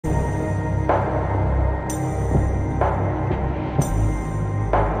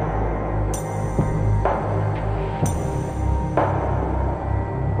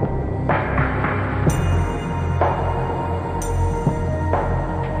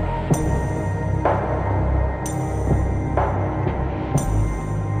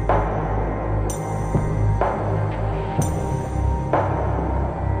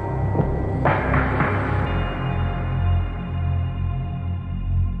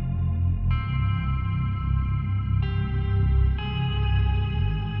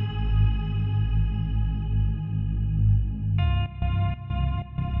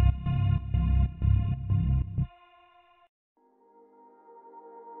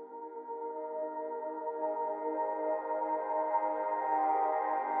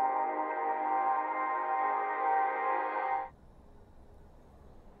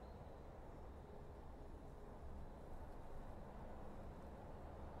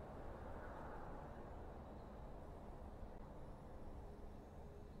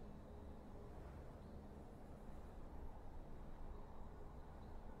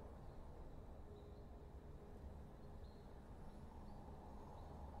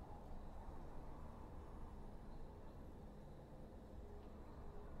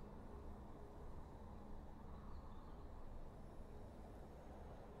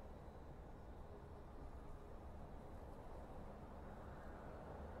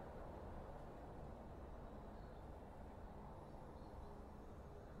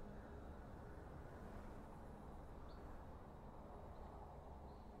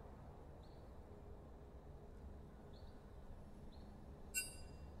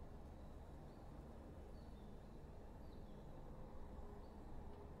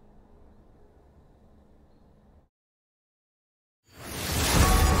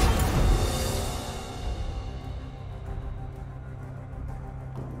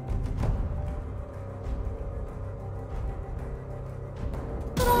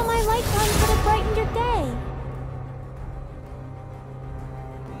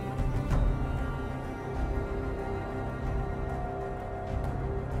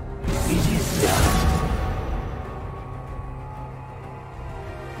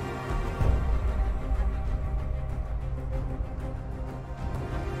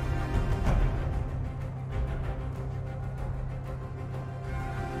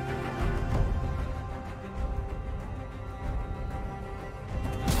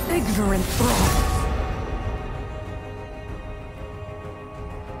Ignorant thralls!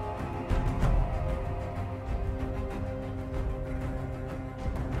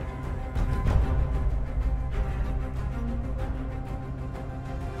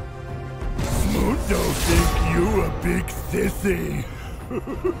 Don't think you a big sissy.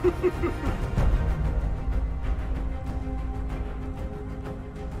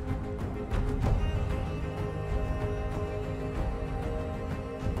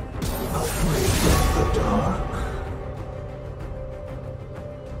 Afraid of the dark?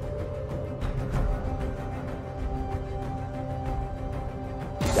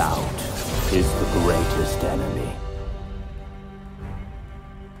 Doubt is the greatest enemy.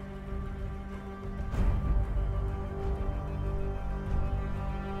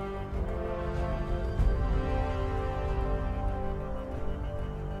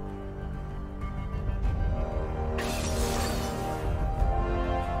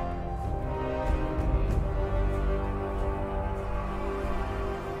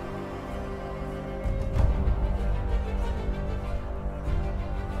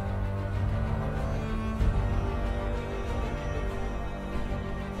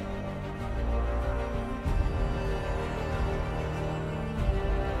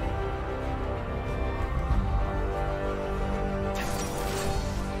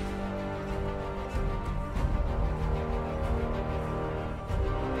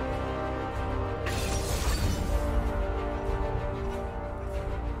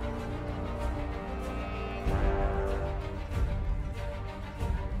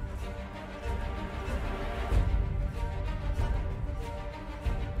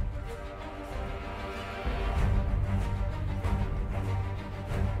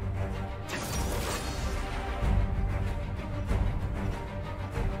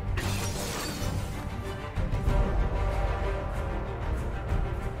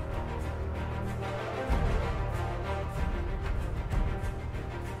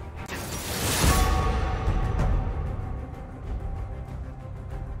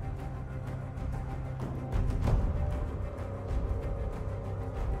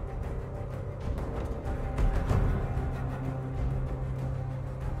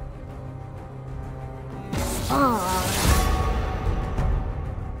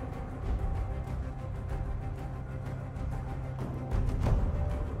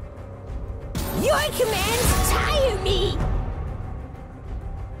 Your commands tire me!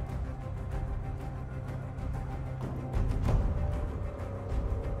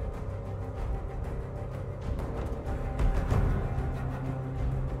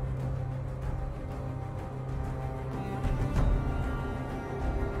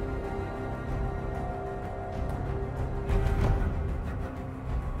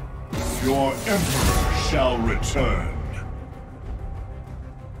 Your emperor shall return.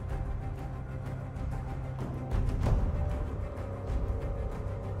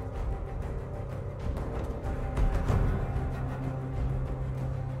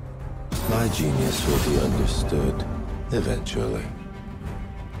 My genius will be understood eventually.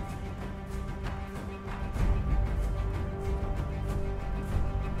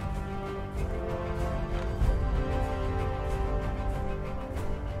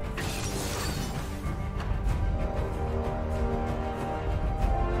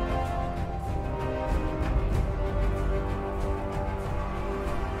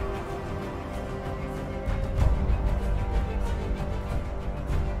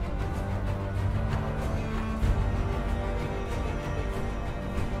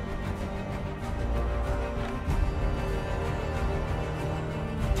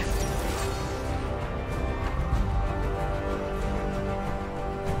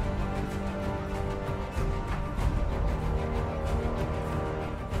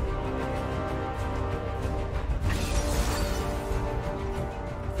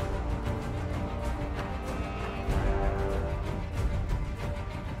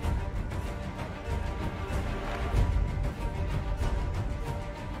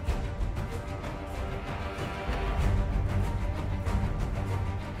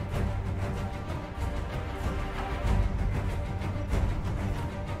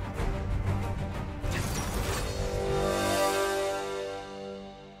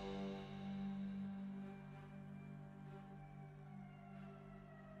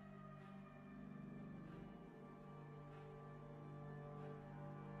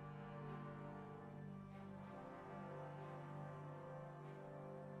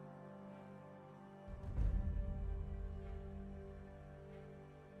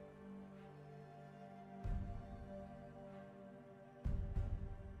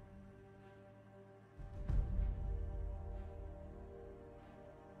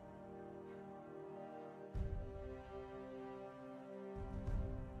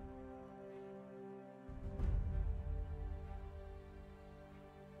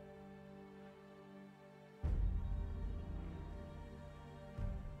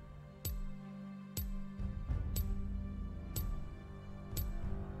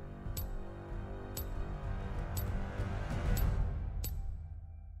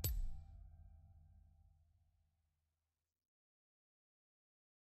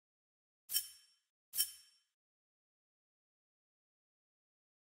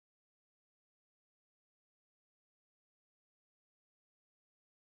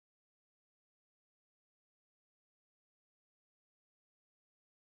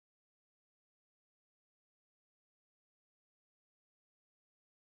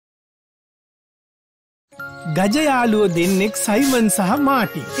 ගජයාලුව දෙන්නෙක් Simon සහ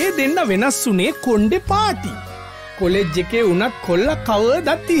මාටි. ඒ දෙන්න වෙනස් වුණේ කොණ්ඩේ party. College එකේ උනත් කොල්ල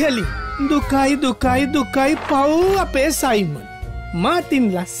කවදත් ඉහලින්. දුකයි පව් අපේ සයිමන්. මාටින්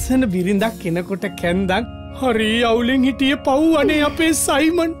ලස්සන බිරිඳක් කෙනකොට කැන්දක් හරි අවුලෙන් හිටිය පව් අනේ අපේ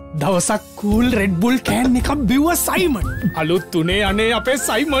සයිමන්. දවසක් කූල් රෙඩ්බුල් කෑන් එකක් බිව්ව සයිමන්. අලුත් උනේ අනේ අපේ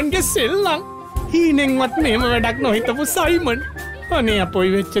සයිමන්ගේ සෙල්ලම්. හීනෙන්වත් මෙහෙම වැඩක් නොහිතපු සයිමන්. අනේ අපොයි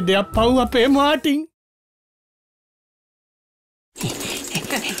වෙච්ච දෙයක් පව් අපේ මාටින්.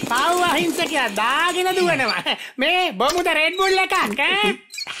 පව් අහිංසකයා දාගෙන දුවනවා. මේ බොමුද රෙඩ්බුල් එකක් ඈ?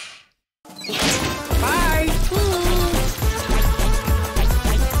 බයි.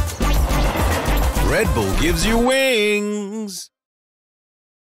 Red Bull gives you wings.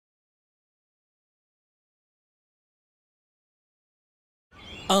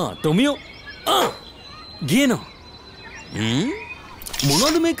 ටොමියෝ ගේනවා.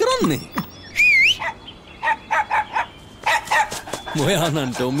 මොනවද මේ කරන්නේ?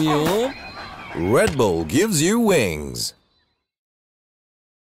 මොයානන් ටොමියෝ. Red Bull gives you wings.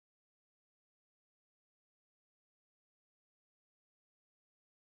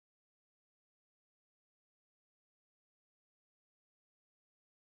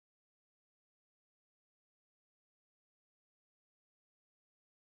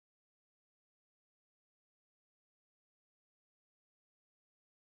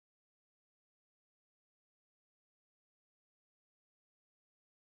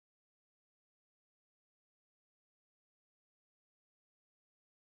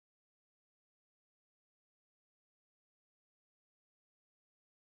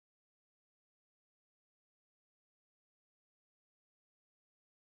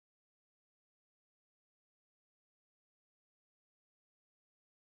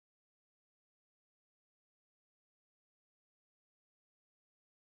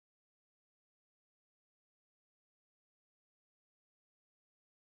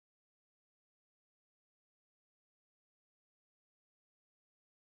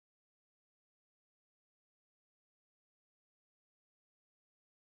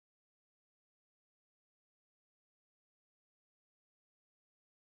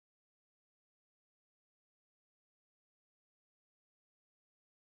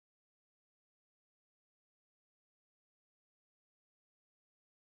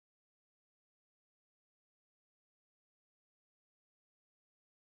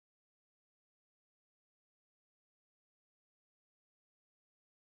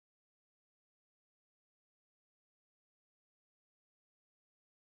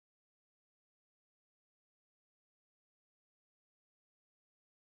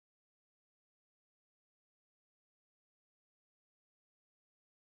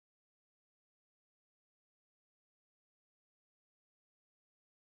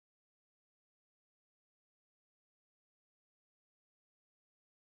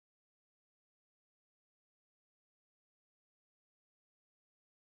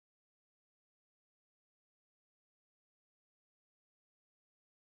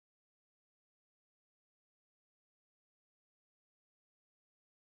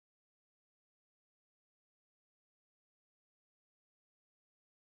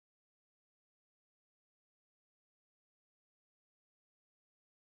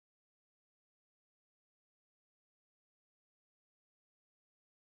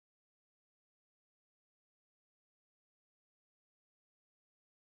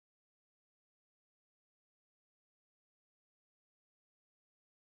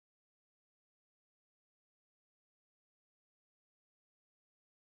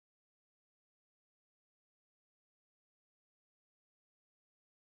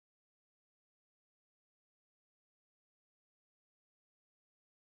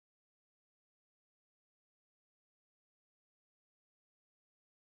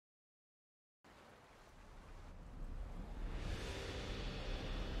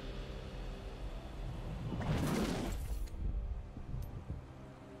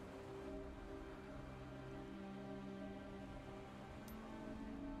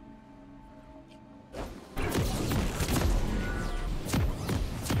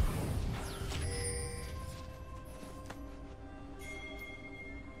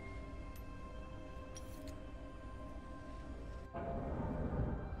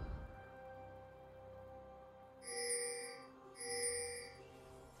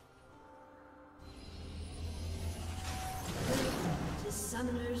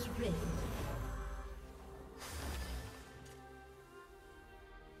 Summoner's Rift.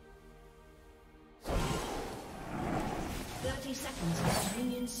 Seconds of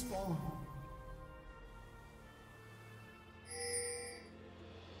minion spawn.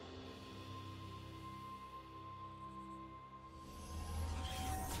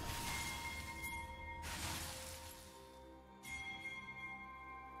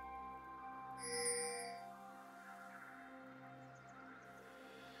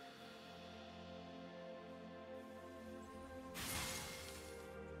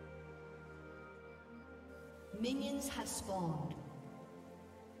 Minions have spawned.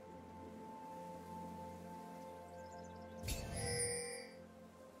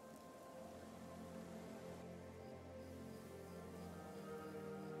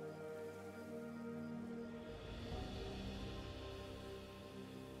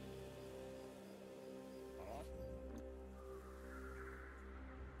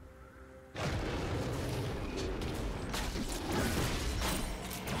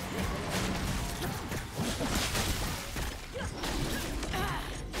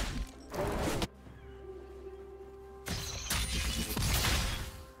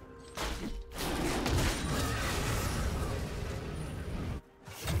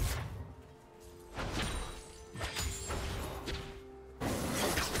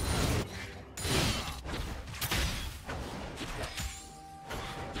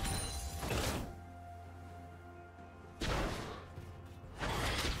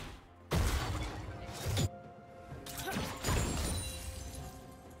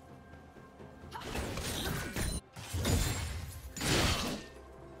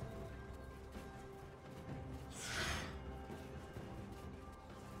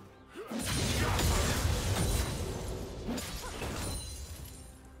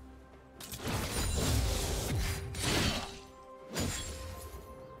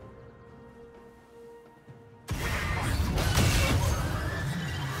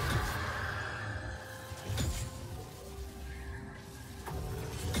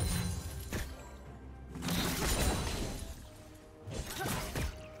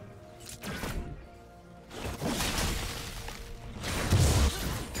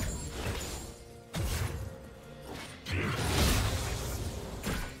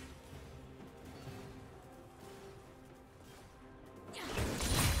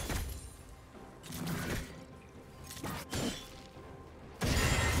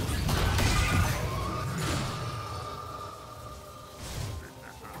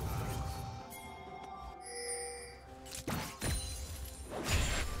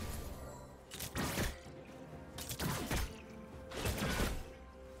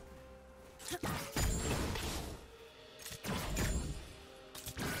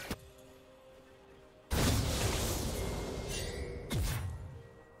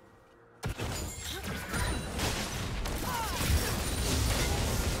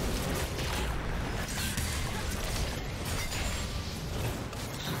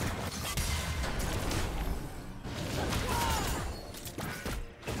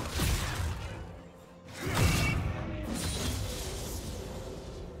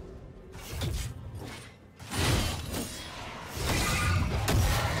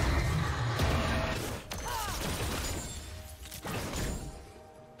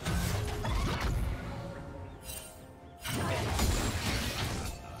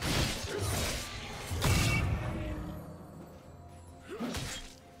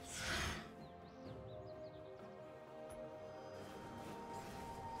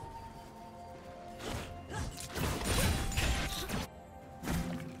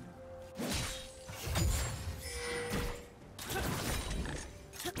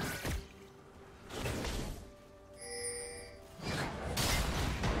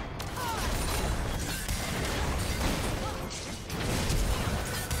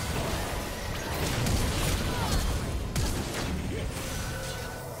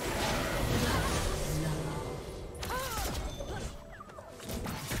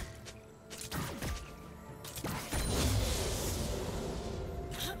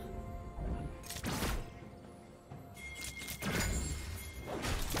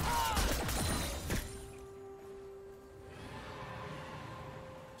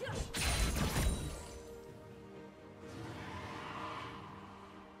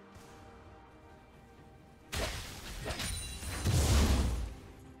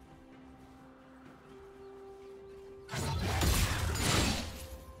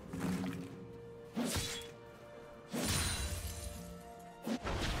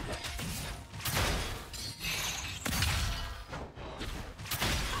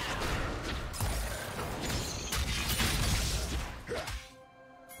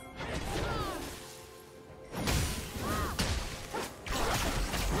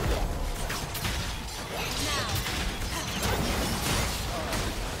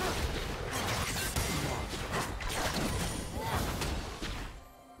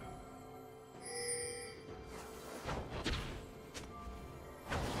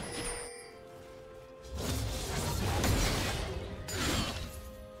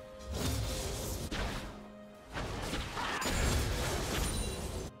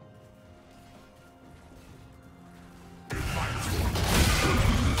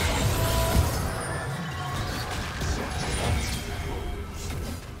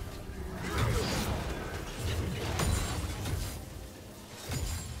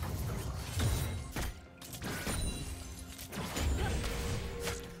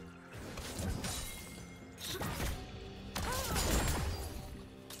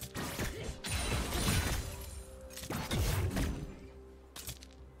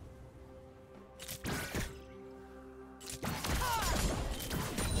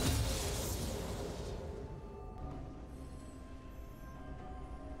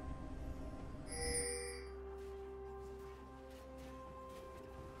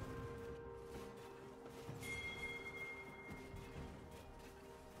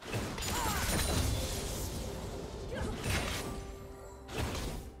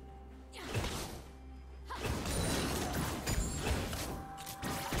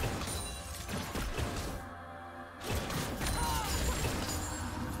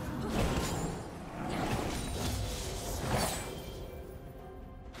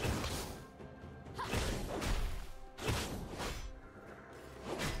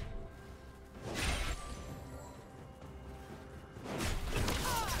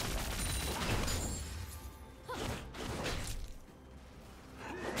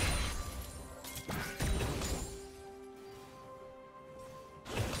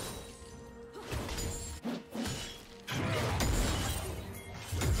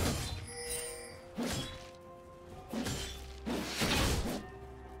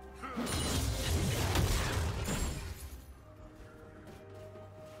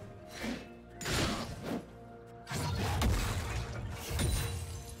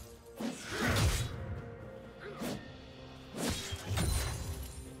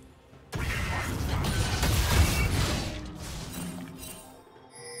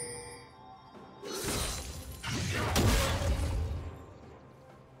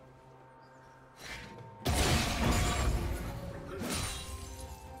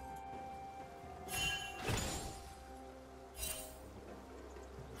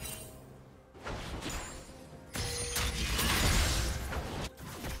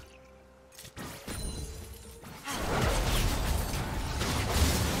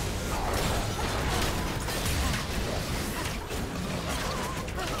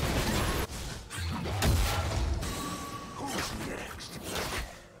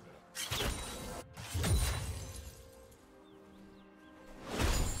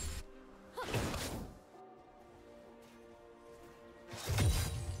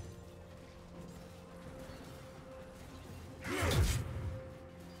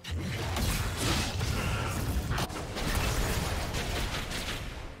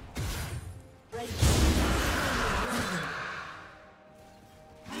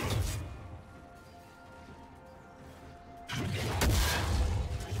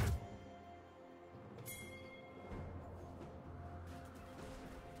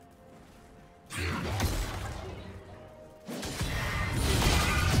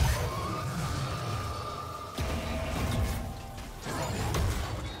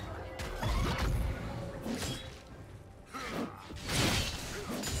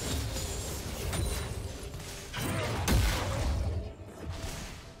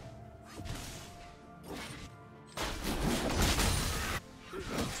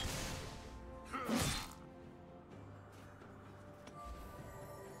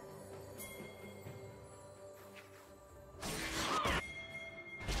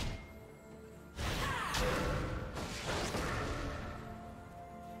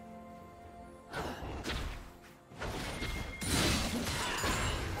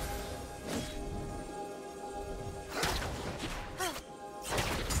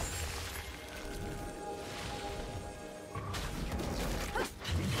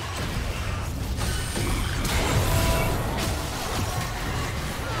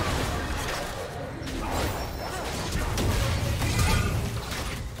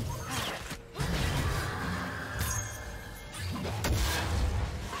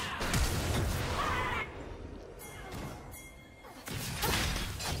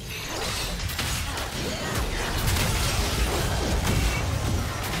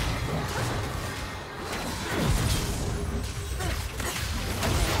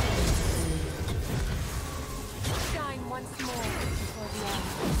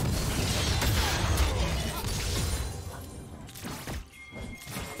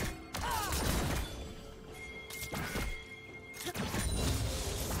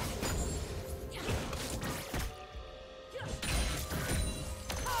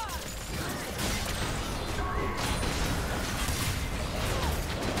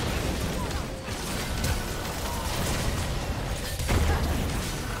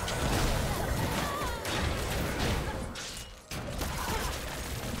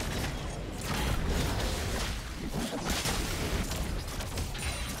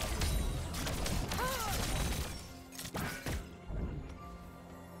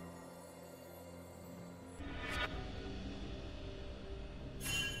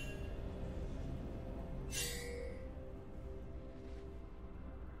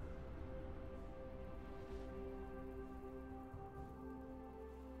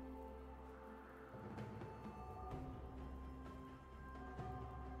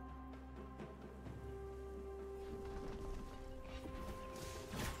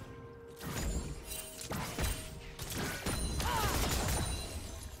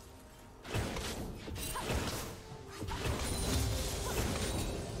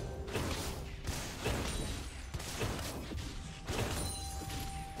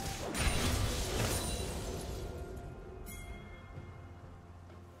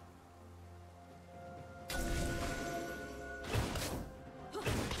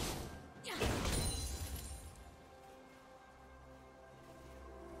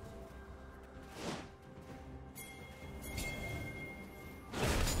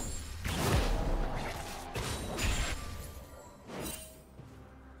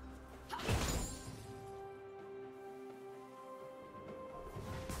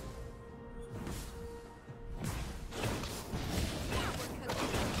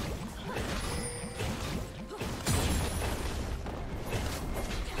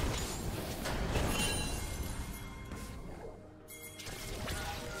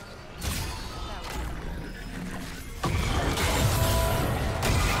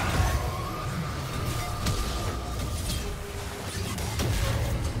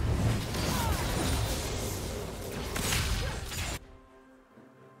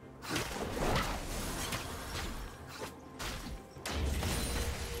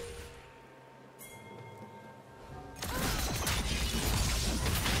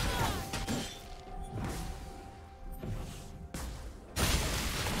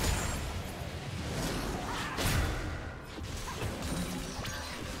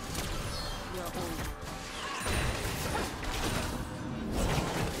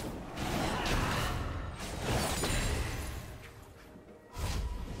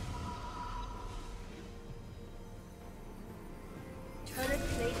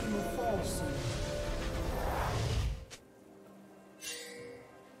 Pearson.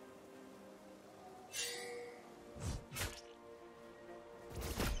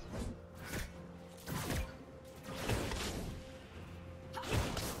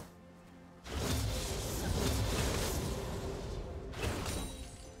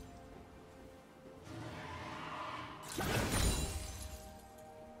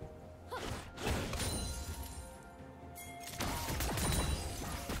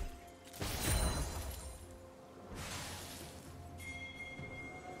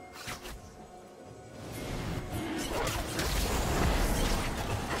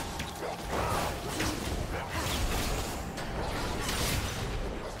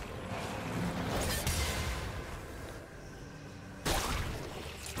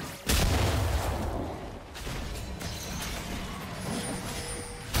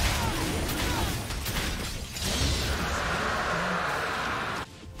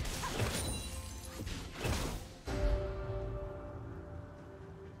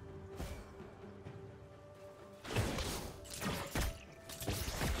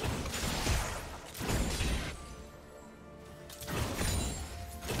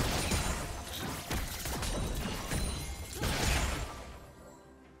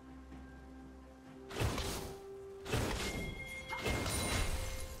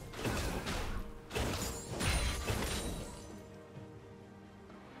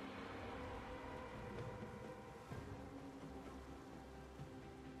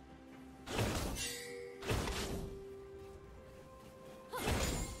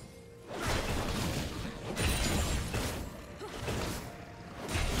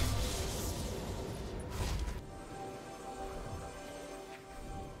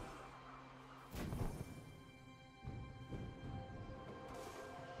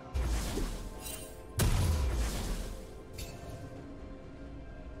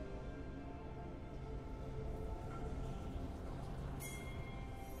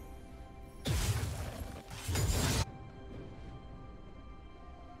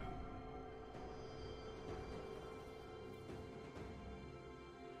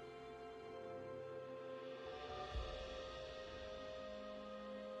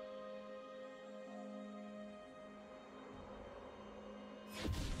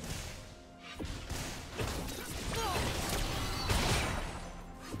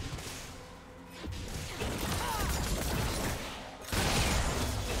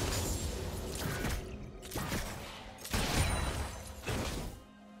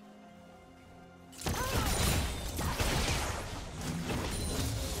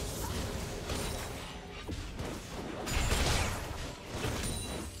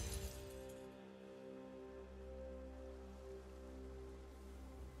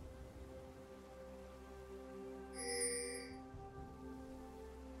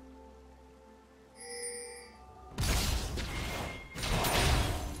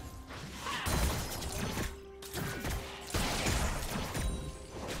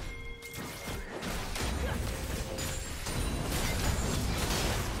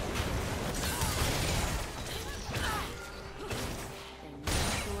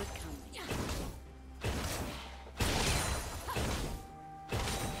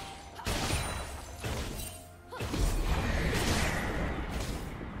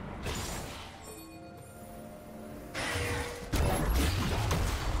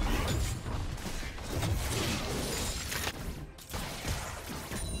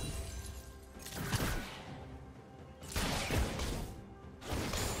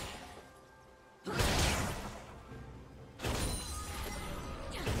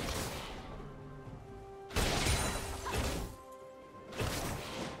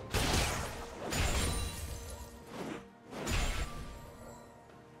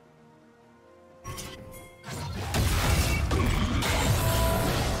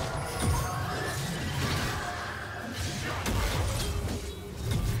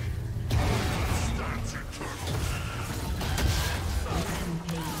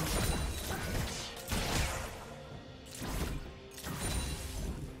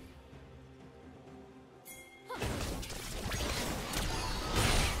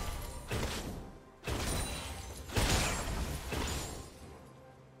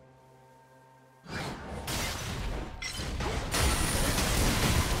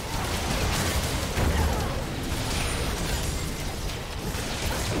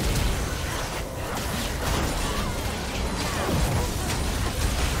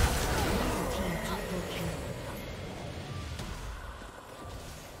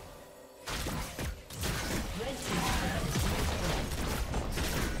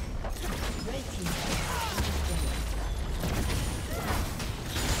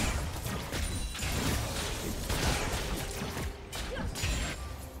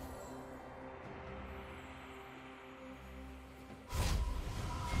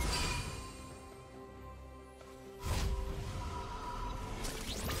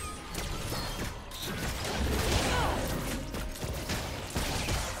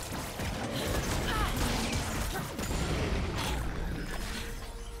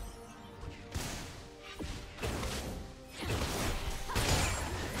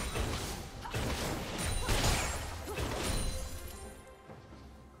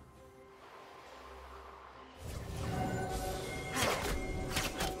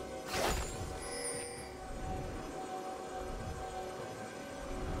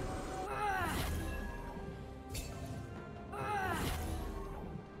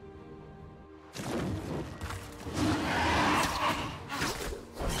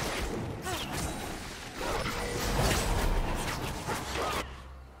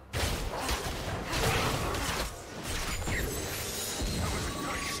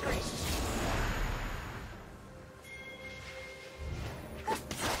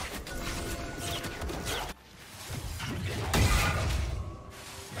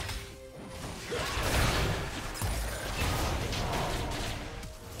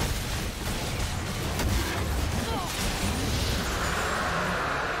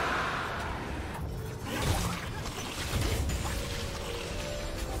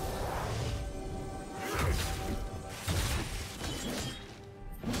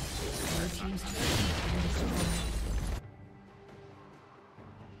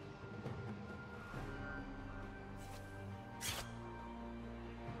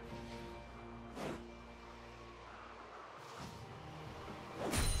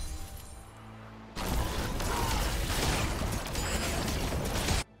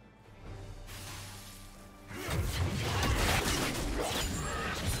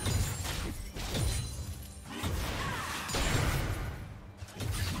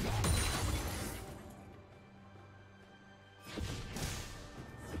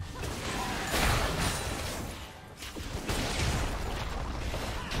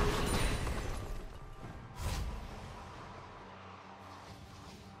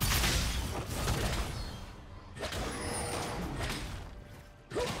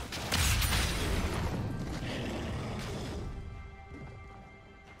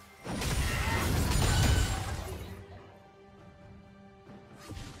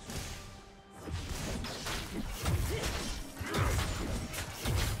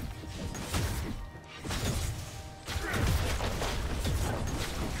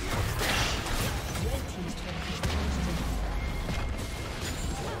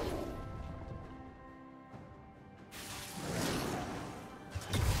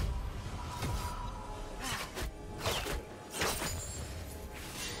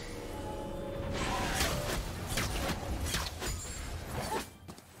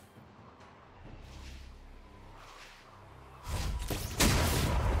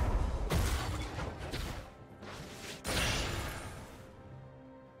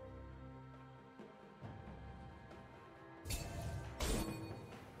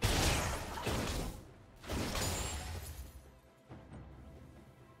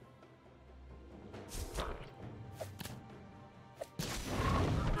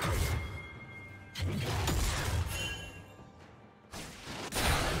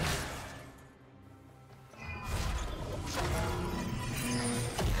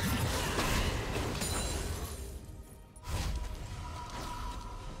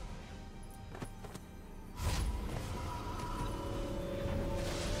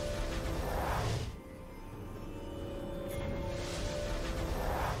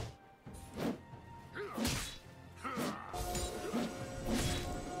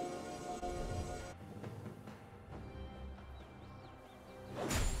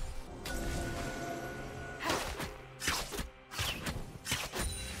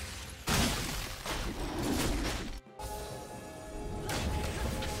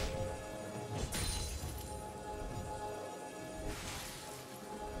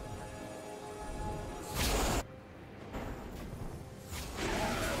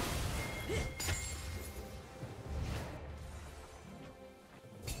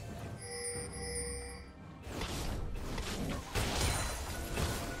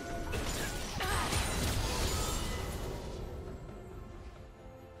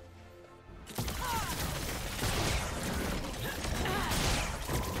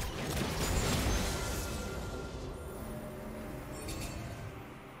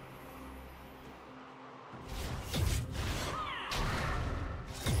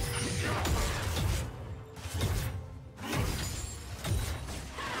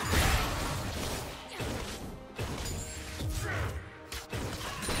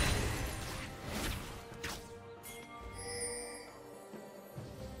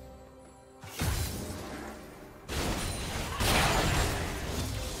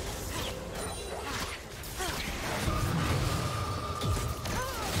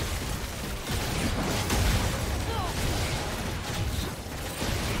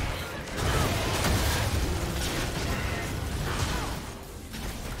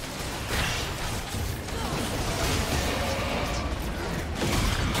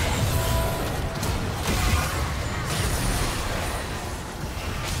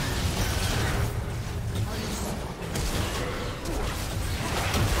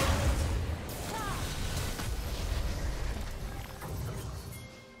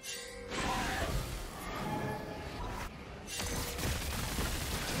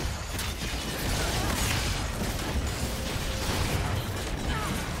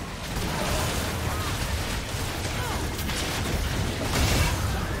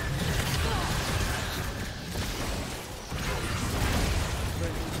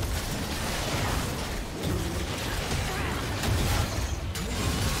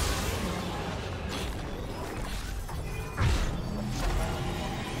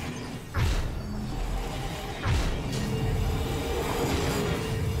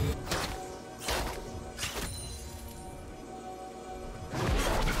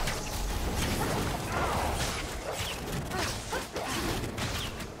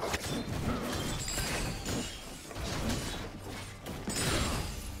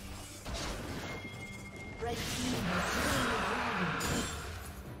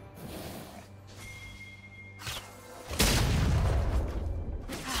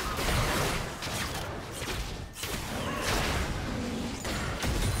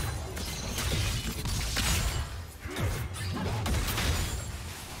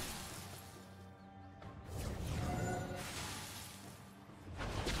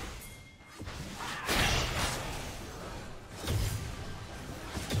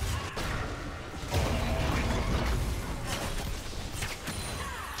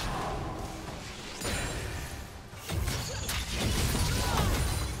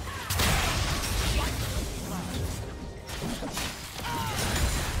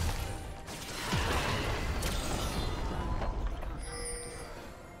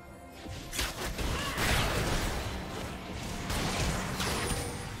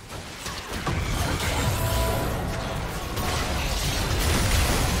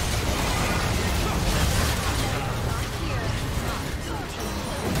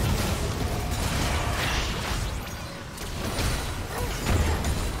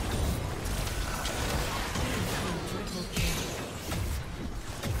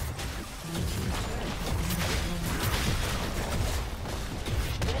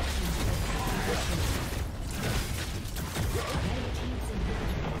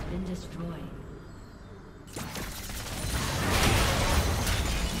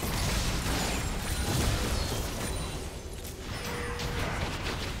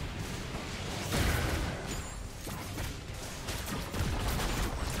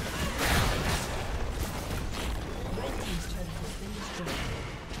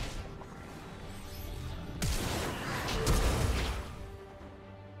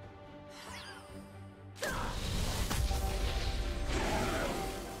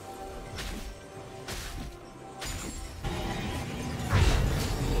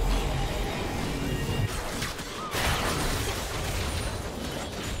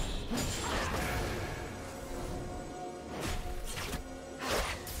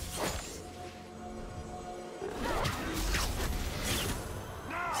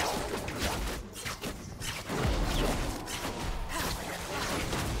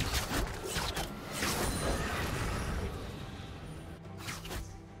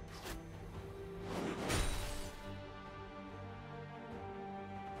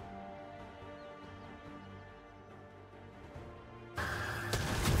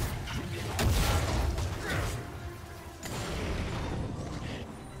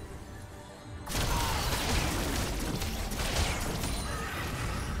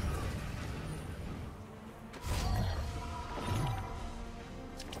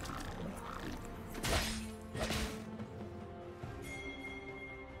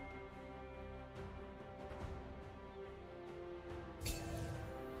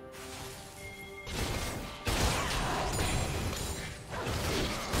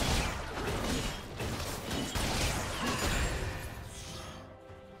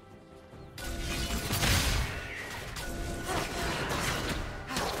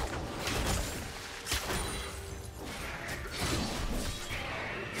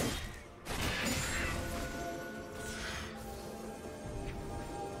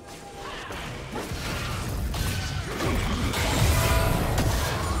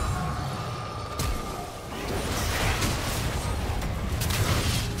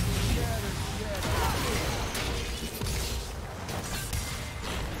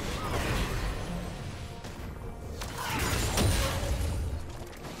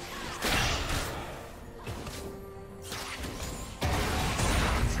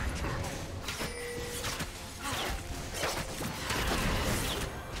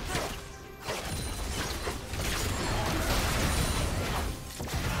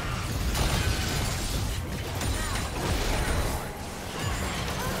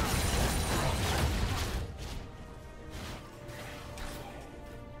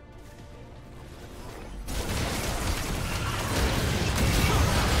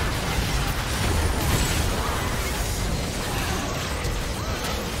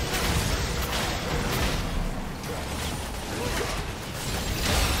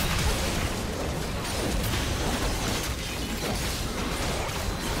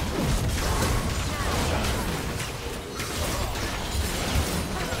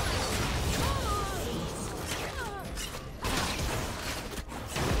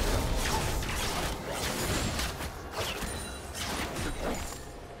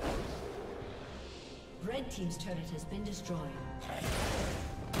 team's turret has been destroyed.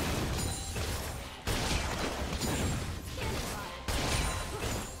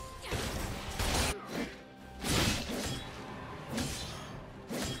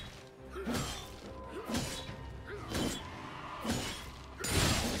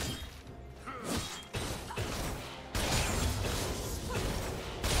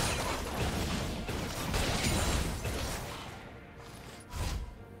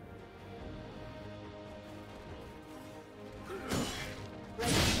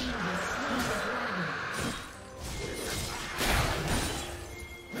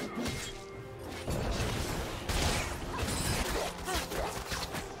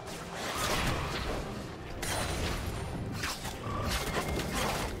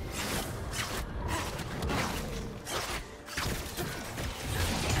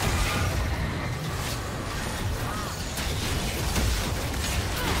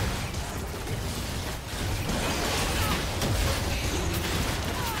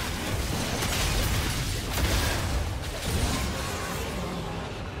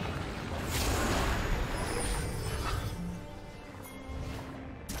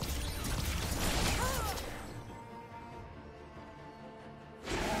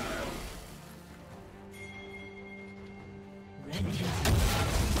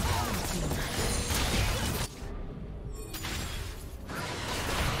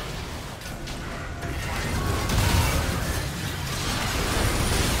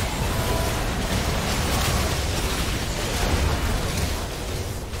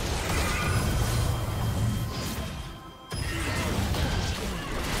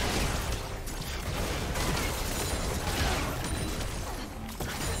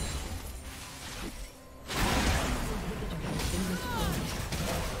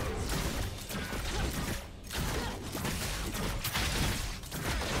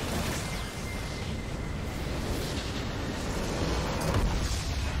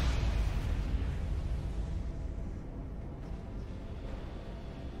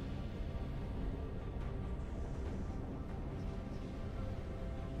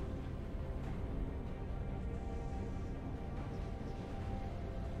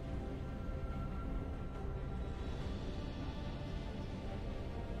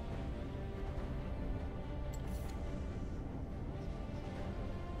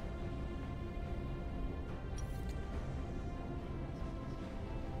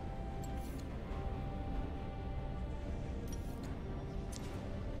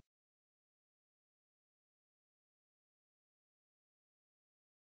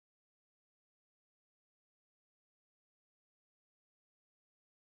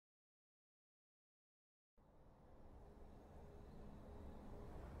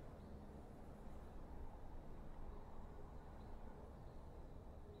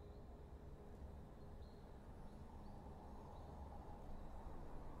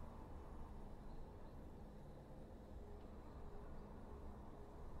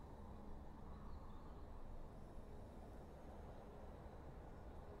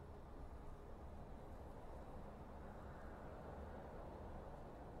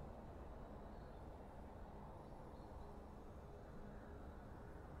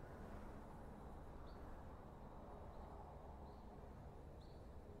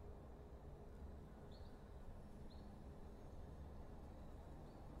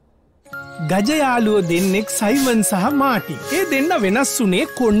 ගජයාලුව දෙන්නෙක් සයිමන් සහ මාටි. ඒ දෙන්න වෙනස් වුනේ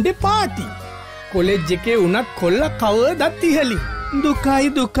කොණ්ඩේ පාටි. කොලෙජ් එකේ උනත් කොල්ල කවදත් ඉහලින්. දුකයි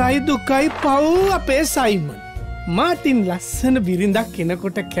දුකයි දුකයි පව් අපේ සයිමන්. මාටින් ලස්සන බිරිඳක්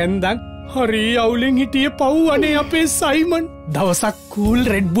කෙනකොට කැන්දක් හරි අවුලෙන් හිටිය පව් අනේ අපේ සයිමන්. දවසක් කූල්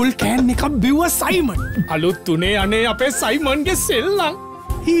රෙඩ් බුල් කෑන් එකක් බිව්ව සයිමන්. අලුත් උනේ අනේ අපේ සයිමන්ගේ සෙල්ලම්.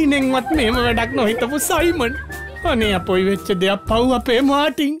 හීනෙන්වත් මේම වැඩක් නොහිතපු සයිමන්. අනේ අපොයි වෙච්ච දෙයක් පව් අපේ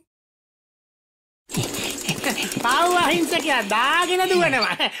මාටින්. පව් අහිංසකයා දාගෙන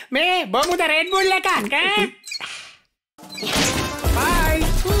දුවනවා. මේ බොමුද රෙඩ් බුල් එකක් ඈ? බයි.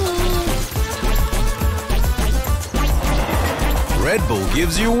 Red Bull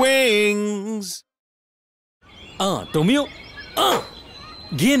gives you wings. තොමියෝ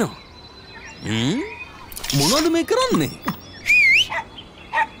ගියනවා. මොනවද මේ කරන්නේ?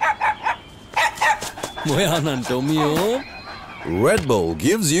 මොයානන් ටොමියෝ. Red Bull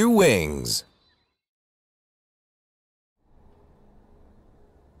gives you wings.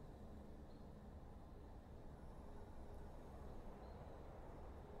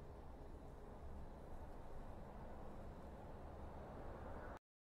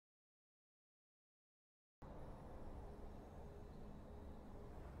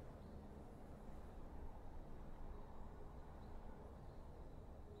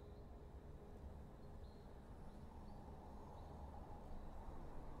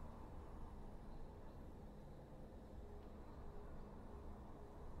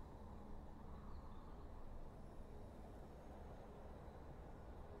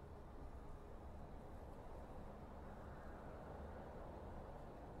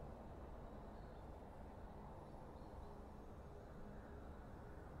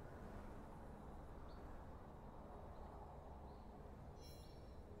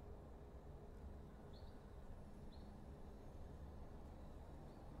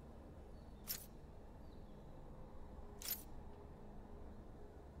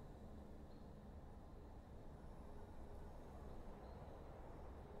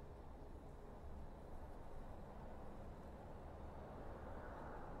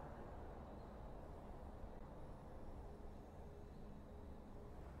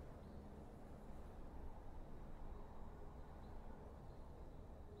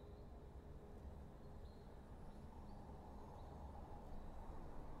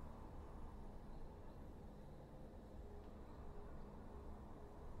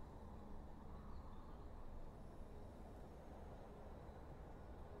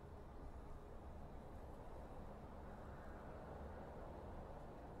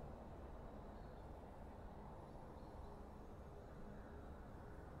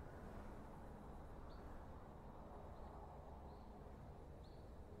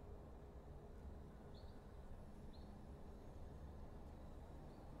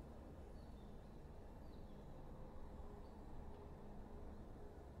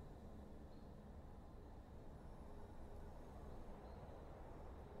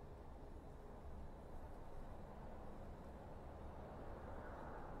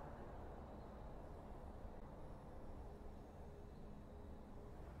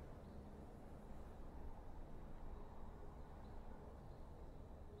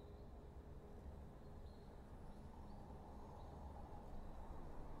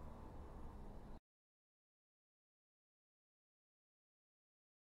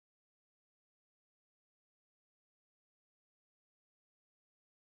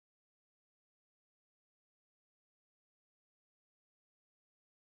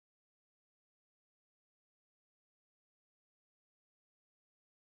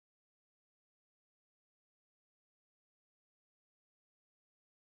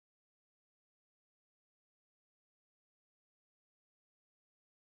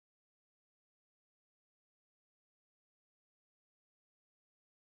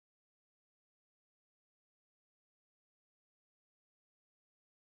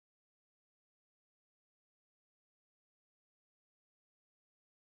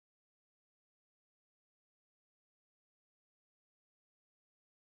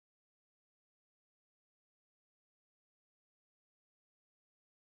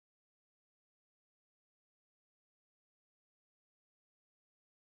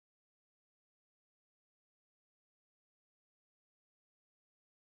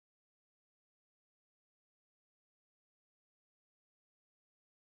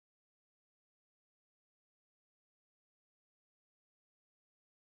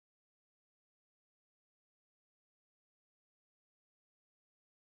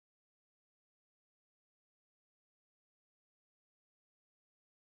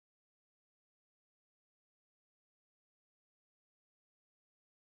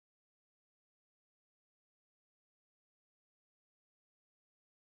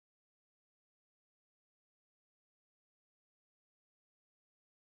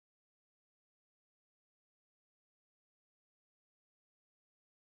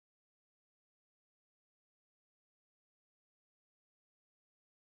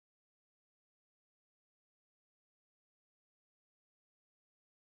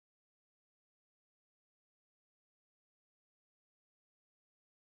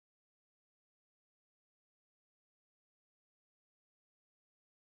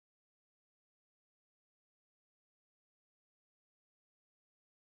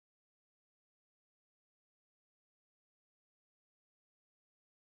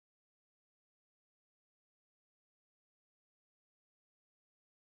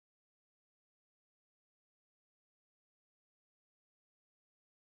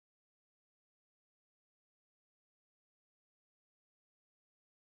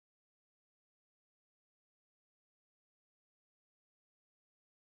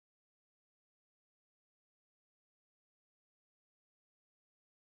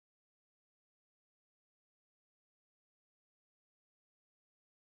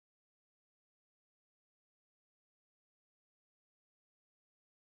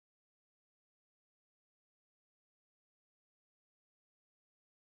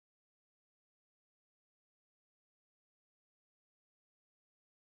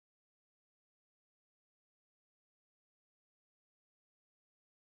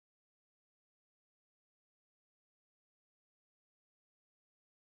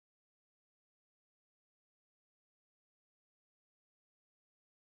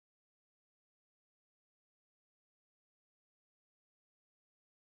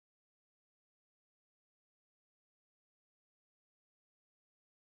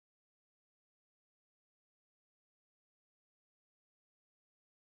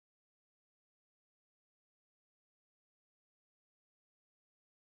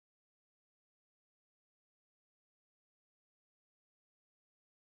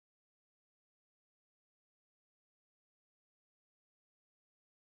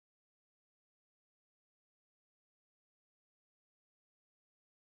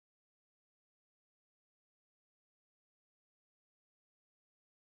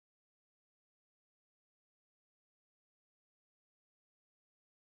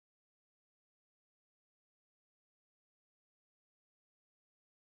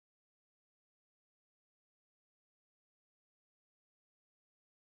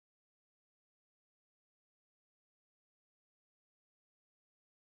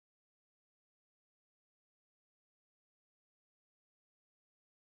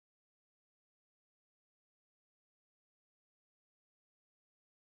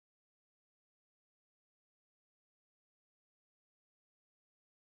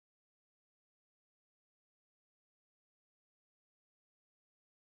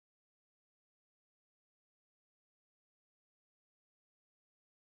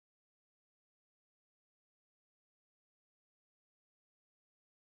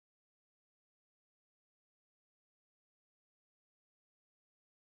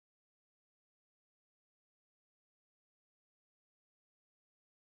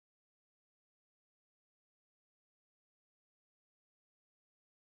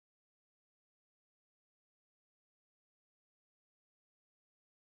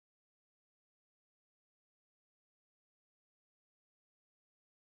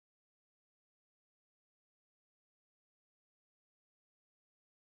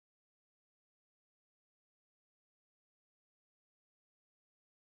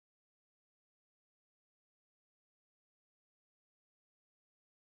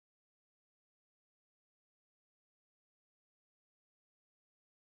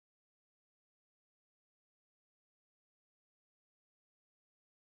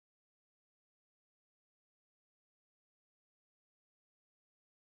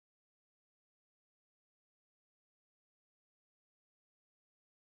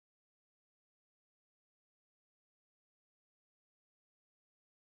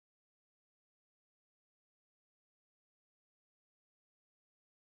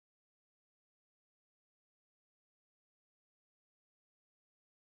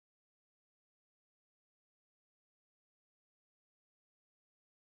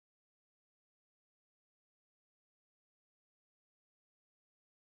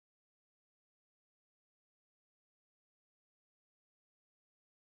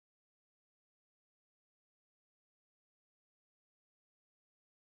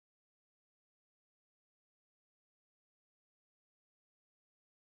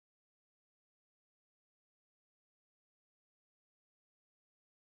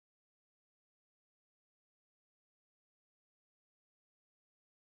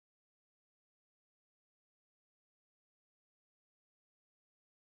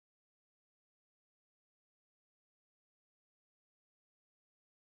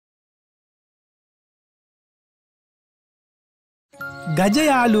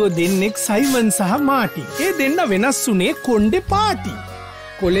 ගජයාලුව දෙන්නෙක් සයිමන් සහ මාටි. ඒ දෙන්න වෙනස් වුනේ කොණ්ඩේ පාටි.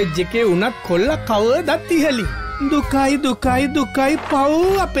 කොලෙජ් එකේ උනත් කොල්ල කවදත් ඉහලින්. දුකයි දුකයි දුකයි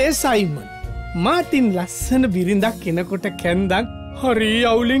පව් අපේ සයිමන්. මාටින් ලස්සන බිරිඳක් එනකොට කැන්දක් හරි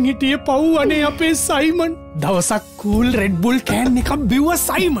අවුලෙන් හිටිය පව් අනේ අපේ සයිමන්. දවසක් කූල් රෙඩ්බුල් කෑන් එකක් බිව්ව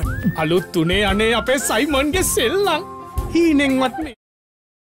සයිමන්. අලුත් උනේ අනේ අපේ සයිමන්ගේ සෙල්ලම්. හීනෙන්වත් නේ.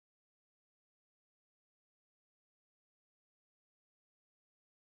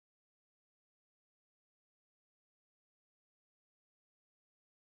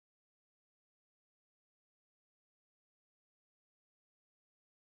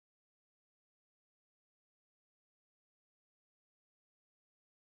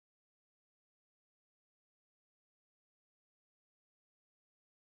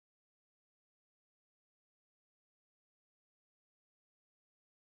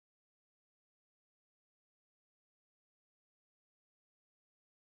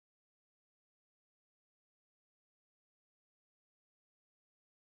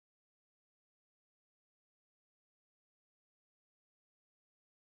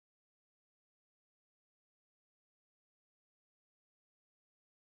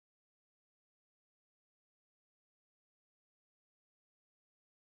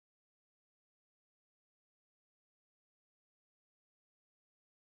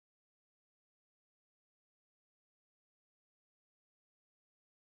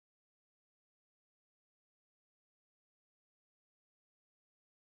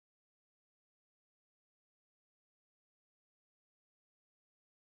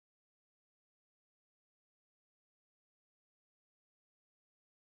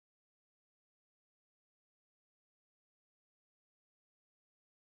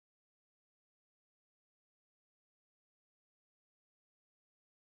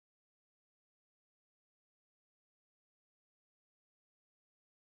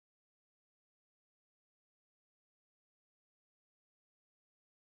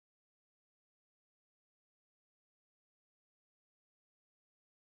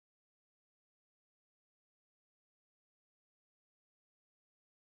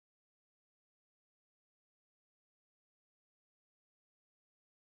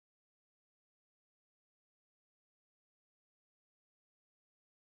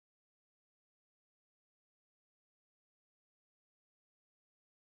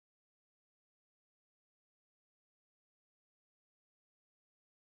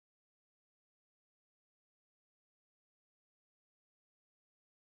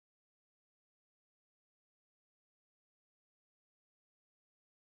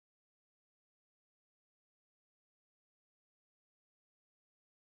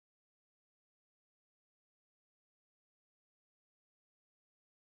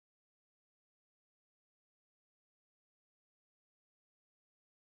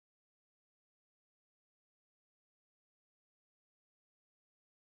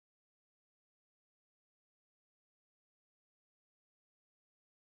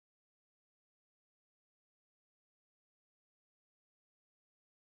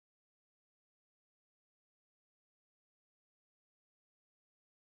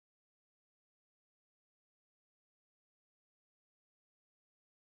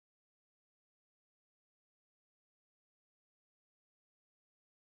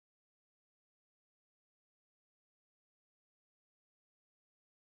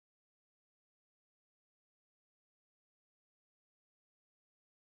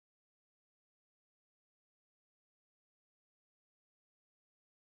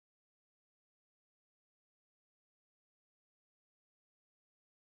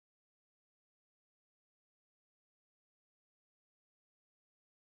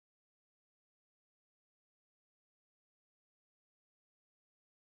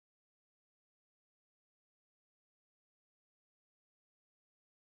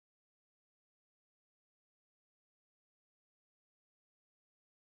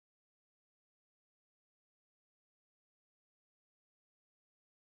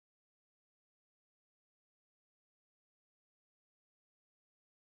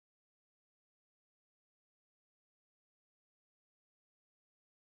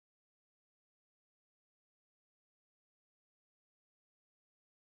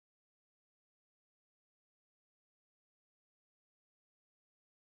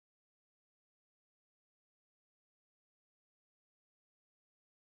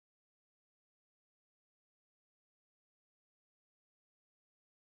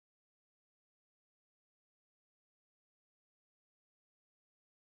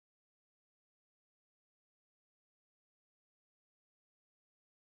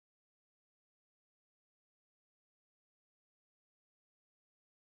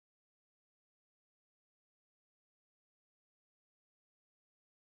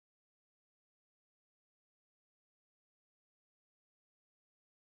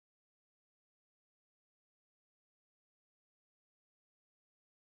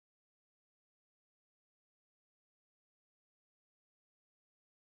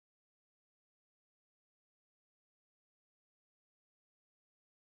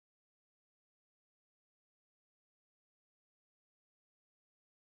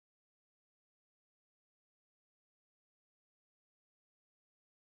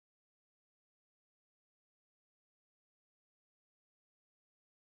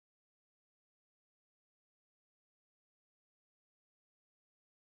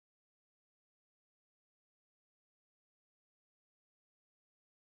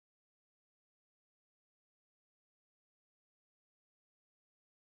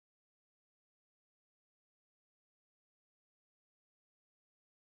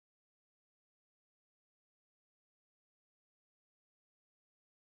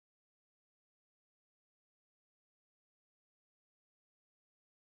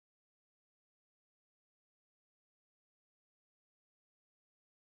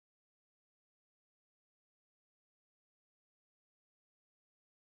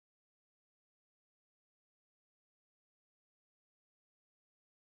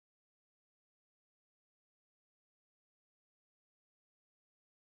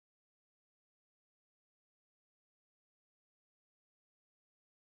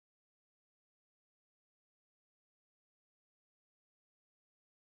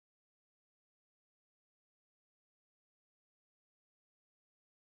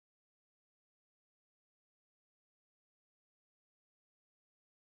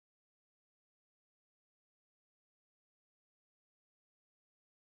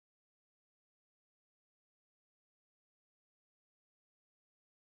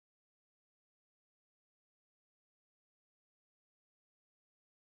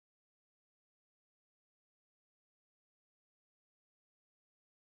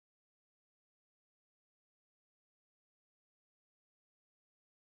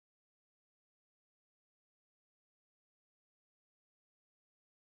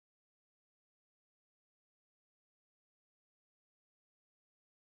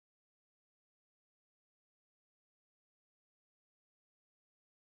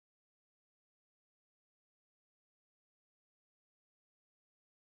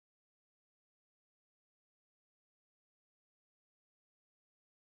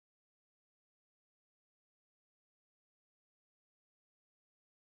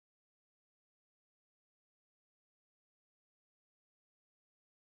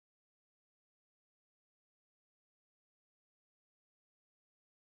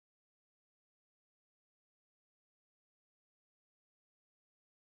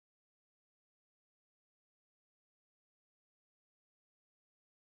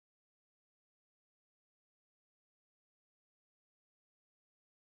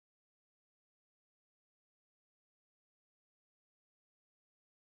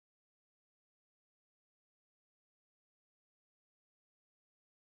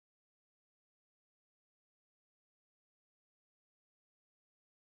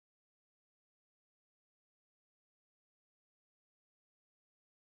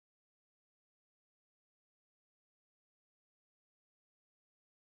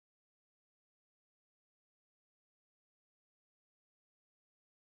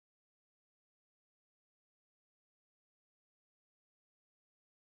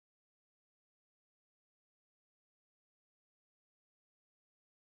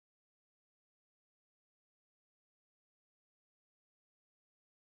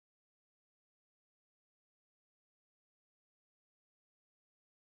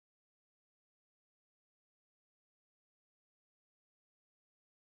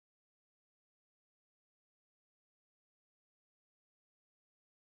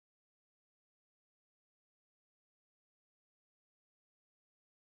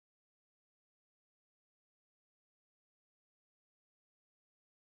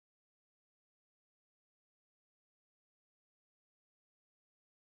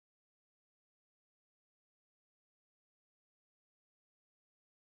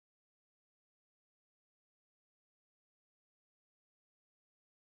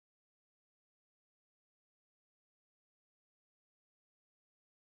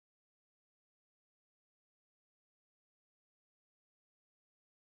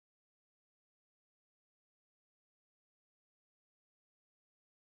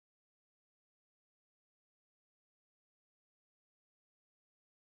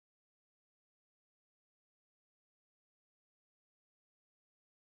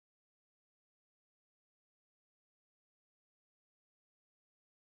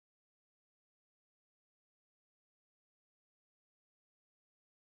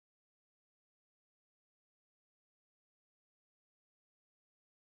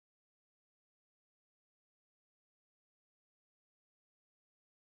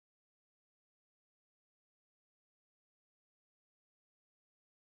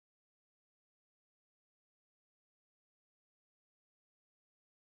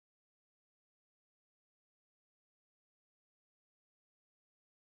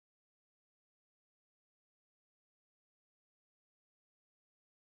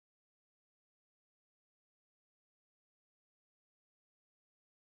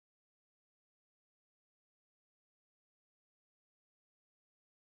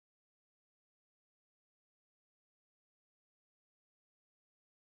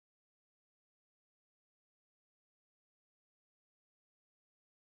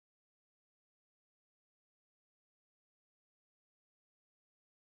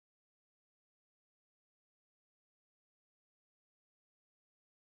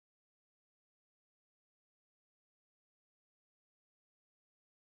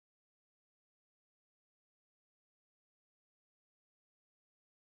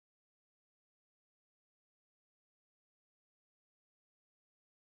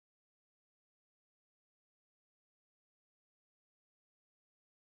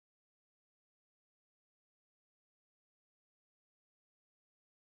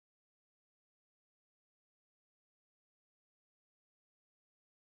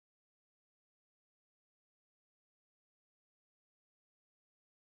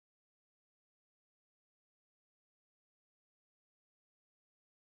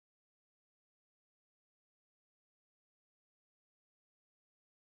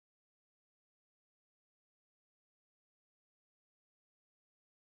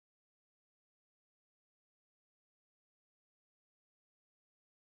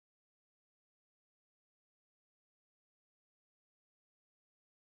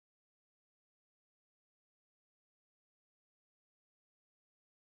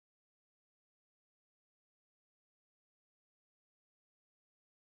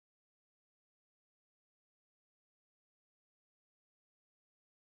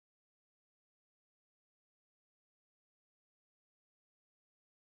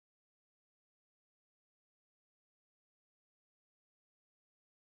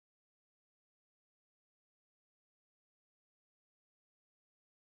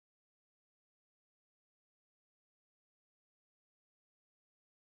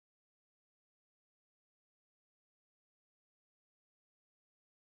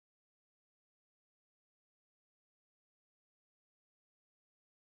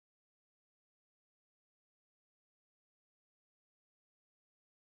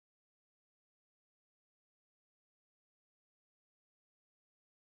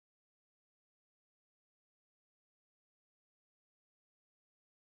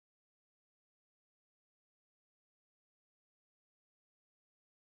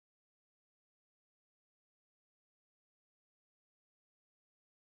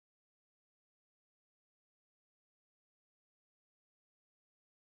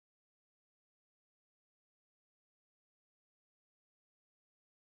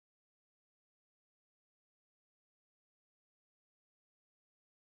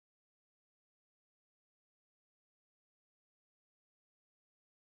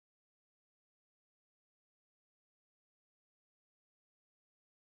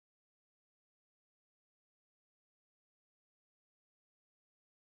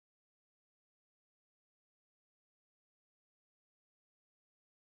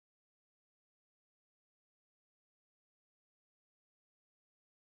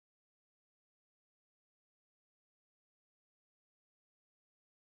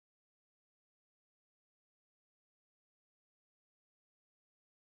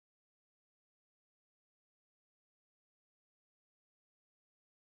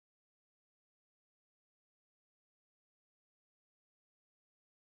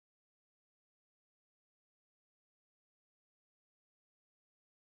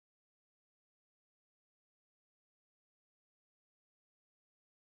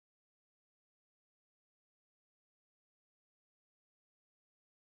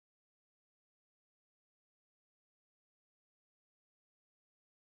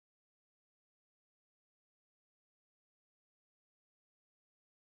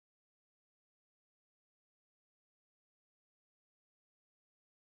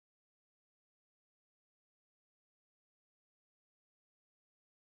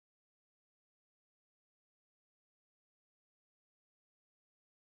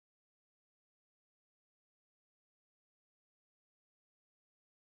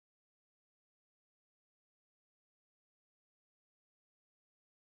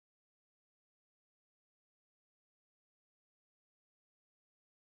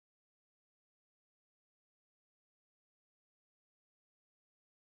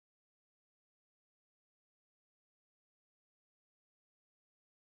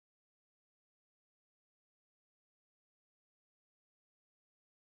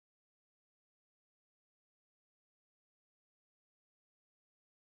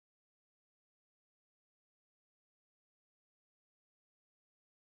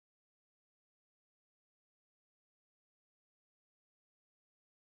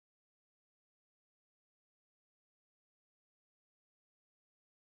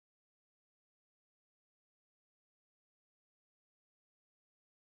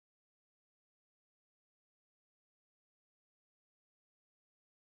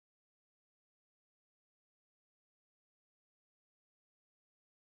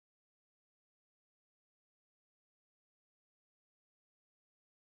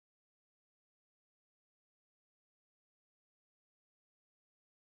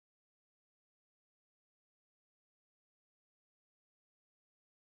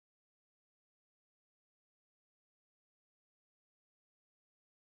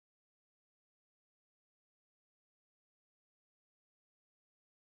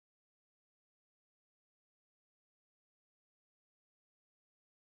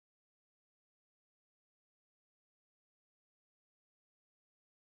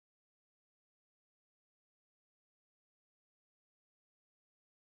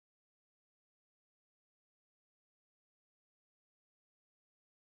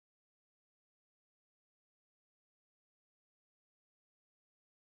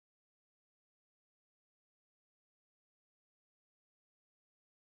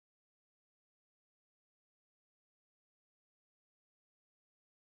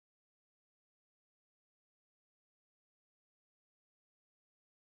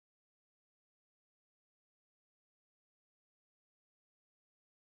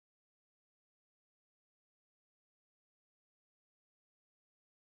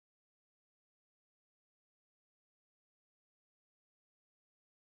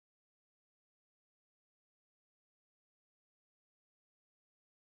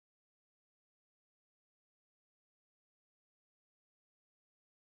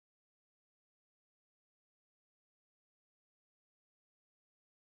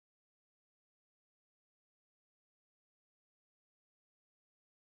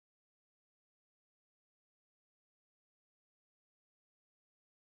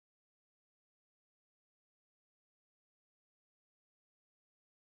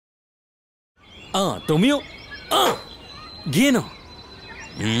 ටොමියෝ ගේනවා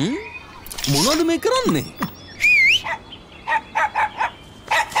මොනවද මේ කරන්නේ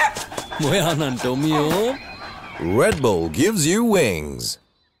මොයා නන් ටොමියෝ Red Bull gives you wings.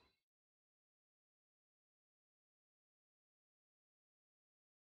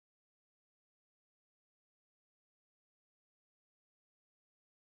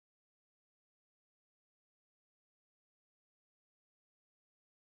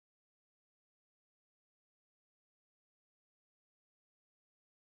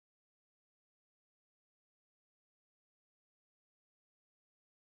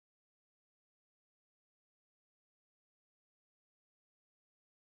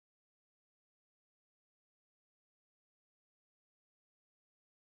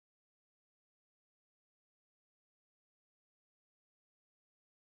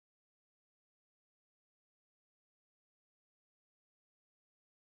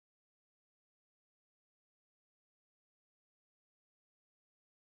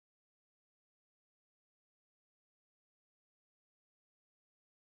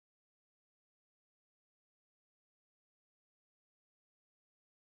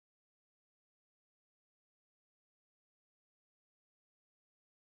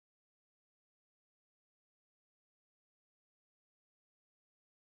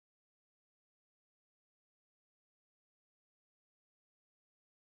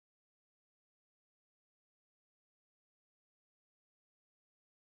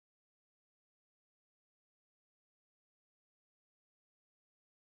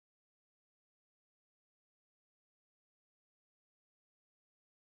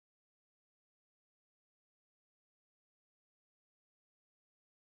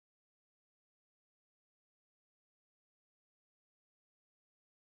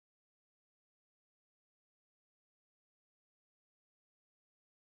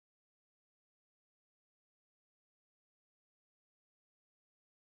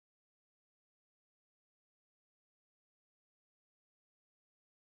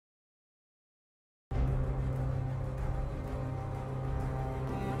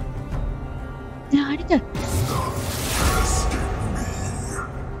 හරිද?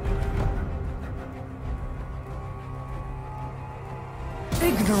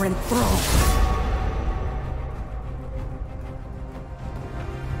 Ignorant thrall.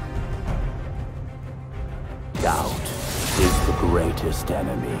 Doubt is the greatest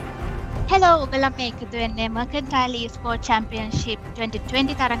enemy. Hello, ඔයගොල්ලෝ මේ එකතු වෙන්නේ Mercantile Esports Championship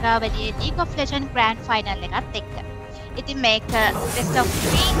 2020 තරඟාවලියේ League of Legends Grand Final එකත් එක්ක. ඉතින් මේක best of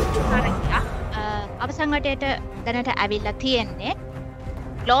 3 තරඟයක්. අවසන් වටේට දැනට ඇවිල්ලා තියෙන්නේ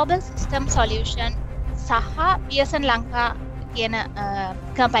Global System Solution සහ Pearson ලංකා කියන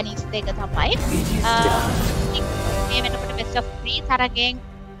companies දෙක තමයි. මේ වෙනකොට best of 3 තරඟෙන්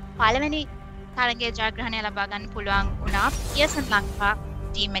පළවෙනි තරඟයේ ජයග්‍රහණය ලබා ගන්න පුළුවන් වුණා Pearson ලංකා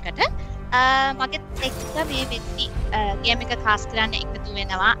ටීම් එකට. මගෙත් එක්ක මේ වෙද්දි ගේම් එක කාස් කරන්න එකතු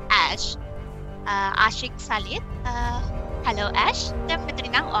වෙනවා ඇෂ් ආශික් සලිත්. hello Ash, දැන් මෙතන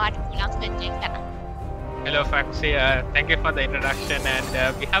නම් ඔයාට පුළුවන් ස්පෙන්ජෙක් කරන්න. Hello Foxy, thank you for the introduction,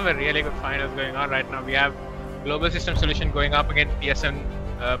 and we have a really good finals going on right now. We have Global System Solution going up against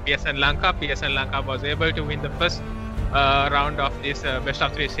Pearson Lanka. Pearson Lanka was able to win the first round of this best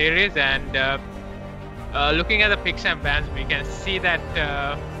of 3 series, and looking at the picks and bans, we can see that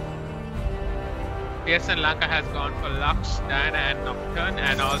Pearson Lanka has gone for Lux, Diana and Nocturne,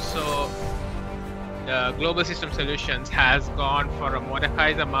 and also the Global System Solutions has gone for a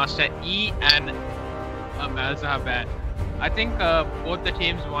Mordekaiser, Master E and a Malzahar ban. I think both the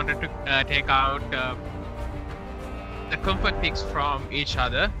teams wanted to take out the comfort picks from each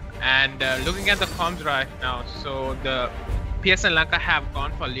other, and looking at the comms right now, so the Pearson Lanka have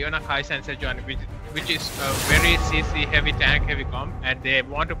gone for Leona, Kaisa and Sejuani, which is a very CC heavy tank heavy comp, and they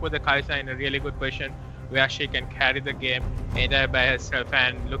want to put the Kaisa in a really good position where she can carry the game either by herself.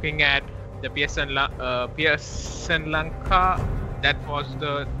 And looking at the Pearson Lanka, that was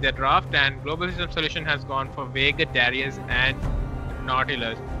the draft, and Global System Solution has gone for Vega, Darius and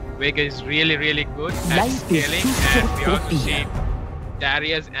Nautilus. Vega is really good at scaling, and we also see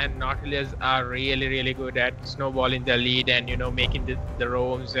Darius and Nautilus are really good at snowballing the lead and making the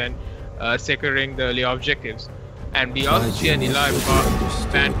roams and securing the early objectives. And we also see an Eloy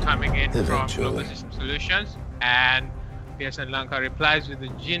band coming in from Global System Solutions, and Pearson Lanka replies with the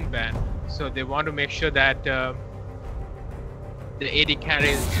Jin ban. So they want to make sure that the AD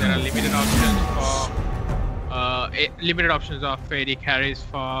carries, there are limited options of AD carries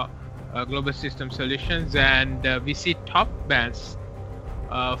for Global System Solutions, and we see top bans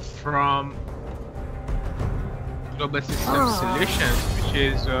from Global System Solutions, which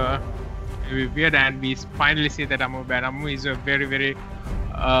is be weird, and we finally see that Amu ban. Amu is a very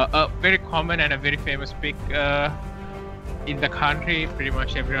common and a very famous pick in the country. Pretty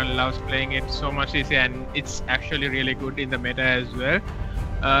much everyone loves playing it so much, and it's actually really good in the meta as well.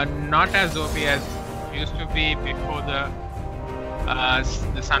 Not as OP as it used to be before the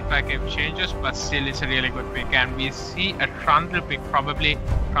Sunfire game changes, but still it's a really good pick. And we see a Trundle pick. Probably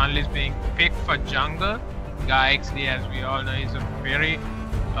Trundle is being picked for jungle. Guy XD, as we all know, is a very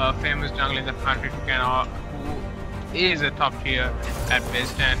famous jungle in the country who is a top tier at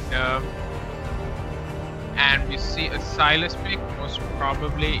best. And we see a Silas pick. Most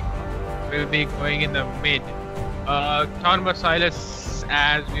probably will be going in the mid. Talking about Silas,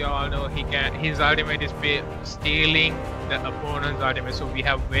 as we all know, his ultimate is stealing the opponent's ultimate. So we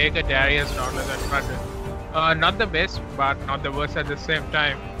have Vega, Darius, Nautilus, and Trundle. Not the best, but not the worst at the same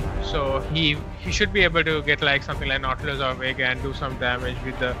time. So he should be able to get like something like Nautilus or Vega and do some damage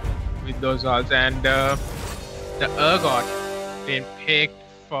with those ults. And the Urgot been picked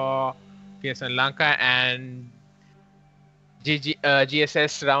for Pearson Lanka, and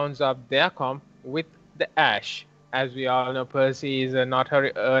GSS rounds up their comp with the Ashe. As we all know, Percy is a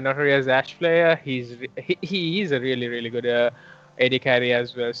notorious Ashe player. He is a really good AD carry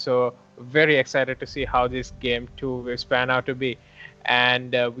as well. So very excited to see how this game 2 will span out to be.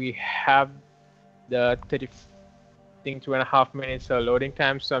 And we have the 2.5 minutes loading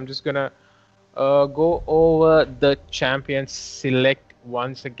time. So I'm just gonna go over the champions select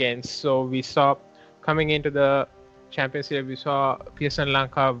once again. So we saw coming into the champions select, we saw Pearson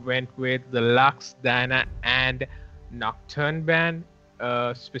Lanka went with the Lux, Diana, and Nocturne ban,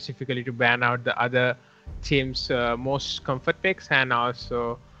 specifically to ban out the other team's most comfort picks. And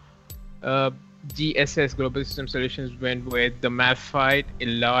also GSS Global System Solutions went with the Malphite,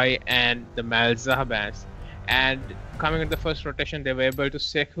 Eloy, and the Malzahar bans. And coming in the first rotation, they were able to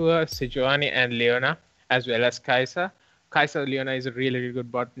secure Sejuani and Leona, as well as Kai'Sa. Kai'Sa Leona is a really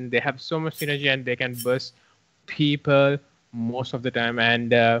good bot, and they have so much synergy and they can burst people most of the time.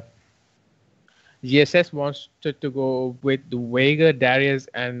 And GSS wanted to go with the Vega, Darius,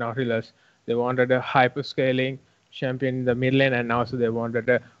 and Nautilus. They wanted a hyperscaling champion in the mid lane, and also they wanted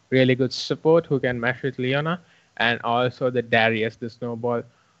a really good support who can match with Leona, and also the Darius, the snowball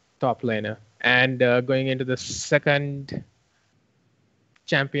top laner. And going into the second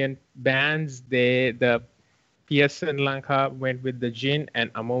champion bans, the Pearson Lanka went with the Jhin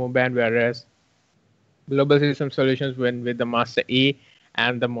and Amomo ban, whereas Global System Solutions went with the Master E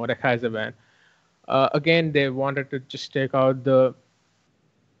and the Mordekaiser ban. Again, they wanted to just take out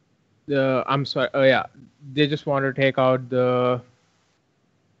they just wanted to take out the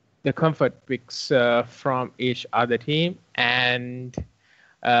comfort picks from each other team. And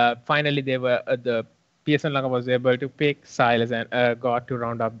finally, the Pearson Lanka was able to pick Silas and Urgot to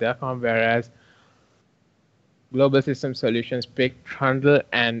round up their comp, whereas Global System Solutions picked Trundle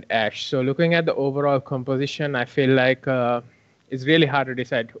and Ashe. So looking at the overall composition, I feel like it's really hard to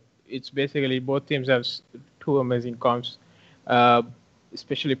decide. It's basically both teams have two amazing comps,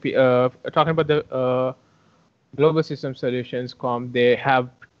 especially talking about the Global System Solutions comp. They have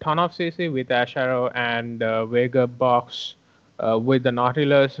ton of CC with Asharo and Vega box with the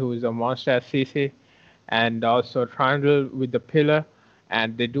Nautilus, who is a monster at CC, and also Trundle with the Pillar.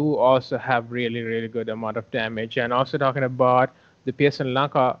 And they do also have really good amount of damage. And also talking about the Pearson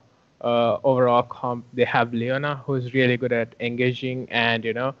Lanka overall comp, they have Leona, who is really good at engaging and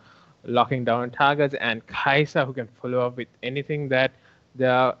locking down targets, and Kai'Sa, who can follow up with anything that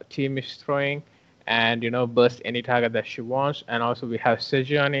the team is throwing and burst any target that she wants. And also we have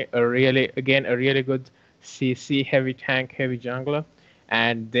Sejuani, a really good CC heavy tank, heavy jungler,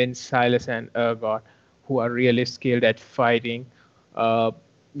 and then Silas and Urgot, who are really skilled at fighting on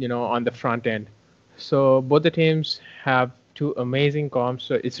the front end. So both the teams have two amazing comps,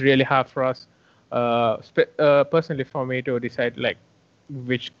 so it's really hard for us personally for me to decide like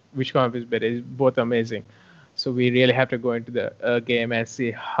which comp is better. It's both amazing, so we really have to go into the game and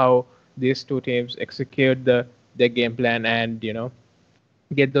see how these two teams execute their game plan, and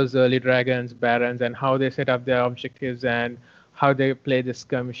get those early dragons, barons, and how they set up their objectives and how they play the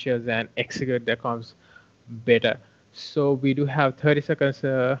skirmishes and execute their comps better. So we do have 30 seconds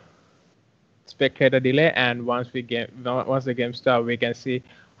spectator delay, and once the game starts, we can see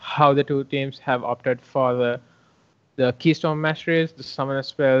how the two teams have opted for the Keystone Masteries, the Summoner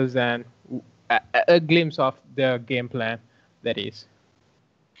spells, and a glimpse of their game plan, that is.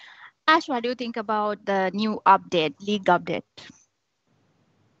 Ash, what do you think about the new league update?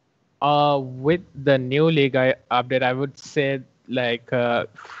 With the new league update, I would say like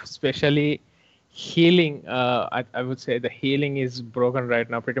especially healing, I would say the healing is broken right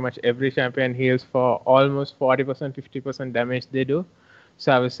now. Pretty much every champion heals for almost 40%, 50% damage they do.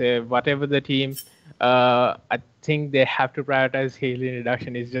 So I would say whatever the team, I think they have to prioritize healing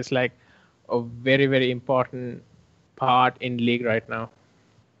reduction. It's just like a very, very important part in league right now.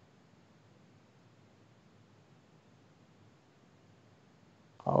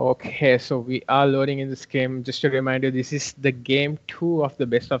 Okay, so we are loading in this game. Just to remind you, this is the game 2 of the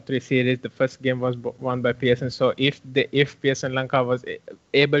best of 3 series. The first game was won by Pearson. So if Pearson Lanka was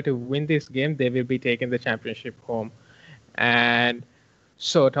able to win this game, they will be taking the championship home. And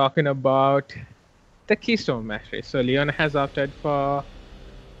so talking about the Keystone match race. So Leon has opted for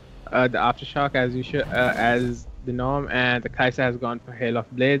the Aftershock as the norm, and the Kaiser has gone for Hail of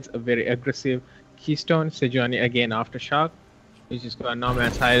Blades, a very aggressive Keystone. Sejuani again Aftershock, which is got Norm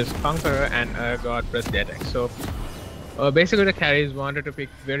and Cyrus Conqueror, and got Press the Attack. So basically the carries wanted to pick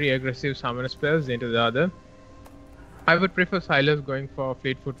very aggressive summoner spells into the other. I would prefer Silas going for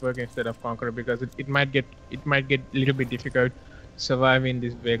Fleet Footwork instead of Conqueror, because it might get a little bit difficult to survive in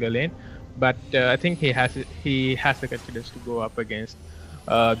this Vega lane. But I think he has the confidence to go up against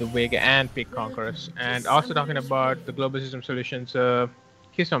the Vega and pick Conquerors. And also talking about the Global System Solutions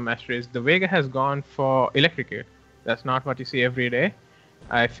Keystone Masteries, the Vega has gone for Electrocute. That's not what you see every day.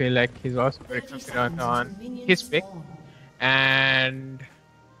 I feel like he's also very confident on his pick. And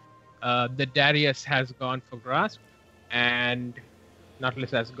the Darius has gone for Grasp, and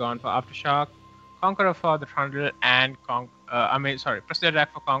Nautilus has gone for Aftershock, Conqueror for the Trundle, and Press the Attack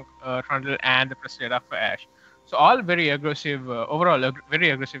for Trundle, and the Press the Attack for Ash. So all very aggressive, overall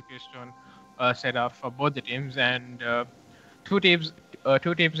very aggressive Keystone setup for both the teams. And two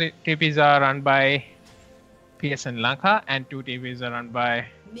TPs are run by Pearson Lanka, and 2 TPs are run by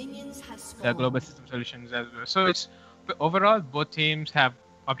the Global System Solutions as well. So it's overall both teams have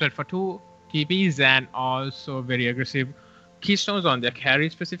opted for 2 TPs and also very aggressive Keystones on their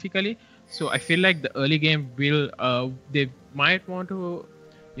carry specifically. So I feel like the early game will they might want to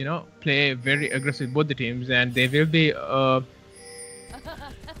play very aggressive, both the teams, and they will be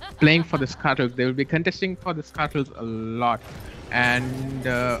playing for the scuttles. They will be contesting for the scuttles a lot, and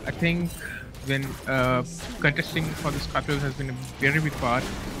I think when contesting for the scuttles has been a very big part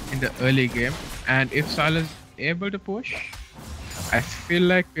in the early game. And if Silas is able to push, I feel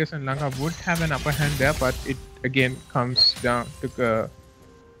like Pearson Lanka would have an upper hand there, but it again comes down to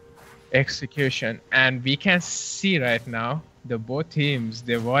execution. And we can see right now the both teams,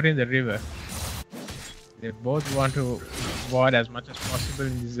 they ward in the river. They both want to ward as much as possible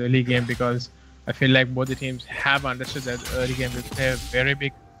in this early game, because I feel like both the teams have understood that the early game will play a very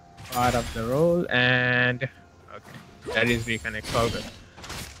big part of the role. And okay, that is reconnect, all good.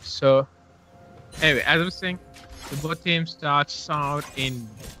 So anyway, as I was saying, the both teams starts out in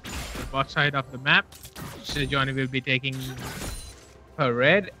the bot side of the map. So Johnny will be taking her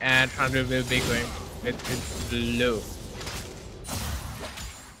red, and Chandra will be going with blue.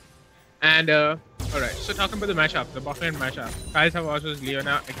 And alright, so talking about the matchup, the bot lane matchup, Kaiser versus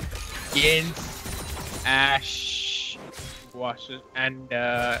Leona against Ash versus and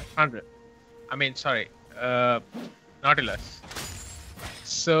Chandra. Nautilus.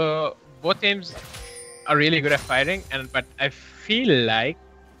 So both teams are really good at fighting, but I feel like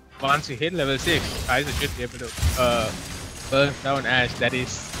once you hit level 6, Kaiser should be able to burn down Ash. That is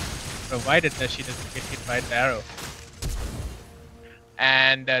provided that she doesn't get hit by the arrow.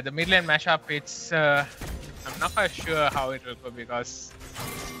 And the mid lane mashup, it's I'm not quite sure how it will go, because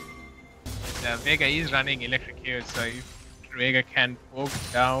the Vega is running Electrocute, so if Vega can poke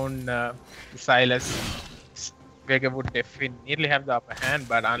down Silas, Vega would definitely have the upper hand.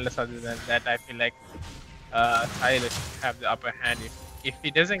 But unless other than that, I feel like Silas should have the upper hand. If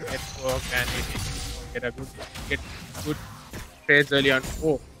he doesn't get poked, and if he get good trades early on.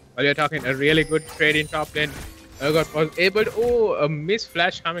 Oh, while you're talking, a really good trade in top lane. Urgot was able to, a miss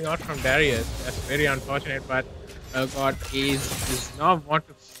flash coming out from Darius. That's very unfortunate, but Urgot does not want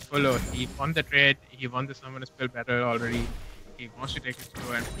to follow. He won the trade, he won the summoner spell battle already. He wants to take it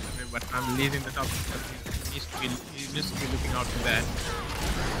slow and push away, but I'm leading the top. He needs to be looking out for that.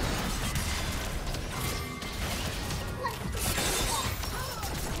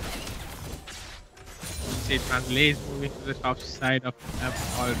 See, Translate is moving to the top side of the map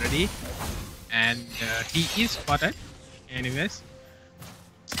already. And he is spotted anyways.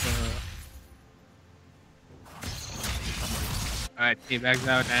 So alright, he backs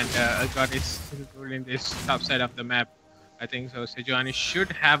out, and Urgot is ruling this top side of the map. I think so. Sejuani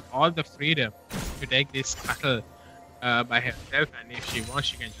should have all the freedom to take this scuttle by herself, and if she wants,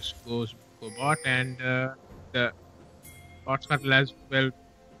 she can just go bot, and the bot scuttle as well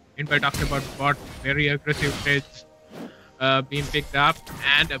Meanwhile, talking about bot, very aggressive trades being picked up,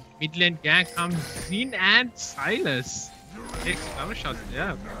 and a mid lane gang comes in, and Silas takes cover shots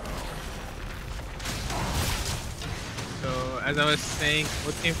there. So as I was saying,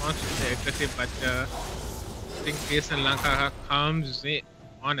 both teams wants to be aggressive, but I think Pearson Lanka comes in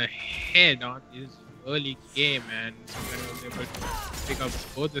on ahead on this early game, and Sugan was able to pick up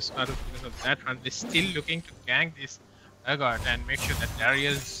both the starters because of that run. They're still looking to gank this Urgot and make sure that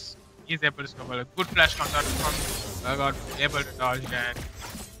Darius is able to snowball. A good flash comes out from Urgot, able to dodge and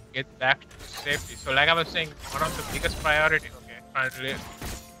get back to safety. So like I was saying, one of the biggest priority, okay, finally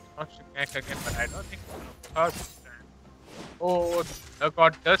wants to gank again, but I don't think it's going to hurt. Oh,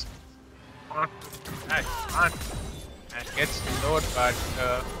 Urgot does want to can't and gets slowed, but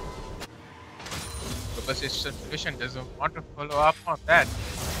Global System Solution doesn't want to follow up on that.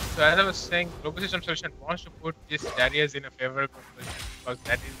 So as I was saying, Global System Solution wants to put this Darius in a favorable position because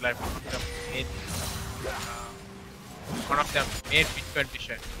that is like one of the main win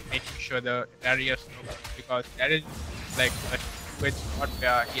condition, making sure the Darius snowballs, because that is like a two-edged spot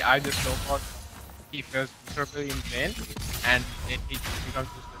where he either snowballs, he feels miserable in lane, and then he becomes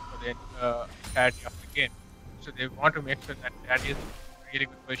useless for the entirety of the game. So they want to make sure that Darius is in a really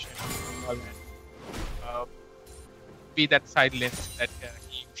good position to be that side lane that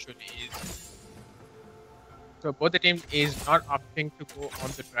he usually is. So both the team is not opting to go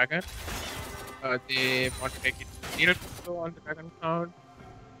on the dragon. They want to take it zero to go on the dragon count.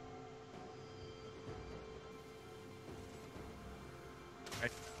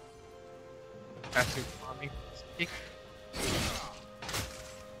 Right. Passive farming stick.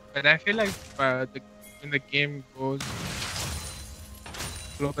 But I feel like when the game goes,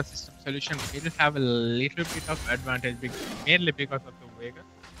 Global System Solution will have a little bit of advantage, mainly because of the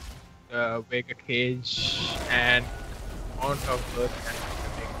Vega cage and amount of work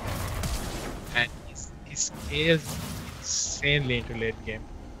and he scales insanely into late game.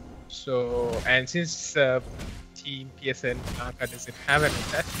 So, and since Team Pearson Lanka doesn't have an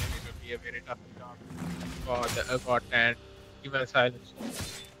assassin, it will be a very tough job for the Urgot and even Silence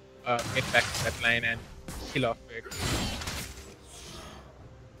to get back to that line and kill off Vega.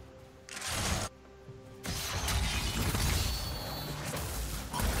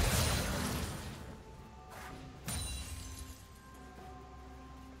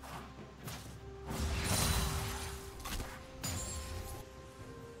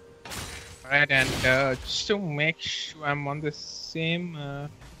 Right, and just to make sure I'm on the same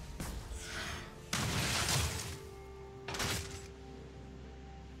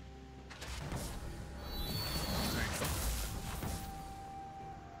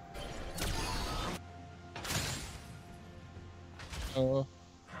so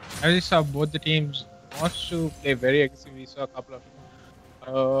as you saw, both the teams wants to play very aggressive. We saw a couple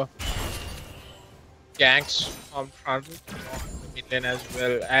of ganks from front on the mid lane as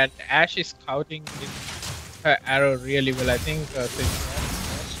well, and Ash is scouting with her arrow really well. I think is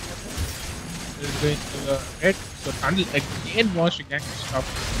going to the red, so Trundle again wants to gank the stop.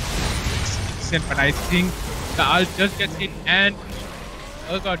 But I think the ult just gets hit, and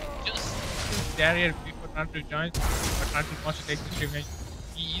oh god, just barrier before Trundle joins. But Trundle wants to take this revenge.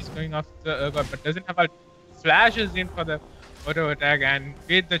 He is going after the Urgot, but doesn't have ult. Flashes in for the auto attack, and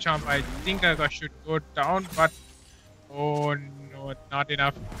with the chomp, I think Urgot should go down, but oh no, not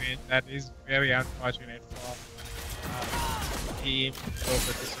enough. That is very unfortunate for Team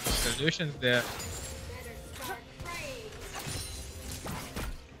Global System Solutions there.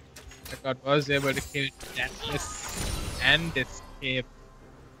 Urgot was able to kill Dauntless and escape.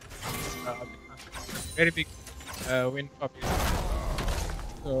 Very big win for Pearson.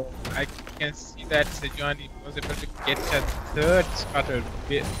 So I can see that Sejuani was able to get a third scuttle.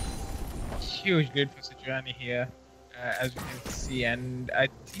 Huge lead for Sejuani here, as you can see, and I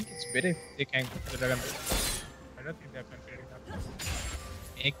think it's better if they can go to the dragon. I don't think they're confident enough to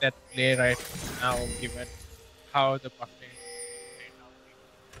make that play right now, given how the bot lane played out.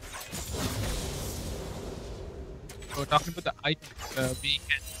 So talking about the items, we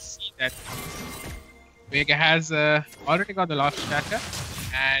can see that Vega has already got the Lost Shatter,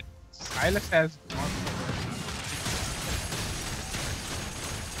 and Silas has gone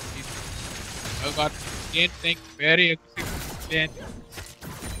got again playing very aggressive lane.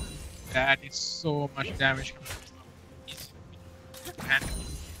 That is so much damage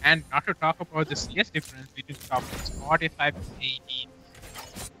and not to talk about the CS difference between top 45 to 18.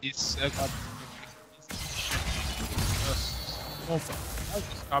 This got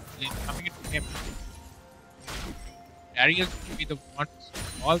the top lane coming into him. Darius will be the one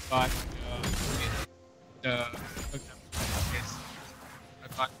small part the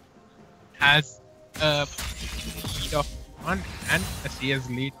has a lead of 1 and a CS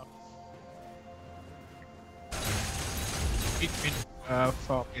lead of big win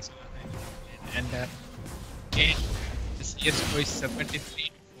for Pearson. And again, the CS score is 73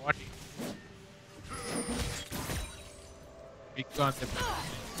 to 40. Big on the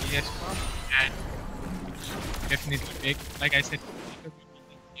CS score, and definitely big. Like I said,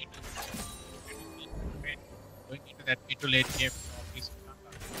 going into that mid to late game for Pearson.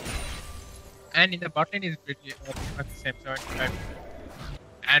 And in the bot lane is pretty much the same 75.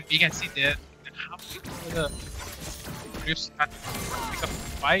 And we can see there halfway through the Rift starting to pick up the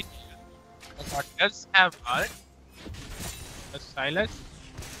fight. The bot does have ult, the Silas,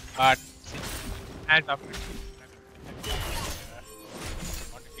 but has up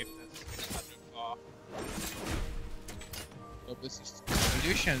want to get this started for global system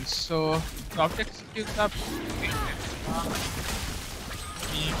solutions. So the object skills up.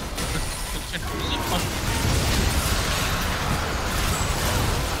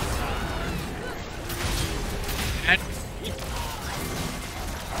 And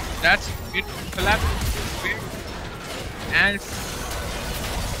that's it. Collapse. And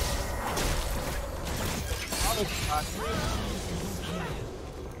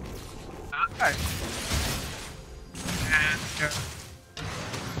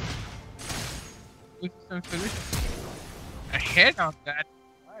with some solution ahead of that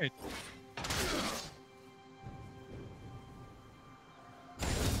fight.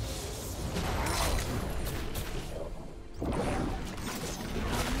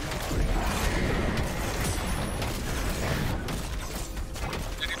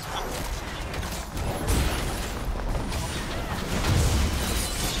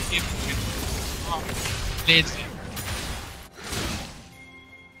 Let's see.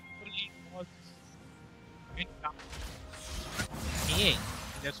 In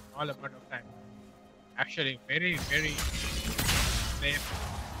just small amount of time. Actually, very safe.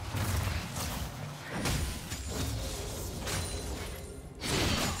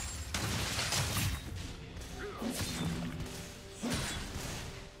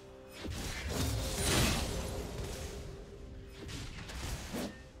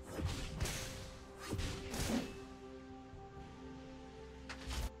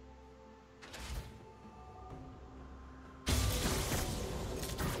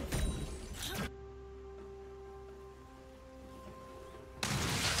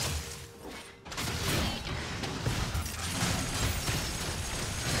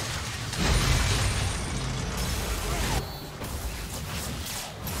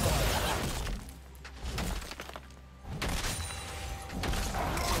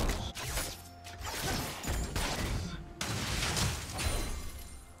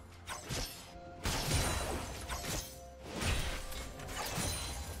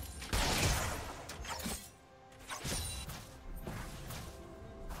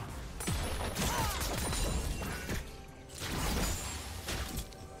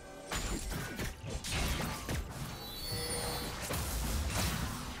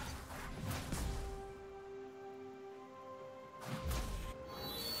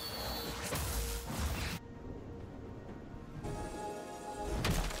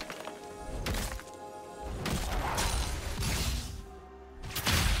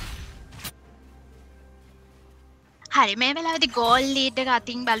 හරි මේ වෙලාවේදී goal lead එක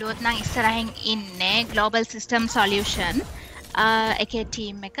අතින් බලුවොත් නම් ඉස්සරහින් ඉන්නේ global system solution එකේ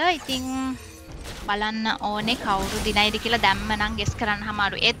team එක. ඉතින් බලන්න ඕනේ කවුරු දිනයිද කියලා දැම්ම නම් guess කරන්න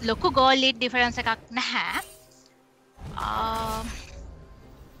අමාරු. ඒත් ලොකු goal lead difference එකක් නැහැ.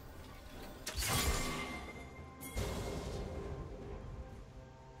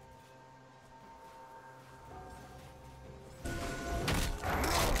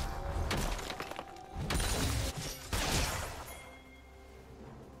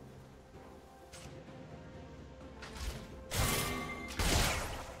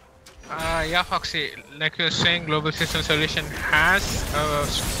 Yeah, Foxy, like you're saying, Global System Solution has a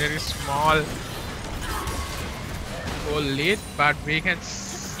very small goal lead, but we can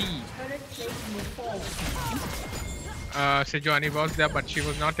see Sejuani was there, but she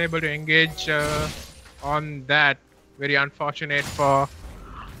was not able to engage on that. Very unfortunate for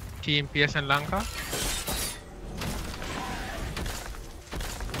Team Pearson Lanka.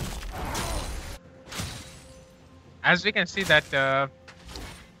 As we can see that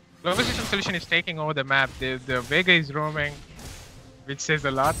Global System Solution is taking over the map. The Vega is roaming, which says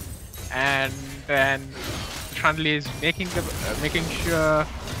a lot, and then Trundle is making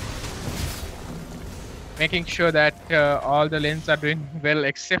sure that all the lanes are doing well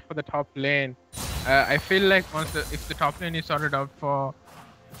except for the top lane. I feel like if the top lane is sorted out for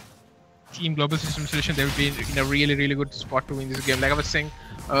Team Global System Solution, they will be in a really, really good spot to win this game. Like I was saying,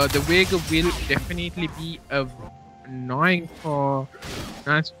 the Vega will definitely be annoying for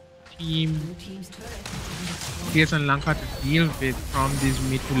Team Pearson Lanka to deal with from this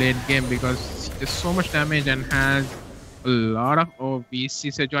mid to late game, because there's so much damage and has a lot of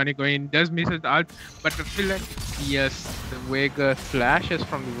OBC. So Johnny going does miss his ult, but I feel like yes, the Vega flashes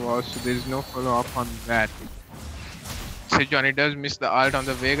from the wall, so there's no follow up on that. So Johnny does miss the ult on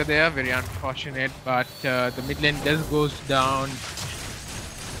the Vega there, very unfortunate, but the mid lane does goes down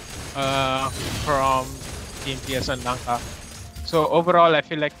from Team Pearson Lanka. So overall, I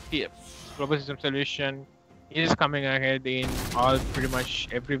feel like the Global System Solution is coming ahead in all pretty much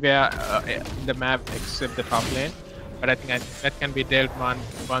everywhere in the map except the top lane. But I think that can be dealt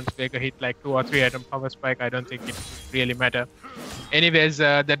once Vega hit like 2 or 3 item power spike. I don't think it really matter. Anyways,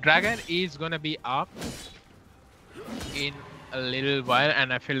 the dragon is gonna be up in a little while,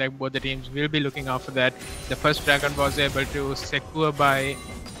 and I feel like both the teams will be looking out for that. The first dragon was able to secure by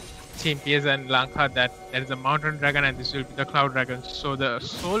Team Pearson Lanka that there is a mountain dragon, and this will be the cloud dragon. So the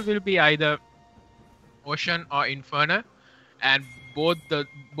soul will be either Ocean or Inferno, and both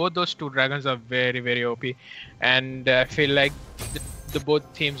those two dragons are very, very OP, and I feel like the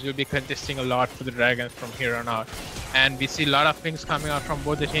both teams will be contesting a lot for the dragons from here on out, and we see a lot of things coming out from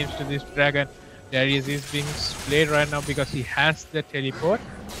both the teams to this dragon. Darius is being splayed right now because he has the teleport,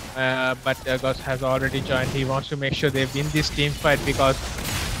 but Gus has already joined. He wants to make sure they win this team fight because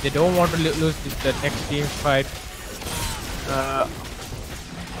they don't want to lose the next team fight.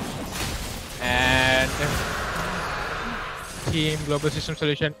 And Team Global System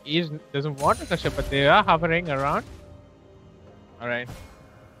Solution doesn't want to touch it, but they are hovering around. All right.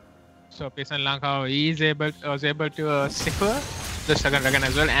 So Pearson Lanka was able to secure the second dragon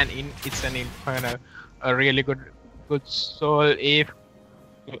as well, and it's an Inferno, a really good soul if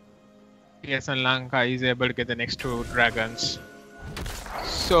Pearson Lanka is able to get the next 2 dragons.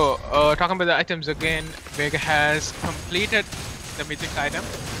 So talking about the items again, Vega has completed the mythic item,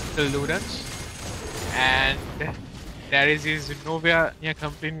 the Ludens, and Darius is nowhere near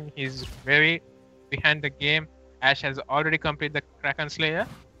completing. He's very behind the game. Ash has already completed the Kraken Slayer.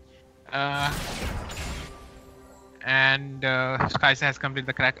 And Skysa has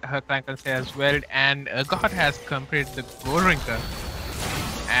completed her Kraken Slayer as well. And God has completed the Gorinka.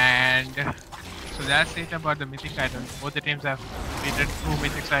 And so that's it about the mythic items. Both the teams have completed 2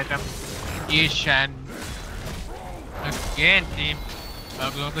 mythic items each, and again Team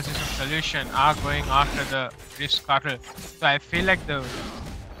Global System Solution are going after the Rift Cartel. So I feel like the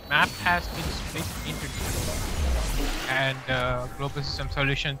map has been split into 2, and Global System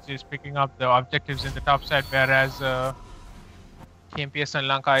Solutions is picking up the objectives in the top side, whereas Team Pearson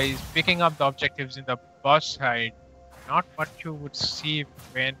Lanka is picking up the objectives in the boss side. Not what you would see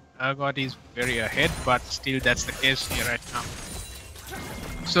when Urgot is very ahead, but still that's the case here right now.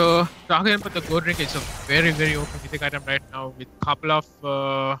 So talking about the gold ring, it's a very, very open mythic item right now with a couple of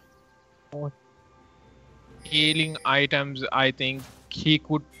healing items. I think he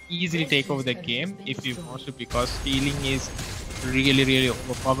could easily take over the game if he wants to, because healing is really, really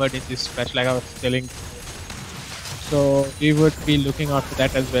overpowered in this patch, like I was telling. So we would be looking out for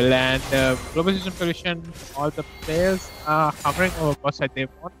that as well. And Global System Solution, all the players are hovering over bot side. They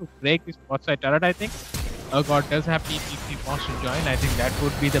want to break this bot side turret, I think. God does have TP if he wants to join. I think that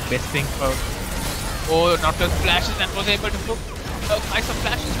would be the best thing for. Oh, Nautilus flashes and was able to look. Nice of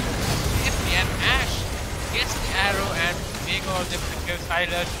flashes. And Ash gets the arrow and Vega was able to kill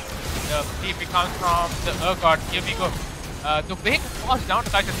Silas. The TP comes from the God. Here we go. The Vega falls down to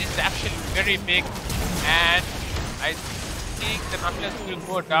Kaiser. This is actually very big, and I think the Nautilus will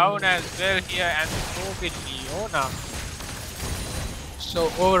go down as well here, and so will Leona.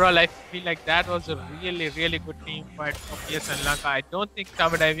 So overall, I feel like that was a really, really good team fight for Pearson Lanka. I don't think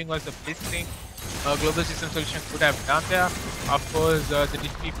tower diving was the best thing Global System Solution could have done there. Of course, the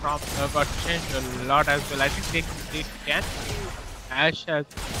DP from got changed a lot as well. I think they can. Ash has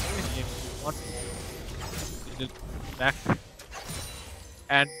not back,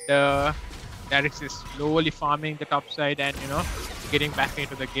 and Darius is slowly farming the top side and getting back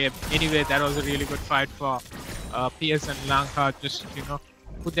into the game. Anyway, that was a really good fight for Pearson Lanka. Just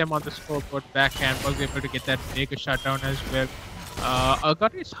put them on the scoreboard back and was able to get that mega shutdown as well.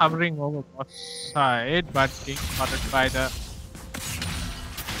 Urgot is hovering over both side, but being spotted by the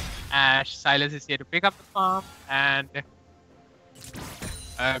Ash. Silas is here to pick up the farm, and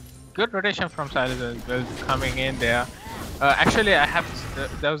a good rotation from Silas as well coming in there. Actually,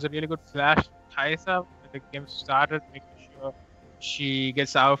 there was a really good flash Thaisa when the game started, making sure she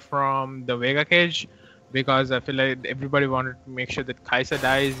gets out from the Vega cage. because I feel like everybody wanted to make sure that Kaiser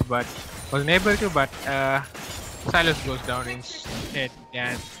dies, but wasn't able to. But Silas goes down instead,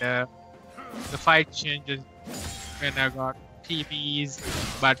 and the fight changes when I got TPs.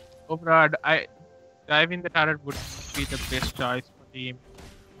 But overall, driving the turret would be the best choice for team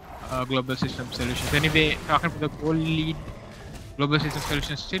Global System Solutions. Anyway, talking about the goal lead, Global System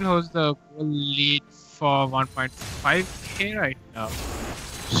Solutions still holds the goal lead for 1.5k right now.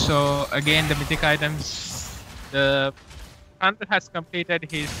 So again, the mythic items, the Panther has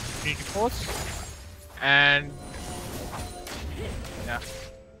completed his Trinity Force, and yeah,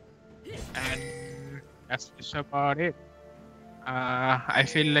 and that's just about it. I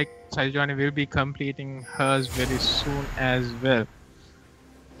feel like Saljani will be completing hers very soon as well.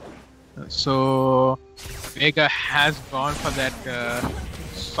 So Vega has gone for that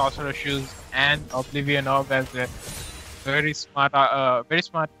Sorcerer Shoes and Oblivion Orb as a very smart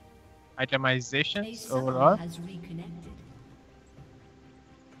itemizations overall. Has reconnected.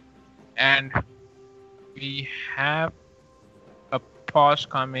 And we have a pause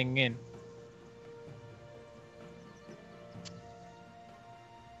coming in.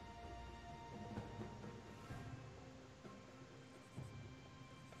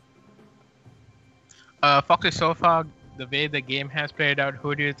 Foxy, so far, the way the game has played out,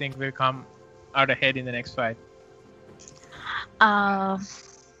 who do you think will come out ahead in the next fight?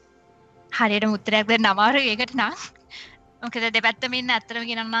 හරියට මුත්තරයක් දෙන්න අමාරුයි ඒකට නම්. මොකද දෙපැත්තම ඉන්න ඇත්තටම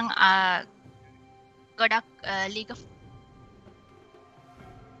කියනවා නම් ගොඩක් ලීග් ඔෆ්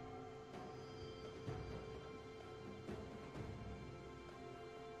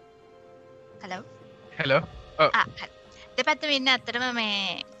Hello. දෙපැත්තම ඉන්න ඇත්තටම මේ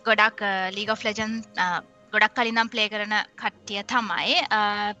ගොඩක් ලීග් ඔෆ් ලෙජන්ඩ් ගොඩක් කලින් නම් ප්ලේ කරන කට්ටිය තමයි.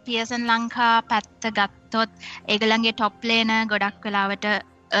 පියර්සන් ලංකා පැත්ත ගත්තොත් ඒගොල්ලන්ගේ টොප් ලේනර් ගොඩක් වෙලාවට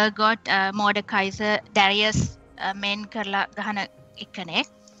ගොට් මෝඩකයිසර් ඩැරියස් මේන් කරලා ගහන එකනෙක්.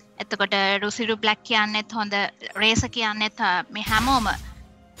 එතකොට රුසිරු බ්ලැක් කියන්නෙත් හොඳ රේස කියන්නෙත් මේ හැමෝම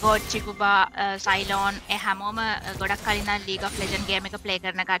ගෝඩ් චිකුබා සයිලෝන් ඒ හැමෝම ගොඩක් කලින් නම් ලීග් ඔෆ් ලෙජන්ඩ් ගේම් එක ප්ලේ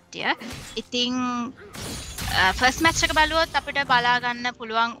කරන කට්ටිය. ඉතින් ෆර්ස්ට් මැච් එක බලුවොත් අපිට බලා ගන්න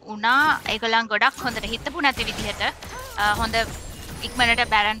පුළුවන් වුණා ඒගොල්ලන් ගොඩක් හොඳට හිතපු නැති විදිහට හොඳ ඉක්මනට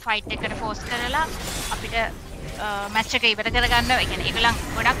බැරන් ෆයිට් එකකට ෆෝස් කරලා අපිට මැච් එක ඉවර කරගන්න. ඒ කියන්නේ ඒගොල්ලන්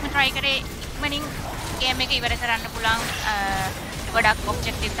ගොඩක්ම try කරේ ඉක්මනින් ගේම් එක ඉවර කරන්න පුළුවන් ගොඩක්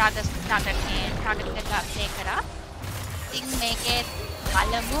ඔබ්ජෙක්ටිව් ටාගට් එකක් ප්ලේ කරා. ඉතින් මේකේ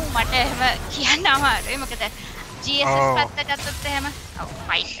බලමු මට එහෙම කියන්න අමාරුයි මොකද GSS පැත්ත ගත්තොත් එහෙම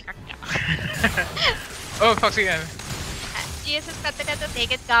ෆයිට් එකක් යනවා. Oh, Foxy again. GSS පැත්ත ගත්තොත්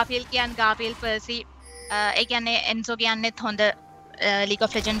ඒකෙත් ගාෆිල් කියන්නේ ගාෆිල් පර්සි ඒ කියන්නේ එන්සෝ කියන්නේත් හොඳ ලීග්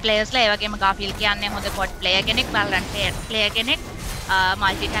ඔෆ් ලෙජන්ඩ් ප්ලේයර්ස්ලා ඒ වගේම ගාෆිල් කියන්නේ හොඳ බොට් ප්ලේයර් කෙනෙක් වැලරන්ට් ප්ලේයර් කෙනෙක්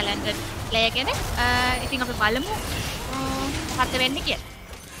මල්ටි ටැලන්ටඩ් ප්ලේයර් කෙනෙක්. ඉතින් අපි බලමු මොකක්ද වෙන්නේ කියලා.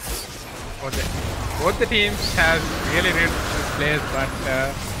 Both the teams have really good players, but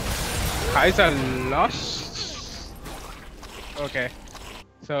Kaiser lost. Okay.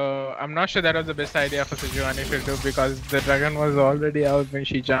 So I'm not sure that was the best idea for Sejuani to do because the dragon was already out when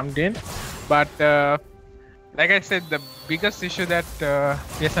she jumped in. But like I said, the biggest issue that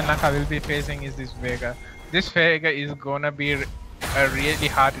Pearson Lanka will be facing is this Vega. This Vega is gonna be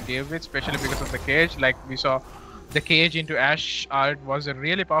really hard to deal with, especially because of the cage. Like we saw, the cage into Ash art was a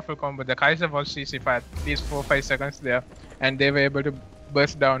really powerful combo. The Kaiser was CC for at least 4-5 seconds there, and they were able to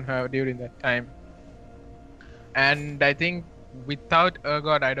burst down her during that time. And I think without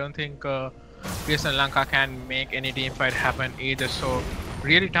Urgot, I don't think Pearson Lanka can make any team fight happen either. So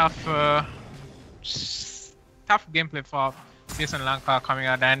really tough gameplay for Pearson Lanka coming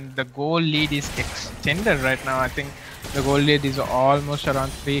out, and the goal lead is extended right now. I think the goal lead is almost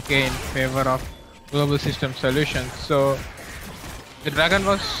around 3k in favor of Global System Solutions. So the dragon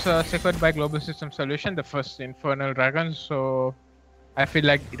was secured by Global System Solution, the first Infernal Dragon. So I feel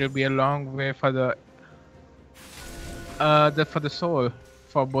like it'll be a long way for the soul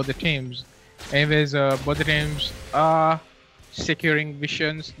for both the teams. Anyways, both the teams are securing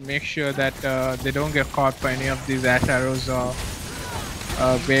visions, make sure that they don't get caught by any of these Ash Arrows or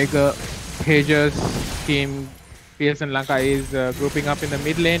Vega Pages. Team Pearson Lanka is grouping up in the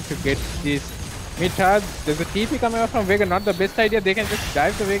mid lane to get this mid charge. There's a TP coming out from Vega, not the best idea. They can just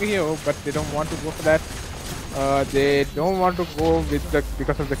dive the Vega here, but they don't want to go for that. They don't want to go with the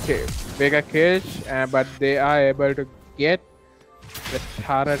because of the Vega cage, but they are able to get the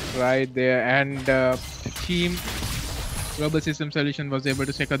turret right there, and team Global System Solution was able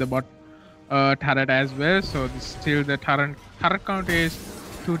to secure the bot turret as well. So still the turret count is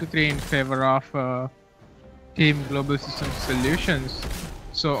 2-3 in favor of Team Global System Solutions.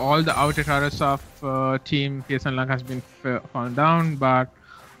 So all the outer towers of Team Pearson Lanka has been fallen down, but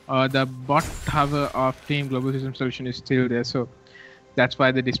the bot tower of Team Global System Solution is still there. So that's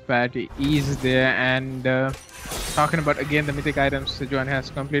why the disparity is there. And talking about again the mythic items, Joanne has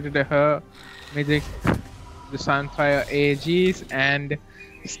completed her mythic, the Sunfire AGs, and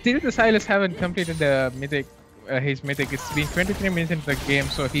still the Silas haven't completed the mythic. His mythic. It's been 23 minutes into the game,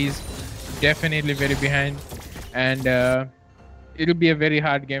 so he's definitely very behind, and it'll be a very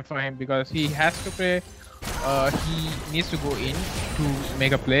hard game for him because he has to play. He needs to go in to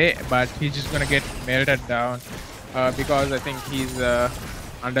make a play, but he's just gonna get melted down because I think he's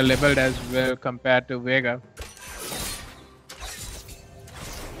under leveled as well compared to Vega.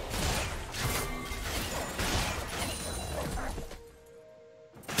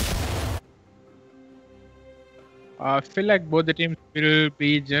 I feel like both the teams will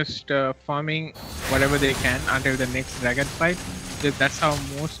be just farming whatever they can until the next dragon fight. That's how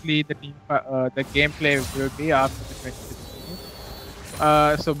mostly the team, the gameplay will be after the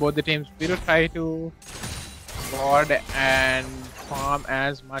 26 So both the teams will try to ward and farm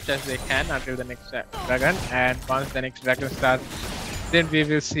as much as they can until the next dragon. And once the next dragon starts, then we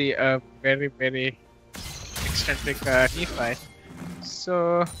will see a very, very eccentric team fight.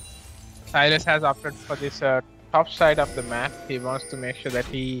 So Silas has opted for this top side of the map. He wants to make sure that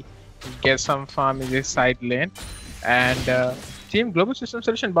he gets some farm in this side lane, and Team Global System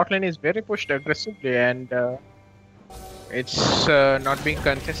Solution bot lane is very pushed aggressively, and it's not being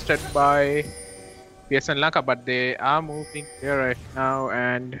contested by Pearson Lanka, but they are moving there right now,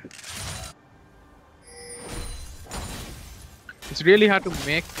 and it's really hard to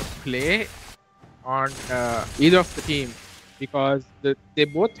make a play on either of the team because they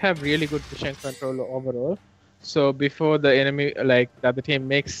both have really good vision control overall. So before the enemy, like the other team,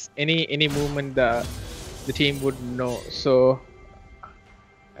 makes any movement, the team would know. So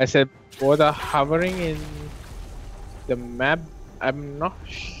I said both are hovering in the map. I'm not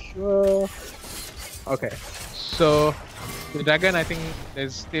sure. Okay, so the dragon, I think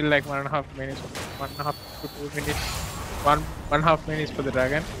there's still like 1.5 minutes, 1.5 to 2 minutes, 1.5 minutes for the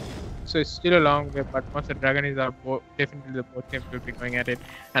dragon. So it's still a long way, but once the dragon is up, definitely the both teams will be going at it.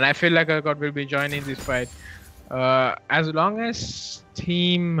 And I feel like God will be joining this fight. As long as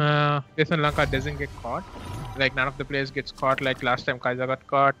Team Pearson Lanka doesn't get caught, like none of the players gets caught like last time Kaiser got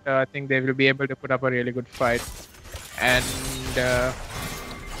caught, I think they will be able to put up a really good fight. And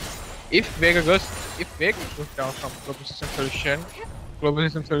if Vega goes down from Global System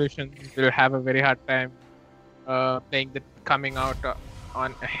Solution will have a very hard time coming out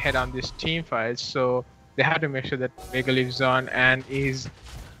on ahead on this team fight. So they have to make sure that Vega lives on and is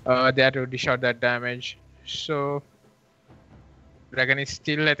there to dish out that damage. So Dragon is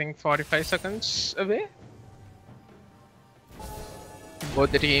still, I think, 45 seconds away.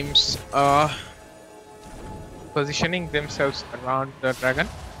 Both the teams are positioning themselves around the Dragon.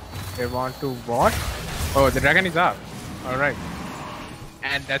 They want to ward. Oh, the Dragon is up. Alright.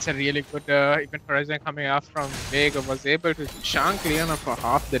 And that's a really good event horizon coming up from Vega. Was able to chunk Leona for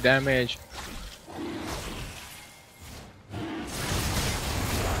half the damage.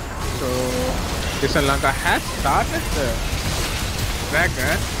 So Pearson Lanka has started the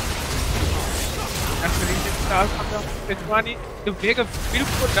dragon. That's the reason the Vega will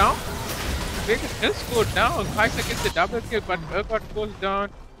go down. Vega does go down. Kaiser gets the double kill, but Urgot goes down.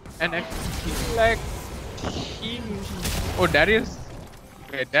 And I feel like he... Oh, Darius.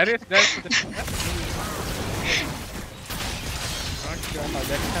 Wait, Darius dies for the... Not sure how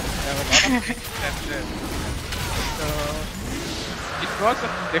that happened. There were a lot of things that So... It was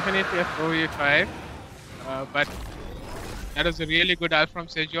definitely a 4v5, but that was a really good ult from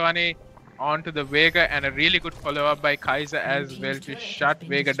Sejuani onto the Vega and a really good follow-up by Kaiser as well to shut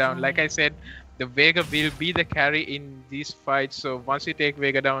Vega down. Like I said, the Vega will be the carry in these fights. So once you take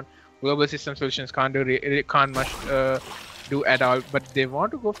Vega down, Global System Solutions can't much do at all. But they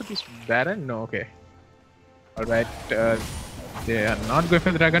want to go for this Baron? No, okay. Alright, they are not going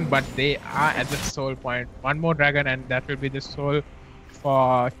for the Dragon, but they are at the soul point. One more Dragon and that will be the soul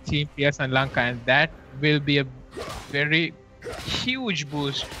for Team Pearson Lanka, and that will be a very huge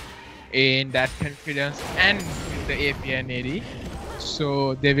boost in that confidence and with the AP and AD.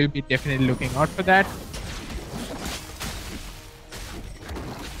 So they will be definitely looking out for that.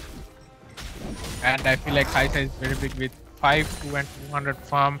 And I feel like Kaisa is very big with 5-2 and 200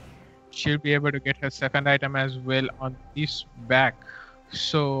 farm. She'll be able to get her second item as well on this back.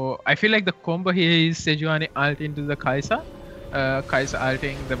 So I feel like the combo here is Sejuani ult into the Kaisa. Kaisa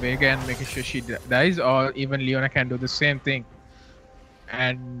ulting the Vega and making sure she dies, or even Leona can do the same thing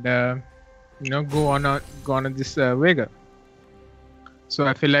and go on this Vega. So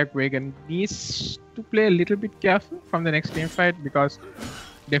I feel like Vega needs to play a little bit careful from the next team fight, because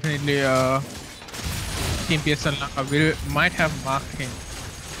definitely Team Pearson might have marked him.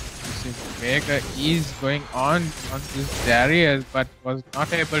 You see, Vega is going on this Darius, but was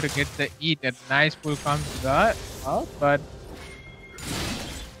not able to get the eat. A nice pull comes out, but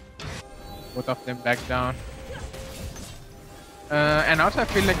both of them back down. And also I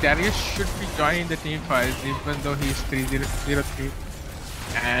feel like Darius should be joining the team fights, even though he's 3-0-3.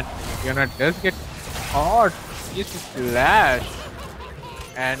 And Fiona does get caught. He used to flash.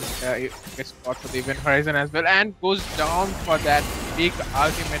 And it gets caught for the event horizon as well. And goes down for that big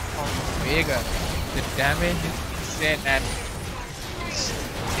ultimate from Vega. The damage is insane. And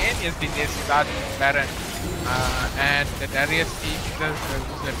instantaneously they start Baron. And the Darius team does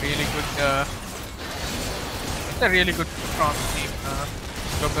a really good strong team.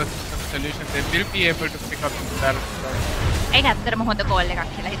 Global System Solutions. They will be able to pick up the Baron. ඒක ඇත්තටම හොඳ call එකක්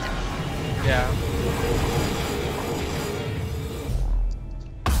කියලා හිතනවා. Yeah.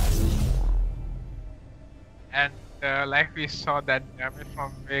 And like we saw, that damage from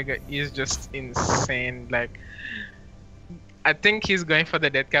Vega is just insane. Like, I think he's going for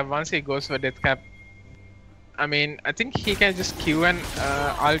the death cap. Once he goes for death cap, I mean, I think he can just Q and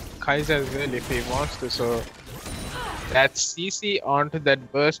alt Kaiser as well if he wants to. So that CC onto that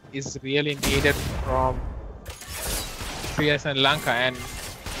burst is really needed from Pearson Lanka, and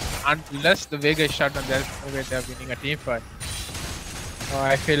unless the Vega is shot on, there's no way they're winning a team fight. So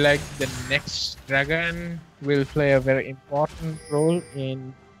I feel like the next dragon will play a very important role in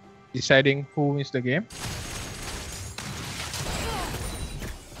deciding who wins the game.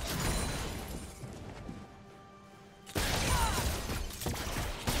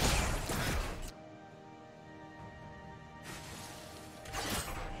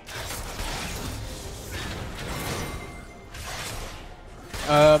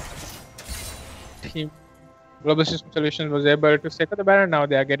 Team Global System Solutions was able to secure the Baron. Now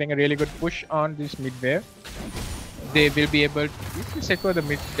they are getting a really good push on this mid wave. They will be able to secure the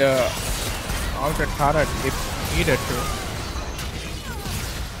mid outer turret if needed to.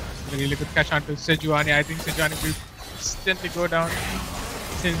 A really good catch onto Sejuani. I think Sejuani will instantly go down.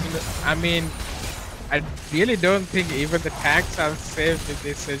 I mean, I really don't think even the tanks are safe with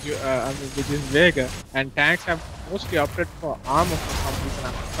this with this Vega, and tanks have mostly opted for armor for some reason.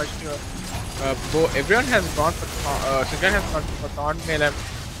 I'm not quite sure. Everyone has gone for Sejuani has gone for Thorn Mail and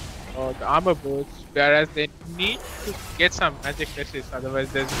the armor boots, whereas they need to get some magic resist. Otherwise,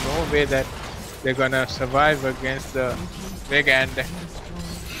 there's no way that they're gonna survive against the Vega. And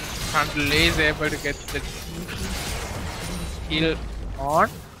Trundle is able to get the kill on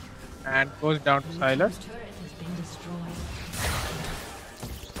and goes down to Silas.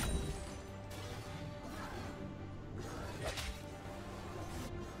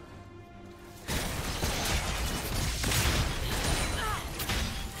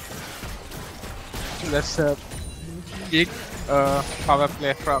 That's a big power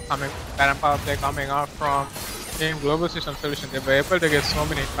play Baron power play coming out from Team Global System Solutions. They were able to get so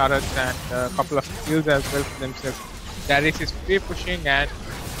many turrets and a couple of kills as well for themselves. Darius is free pushing, and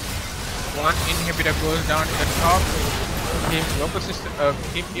one inhibitor goes down in the top. Team Global System,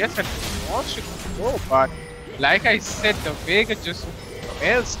 Team Pearson wants to go, but like I said, the Vega just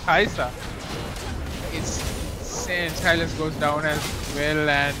fails Kaiser. It's insane. Silence goes down as well,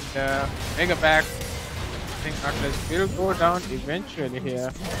 and Vega back. I think Atlas will go down eventually here.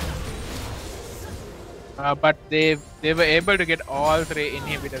 But they were able to get all three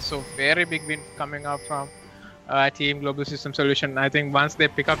inhibitors, so very big win coming up from Team Global System Solution. I think once they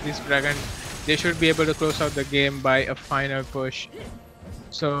pick up this dragon, they should be able to close out the game by a final push.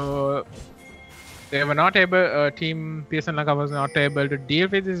 So they were not able, Team Pearson Lanka was not able to deal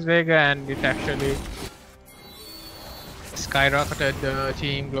with this Vega, and it actually skyrocketed the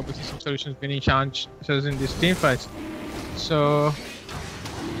Team Global System Solutions winning chances in this team fight. So,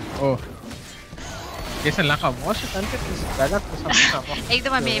 Pearson Lanka wants to contest this dragon for some reason.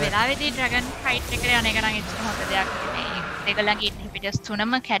 ඒකම මේ වෙලාවේදී dragon fight එකට යන එක නම් එච්චර හොඳ දෙයක් නෙමෙයි. දෙගොල්ලන්ගේ inhibitors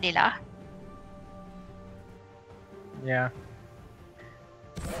තුනම කැඩිලා. Yeah.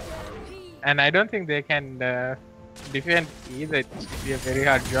 And I don't think they can defend either. It should be a very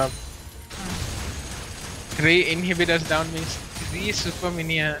hard job. 3 inhibitors down means 3 super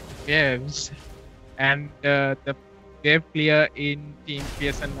minion waves, and the wave clear in Team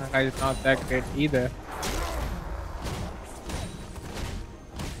Pearson is not that great either.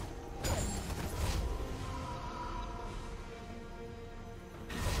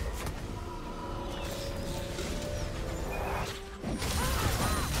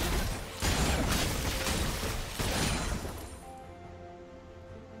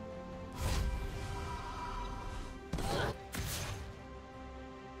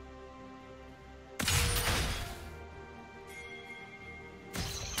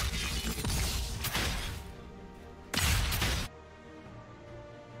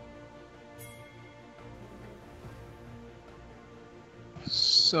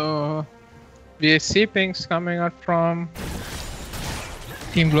 So we see things coming out from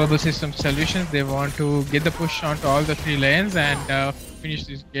Team Global System Solutions. They want to get the push onto all the 3 lanes and finish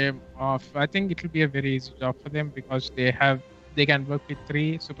this game off. I think it will be a very easy job for them because they can work with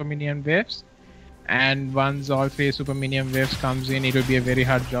 3 super minion waves, and once all 3 super minion waves comes in, it will be a very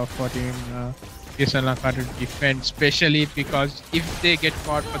hard job for Team Pearson to defend, especially because if they get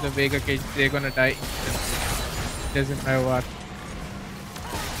caught for the Vega cage, they're gonna die instantly. Doesn't matter what.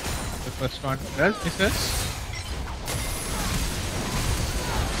 The first one does misses.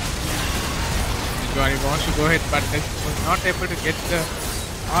 Johnny wants to go ahead, but was not able to get the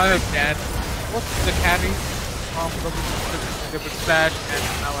all of that. Both the carry from the slash, and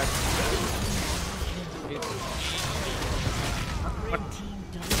now I think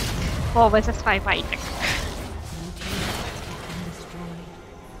 4 versus 5 fighting.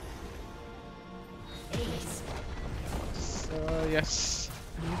 So yes,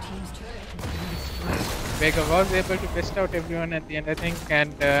 Vega was able to best out everyone at the end, I think,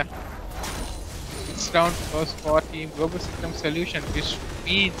 and it's down to those 4 Team Global System Solution, which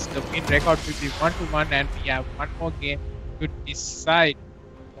means the win record will be 1-1, and we have one more game to decide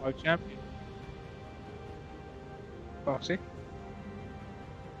world champion. Toxic.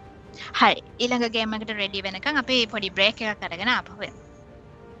 හරි ඊළඟ game එකට ready වෙනකන් අපි පොඩි break එකක් අරගෙන ආපහු එමු.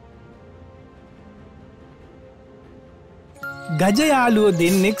 ගජයාලුව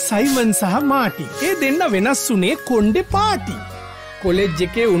දෙන්නෙක් සයිමන් සහ මාටි. ඒ දෙන්න වෙනස් වුනේ කොණ්ඩේ පාටි. කොලෙජ්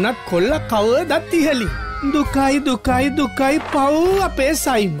එකේ උනත් කොල්ල කවදත් ඉහලින්. දුකයි දුකයි දුකයි පව් අපේ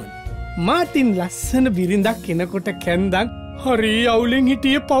සයිමන්. මාටින් ලස්සන බිරිඳක් කෙනකොට කැන්දක් හරි අවුලෙන්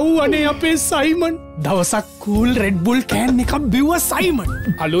හිටිය පව් අනේ අපේ සයිමන්. දවසක් කූල් රෙඩ් බුල් කෑන් එකක් බිව්ව සයිමන්.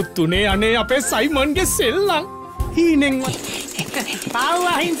 අලුත් උනේ අනේ අපේ සයිමන්ගේ සෙල්ලම්. හීනෙන්වත් පව්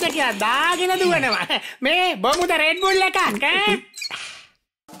අහිංසකයා දාගෙන දුවනවා. මේ බොමුද රෙඩ් බුල් එකක් ඈ?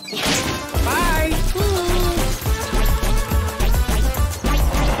 බයි.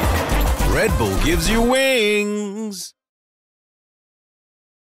 Red Bull gives you wings.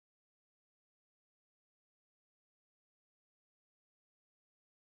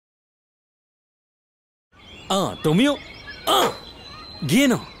 ටොමියෝ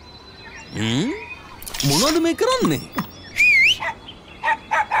ගේනවා. මොනවද මේ කරන්නේ?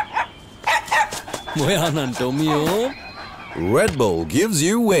 මොයා නන් ටොමියෝ. Red Bull gives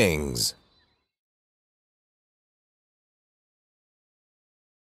you wings.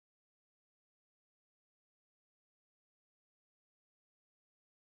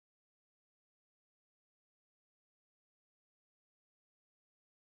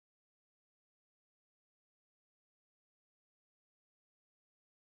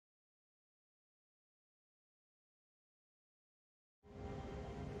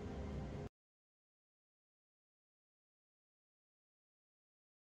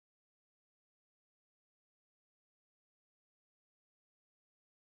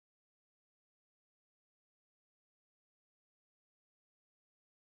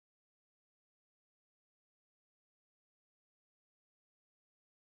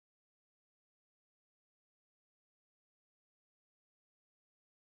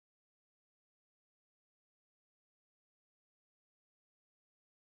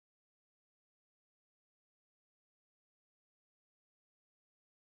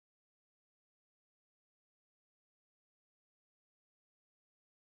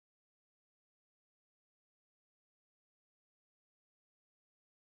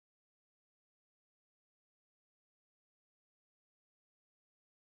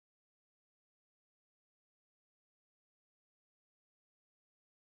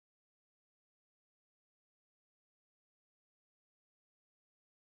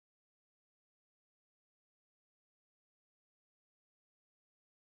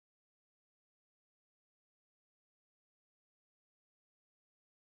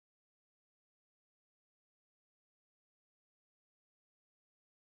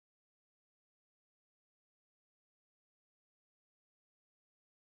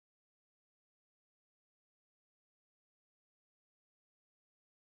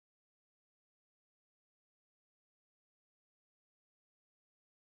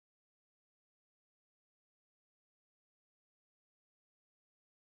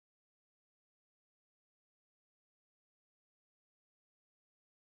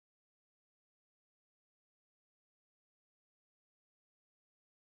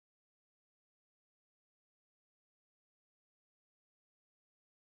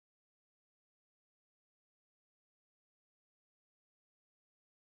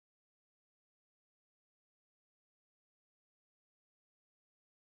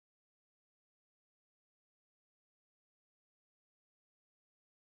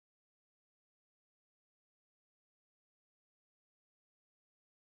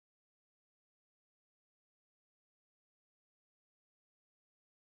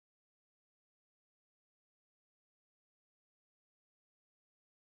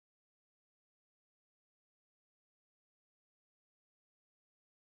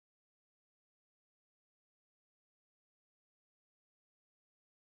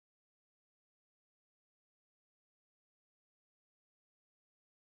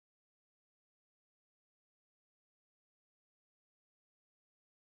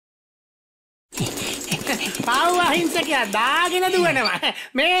 පව් අහිංසකයා දාගෙන දුවනවා.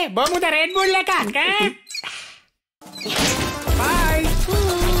 මේ බොමුද රෙඩ් බුල් එකක් ඈ? බයි.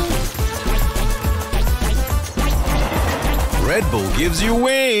 Red Bull gives you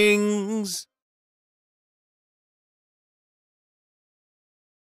wings.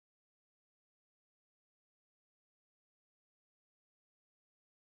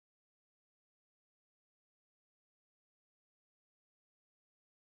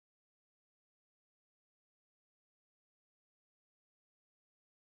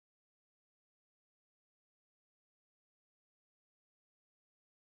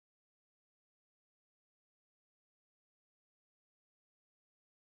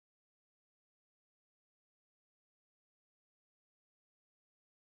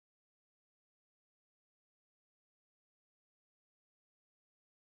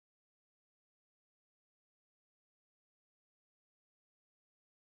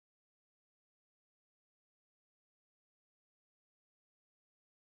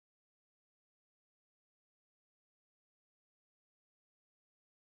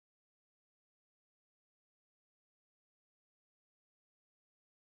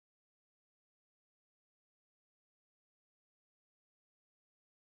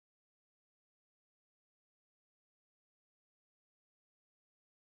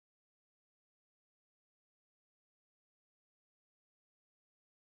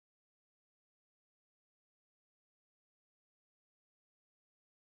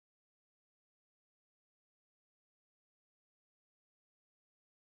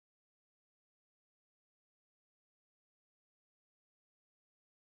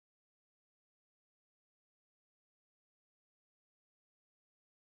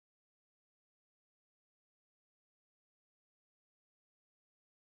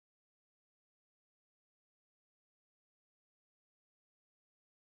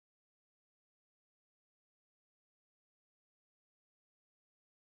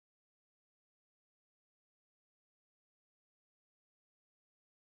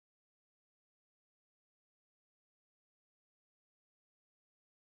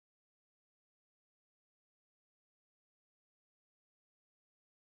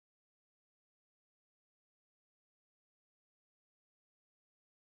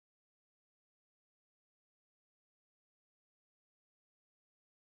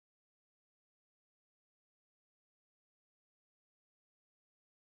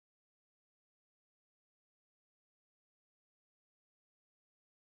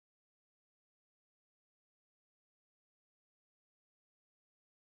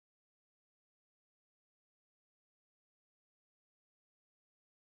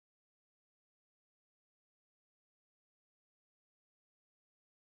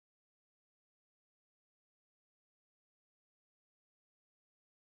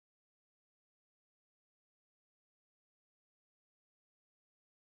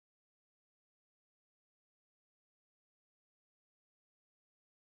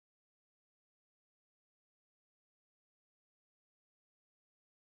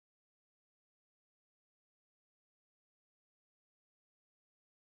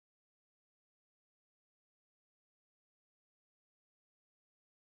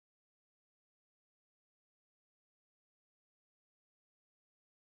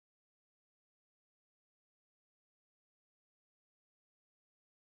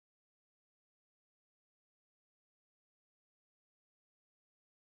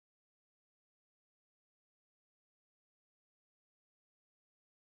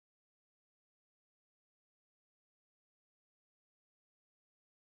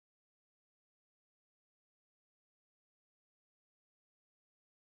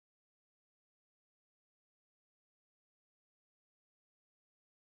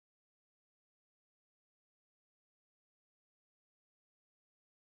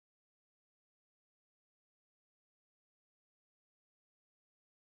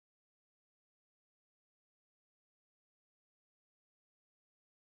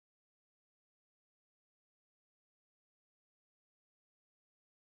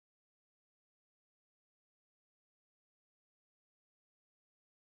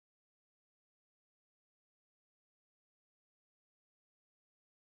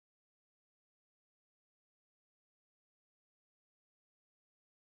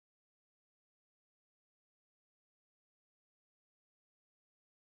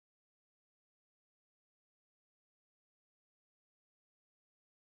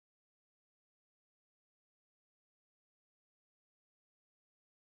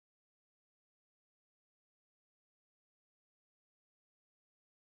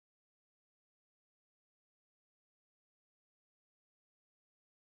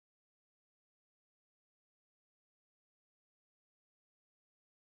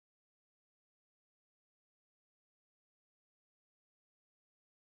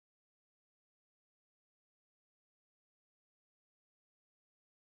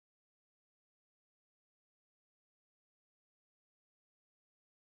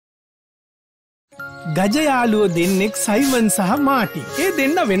 ගජයාලුව දෙන්නෙක් සයිමන් සහ මාටි. ඒ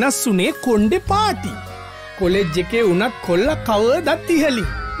දෙන්න වෙනස් වුනේ කොණ්ඩේ පාටි. කොලෙජ් එකේ උනත් කොල්ල කවදත් ඉහලින්.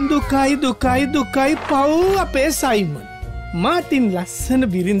 දුකයි දුකයි දුකයි පව් අපේ සයිමන්. මාටින් ලස්සන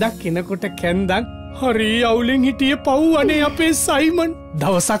බිරිඳක් කෙනකොට කැන්දක් හරි අවුලෙන් හිටිය පව් අනේ අපේ සයිමන්.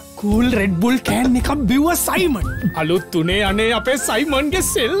 දවසක් කූල් රෙඩ්බුල් කෑන් එකක් බිව්ව සයිමන්. අලුත් උනේ අනේ අපේ සයිමන්ගේ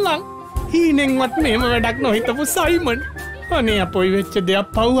සෙල්ලම්. හීනෙන්වත් මෙහෙම වැඩක් නොහිතපු සයිමන්. අනේ අපොයි වෙච්ච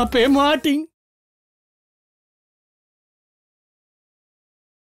දෙයක් පව් අපේ Martin.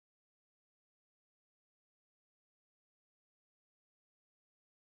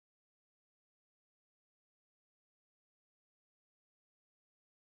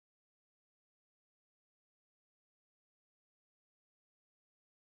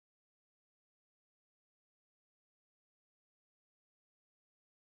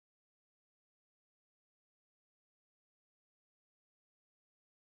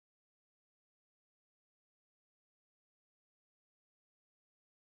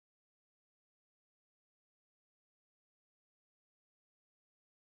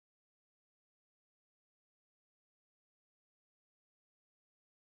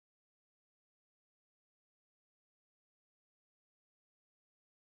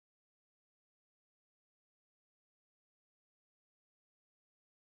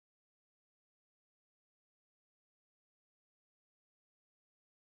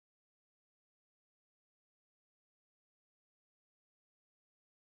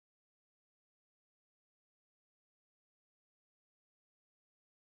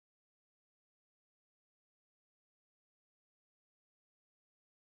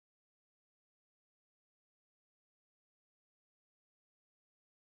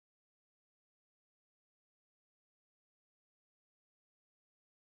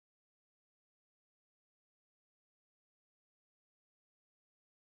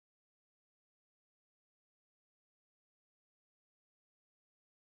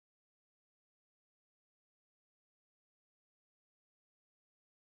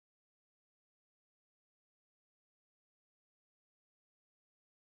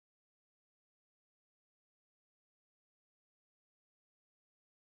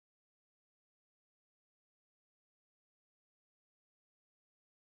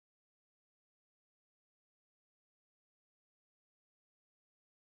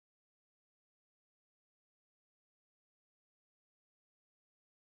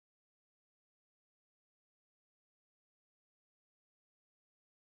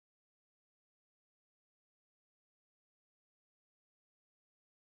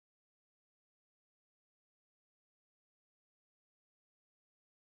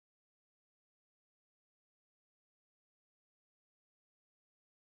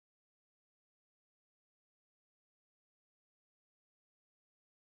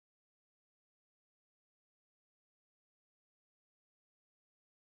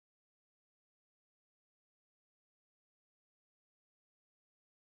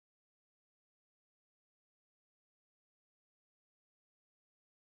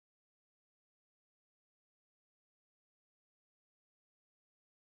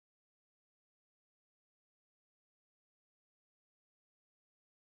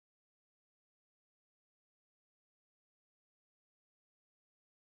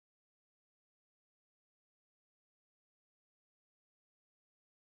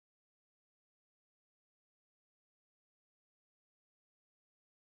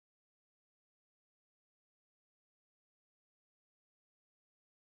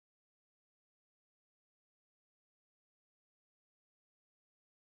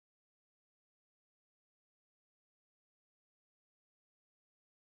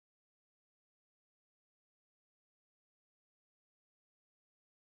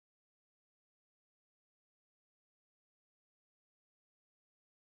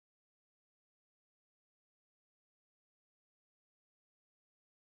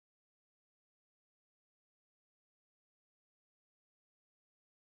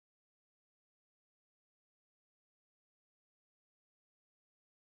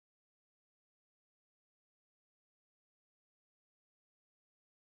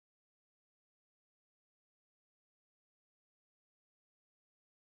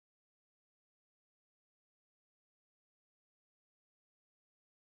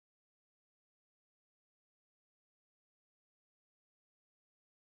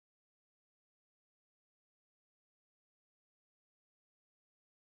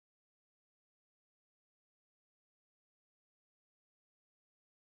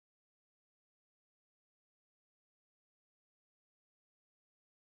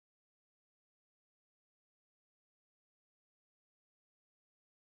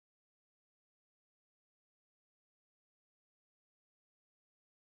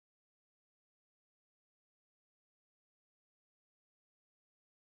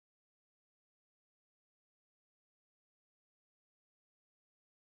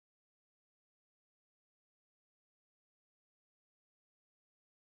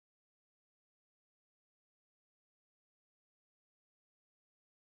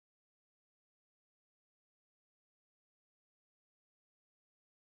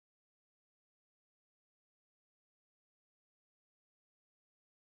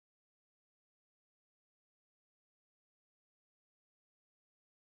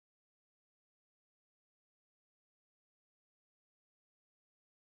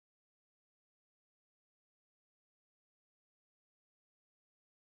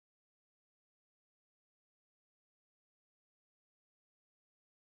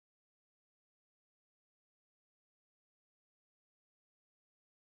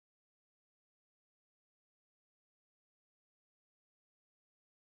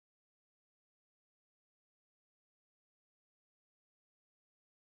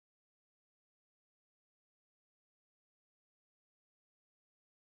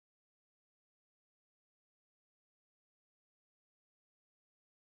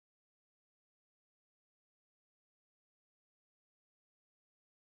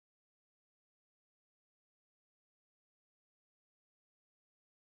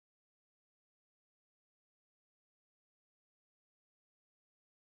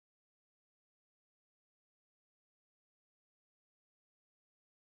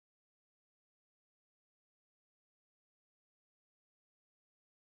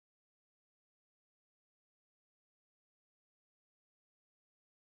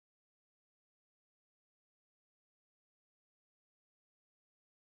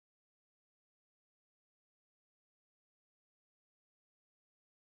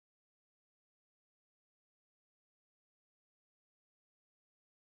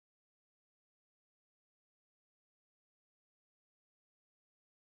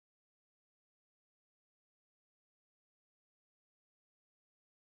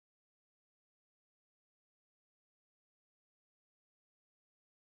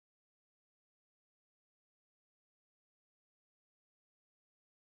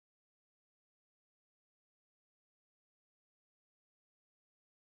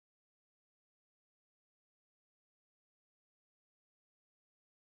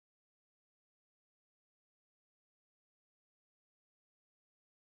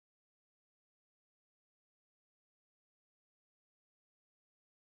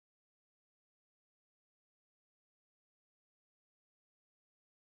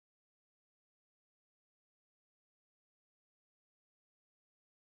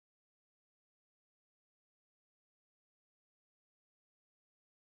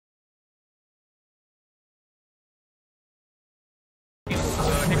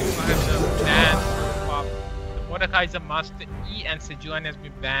 Mordekaiser, Master E, and Sejuani has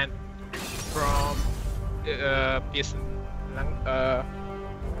been banned from Pearson.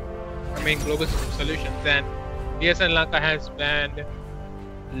 Global System Solutions. Then Pearson Lanka has banned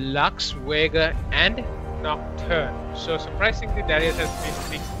Lux, Vega, and Nocturne. So surprisingly, Darius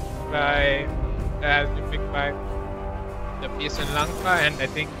has been picked by the Pearson Lanka, and I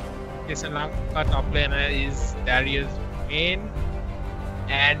think Pearson Lanka top laner is Darius main,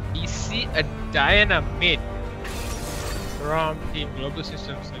 and we see a Diana mid from Team Global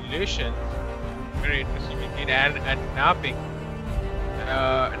System Solutions. Very interesting indeed, and Napic.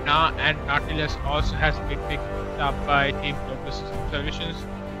 And Nautilus also has been picked up by Team Global System Solutions.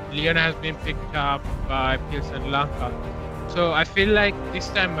 Leona has been picked up by Pearson Lanka. So I feel like this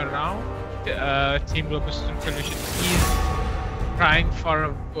time around, Team Global System Solutions is going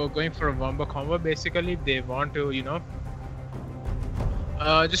for a Wombo combo. Basically, they want to,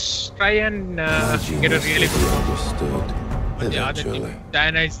 just try and get a really good combo. The other team,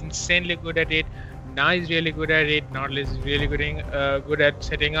 Diana is insanely good at it. Na is really good at it. Nautilus is really good at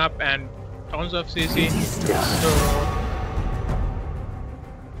setting up, and tons of CC. So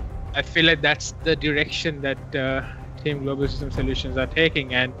I feel like that's the direction that Team Global System Solutions are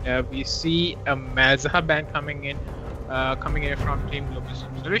taking, and we see a Malzahar ban coming in from Team Global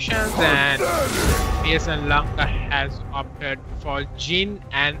System Solutions, and Pearson Lanka has opted for Jin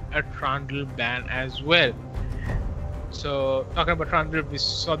and a Trundle ban as well. So talking about Trundle, we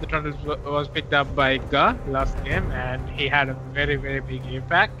saw the Trundle was picked up by Ga last game, and he had a very, very big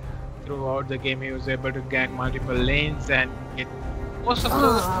impact throughout the game. He was able to gank multiple lanes and get most of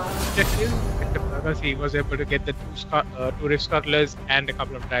those objectives. Because he was able to get the two Rift Scuttlers and a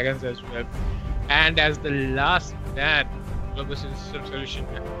couple of dragons as well. And as the last ban, Global System Solution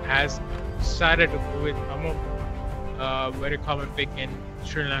has decided to go with Amo, very common pick in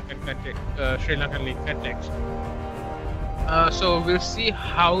Sri Lankan League context. So we'll see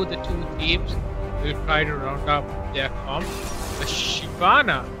how the two teams will try to round up their comp. The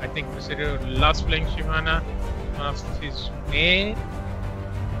Shyvana, I think Mr. loves playing Shyvana, one of his main.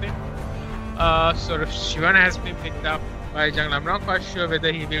 So Shyvana has been picked up by Jungle. I'm not quite sure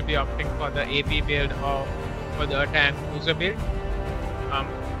whether he will be opting for the AP build or for the tank cruiser build. I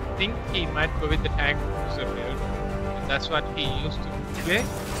think he might go with the tank cruiser build. That's what he used to play.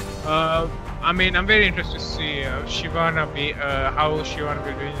 I'm very interested to see how Shyvana will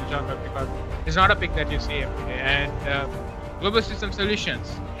do in the jungle, because it's not a pick that you see every day. And Global System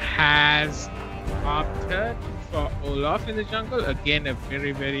Solutions has opted for Olaf in the jungle. Again, a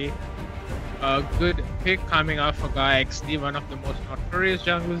very, very good pick coming out for Guy XD, one of the most notorious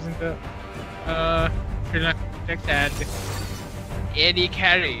junglers in the Sri Lankan context. And AD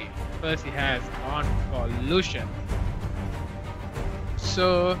carry, first he has gone for Lucian.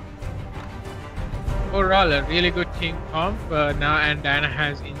 So overall, a really good team comp now, and Diana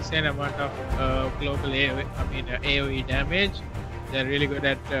has insane amount of global AoE damage. They're really good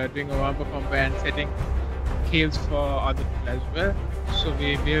at doing a wombo combo and setting kills for other people as well. So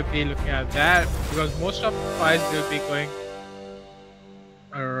we will be looking at that, because most of the fights will be going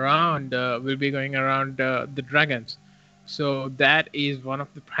around the dragons. So that is one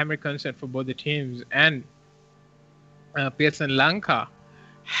of the primary concerns for both the teams. And Pearson Lanka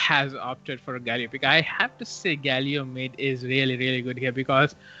has opted for a Galio pick. I have to say Galio mid is really, really good here,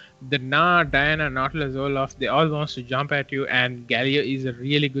 because the Diana, Nautilus, Olaf, they all wants to jump at you, and Galio is a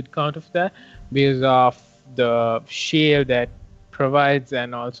really good counter for that because of the shield that provides,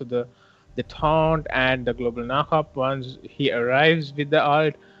 and also the taunt and the global knockup once he arrives with the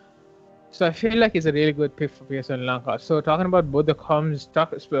ult. So I feel like it's a really good pick for Pearson Lanka. So talking about both the comms,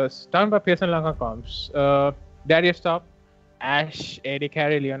 talking about Pearson Lanka comms, Darius top, Ashe AD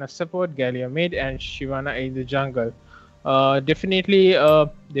carry, Leona support, Galio mid, and Shyvana in the jungle. Definitely,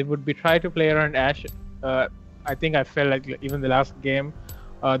 they would be trying to play around Ashe. I think I felt like even the last game,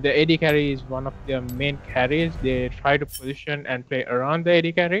 the AD carry is one of their main carries. They try to position and play around the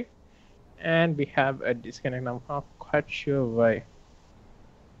AD carry. And we have a disconnect. I'm not quite sure why.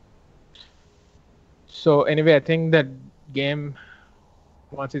 So anyway, I think that game,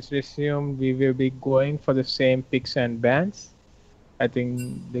 once it's resumed, we will be going for the same picks and bans. I think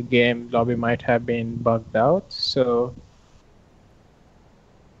the game lobby might have been bugged out. So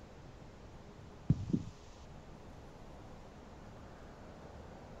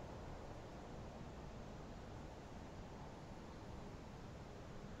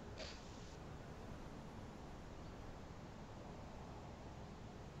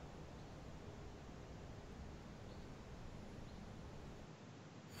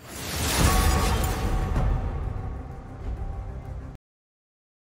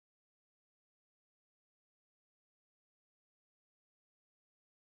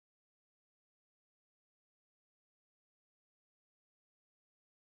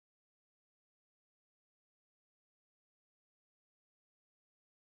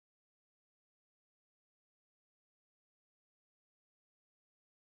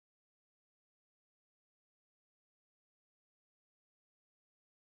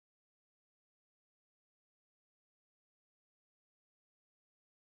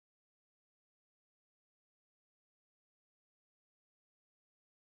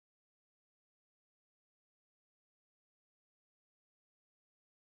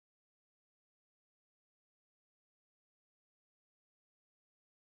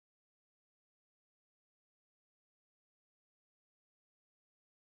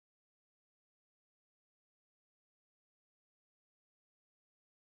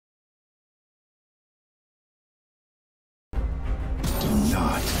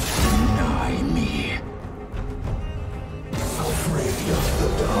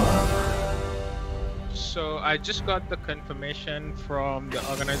So I just got the confirmation from the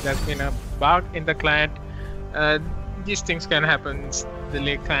organizer. There's been a bug in the client. These things can happen. The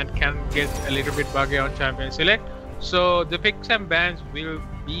league client can get a little bit buggy on Champion Select. So the picks and bans will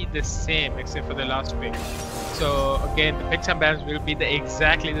be the same except for the last pick. So again, the picks and bans will be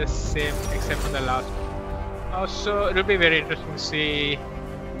exactly the same except for the last pick. So it'll be very interesting to see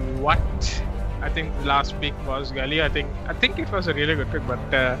what. I think the last pick was Galio. I think it was a really good pick,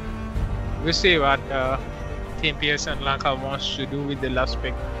 but we'll see what Team Pearson Lanka wants to do with the last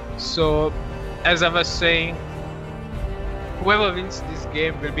pick. So as I was saying, whoever wins this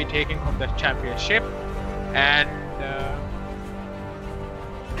game will be taking home the championship, and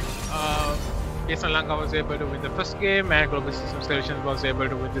Pearson Lanka was able to win the first game, and Global System Solutions was able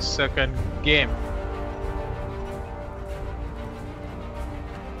to win the second game.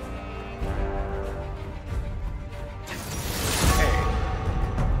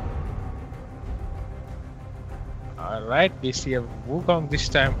 Alright, we see a Wukong this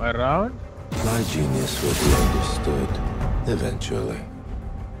time around. My genius will be understood eventually.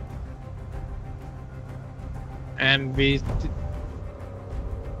 And we...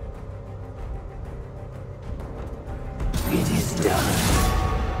 It is done.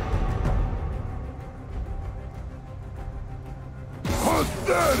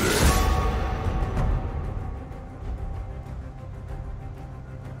 Pathetic!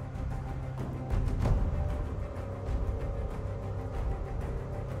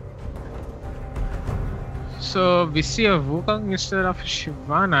 So we see a Wukong instead of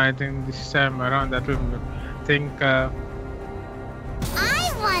Shyvana, I think this time around. That will think I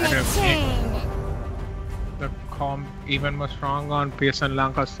want to turn. The comp even more strong on Pearson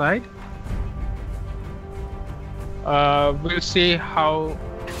Lanka's side. We'll see how.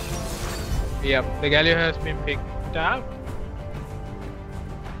 Yep, the Galio has been picked up.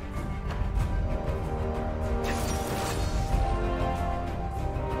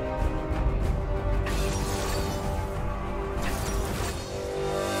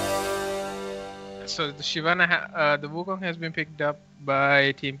 So the the Wukong has been picked up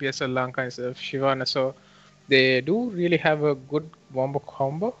by Team Pearson Lanka instead of Shyvana. So they do really have a good wombo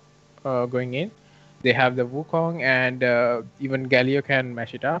combo going in. They have the Wukong, and even Galio can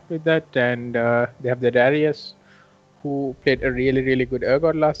mash it up with that. And they have the Darius, who played a really good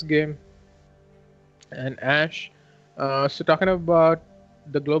Urgot last game, and Ash. So talking about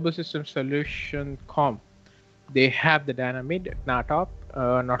the Global System Solution comp, they have the Dynamid, Natop,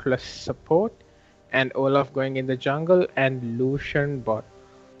 Nautilus support, and Olaf going in the jungle, and Lucian bot.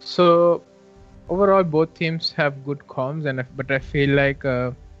 So overall, both teams have good comms, but I feel like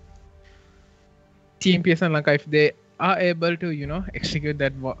Team Pearson Lanka, if they are able to execute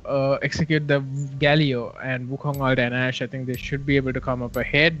the Galio and Wukong Alt and Ash, I think they should be able to come up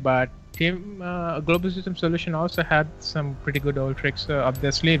ahead. But Team Global System Solution also had some pretty good old tricks up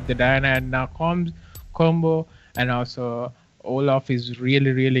their sleeve. The Diana and now combo, and also Olaf is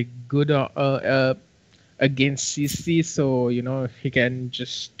really good against CC, so he can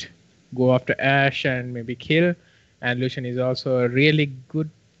just go after Ash and maybe kill. And Lucian is also a really good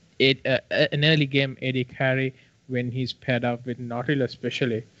an early game AD carry when he's paired up with Nautilus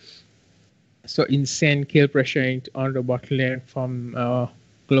especially. So insane kill pressuring on the bot lane from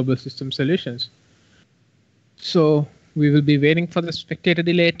Global System Solutions. So we will be waiting for the spectator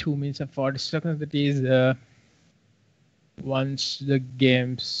delay, 2 minutes and 40 seconds. That is once the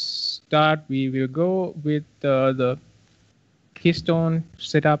games start, we will go with the Keystone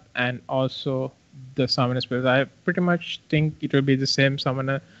setup and also the Summoner spells. I pretty much think it will be the same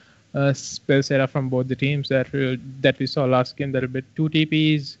Summoner spell setup from both the teams that we saw last game. There will be 2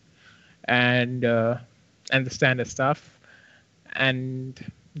 TPs and the standard stuff. And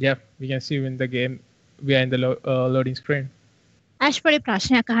yeah, we can see in the game we are in the loading screen. ඇශ්පොඩි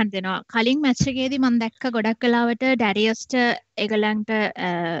ප්‍රශ්නයක් අහන්න දෙනවා. කලින් match එකේදී මම දැක්ක ගොඩක් වෙලාවට ඩැරියස්ට ඒගොල්ලන්ට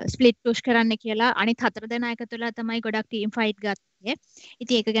ස්ප්ලිට් පුෂ් කරන්න කියලා අනිත් 4 දෙනා එකතු වෙලා තමයි ගොඩක් ටීම් ෆයිට් ගත්තේ.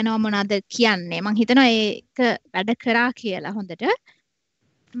 ඉතින් ඒක ගැන මොනවද කියන්නේ? මම හිතනවා ඒක වැඩ කරා කියලා හොඳට.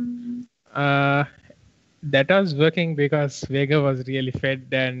 That was working because Vega was really fed,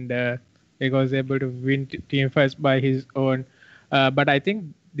 and Vega was able to win team fights by his own. But I think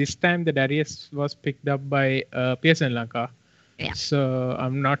this time the Darius was picked up by Pearson Lanka. Yeah. So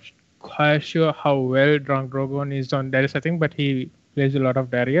I'm not quite sure how well Drunk Drogon is on Darius, I think, but he plays a lot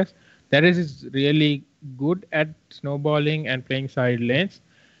of Darius. Darius is really good at snowballing and playing side lanes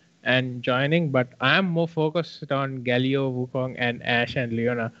and joining, but I am more focused on Galio, Wukong, and Ash and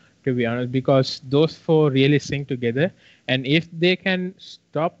Leona, to be honest, because those 4 really sync together. And if they can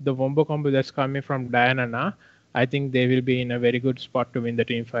stop the wombo combo that's coming from Diana now, I think they will be in a very good spot to win the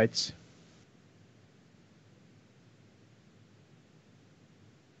team fights.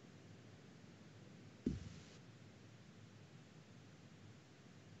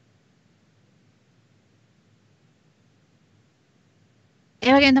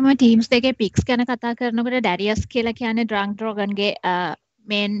 ඒ වගේම තමයි teams දෙකේ pics ගැන කතා කරනකොට ඩැරියස් කියලා කියන්නේ drunk ඩ්‍රොගන්ගේ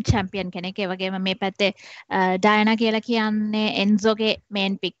මේන් champion කෙනෙක්. ඒ වගේම මේ පැත්තේ ඩයනා කියලා කියන්නේ එන්සෝගේ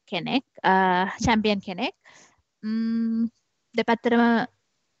මේන් පික් කෙනෙක්, චැම්පියන් කෙනෙක්. දෙපැත්තටම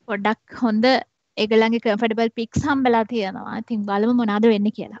පොඩ්ඩක් හොඳ ඒගොල්ලන්ගේ කම්ෆර්ටබල් පික්ස් හම්බලා තියෙනවා. ඉතින් බලමු මොනවද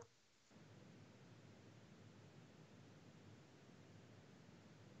වෙන්නේ කියලා.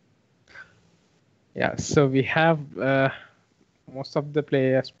 Yeah, so we have most of the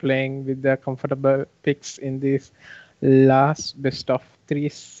players playing with their comfortable picks in this last best of 3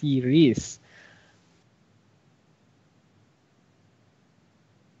 series.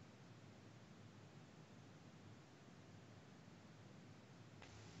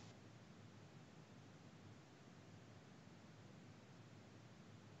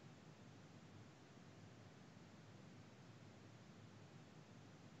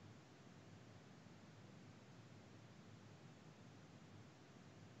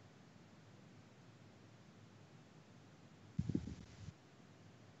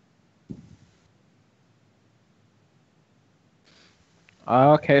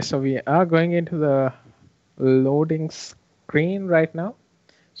 Okay, so we are going into the loading screen right now.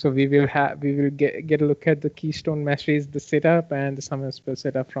 So we will get a look at the Keystone Masteries, the setup, and the summon spell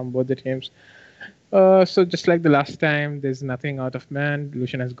setup from both the teams. So just like the last time, there's nothing out of man.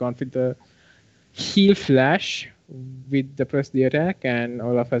 Lucian has gone with the heal flash with the press the attack, and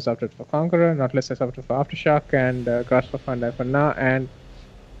Olaf has opted for Conqueror. Nautilus has opted for Aftershock, and Grasp of Fun for now, and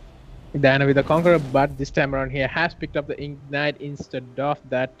Diana with the Conqueror, but this time around here has picked up the Ignite instead of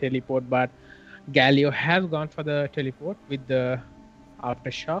that teleport, but Galio has gone for the teleport with the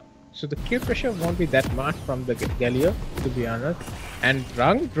Aftershock. So the kill pressure won't be that much from the Galio, to be honest. And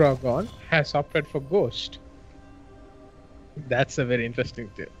Drunk Dragon has opted for Ghost. That's a very interesting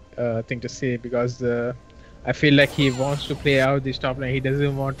thing to say, because I feel like he wants to play out this top lane. He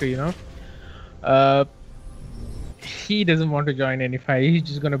doesn't want to, he doesn't want to join any fight. He's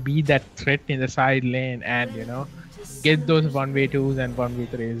just gonna be that threat in the side lane and get those 1v2s and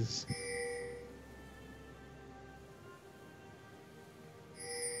 1v3s.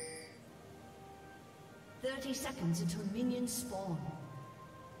 Seconds until minions spawn.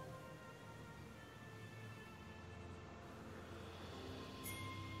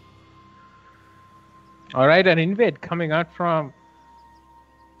 All right, an invade coming out from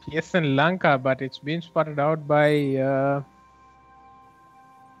Pearson Lanka, but it's been spotted out by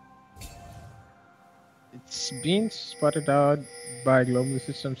Global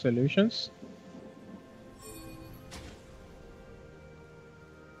System Solutions.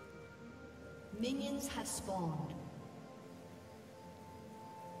 Minions have spawned.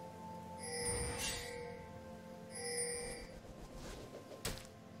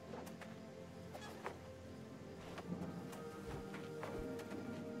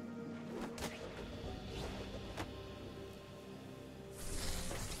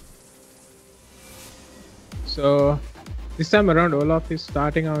 So this time around, Olaf is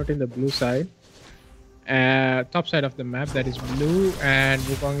starting out in the blue side, top side of the map, that is blue, and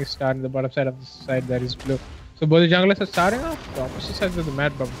Wukong is starting the bottom side of the side, that is blue. So both the junglers are starting off the opposite sides of the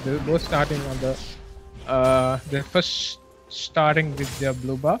map, but they're both starting on they're first starting with their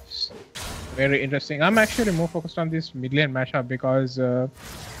blue buffs. Very interesting. I'm actually more focused on this mid lane matchup because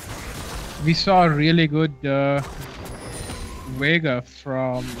we saw a really good Vega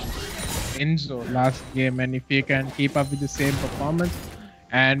from Enzo last game, and if he can keep up with the same performance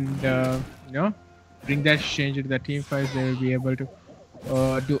and bring that change into the team fights, they will be able to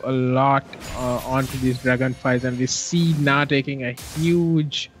do a lot onto these dragon fights. And we see now taking a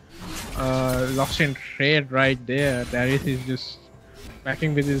huge lost in trade right there. Darius is just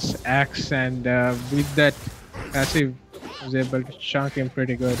backing with his axe, and with that passive was able to chunk him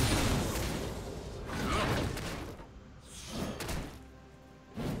pretty good.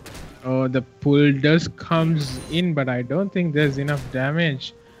 Oh, the pull does comes in, but I don't think there's enough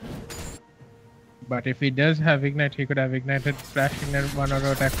damage. But if he does have Ignite, he could have ignited. Flash Ignite 1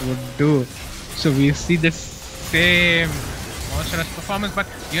 auto attack would do. So we see the same monstrous performance, but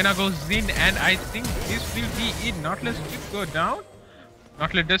Yuna goes in, and I think this will be it. Nautilus did go down.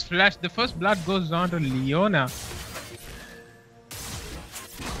 Nautilus does flash. The first blood goes on to Leona.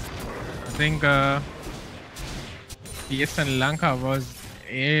 I think Pearson Lanka was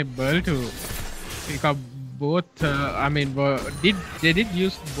able to pick up both. They did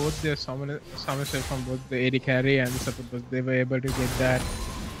use both their summon from both the AD carry and the support, but they were able to get that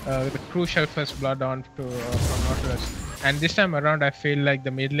the crucial first blood on to from Nautilus. And this time around, I feel like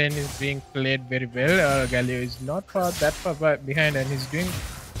the mid lane is being played very well. Galio is not that far behind, and he's doing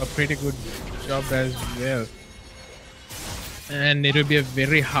a pretty good job as well. And it will be a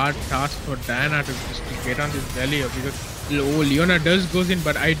very hard task for Diana to just to get on this valley because Leona does goes in,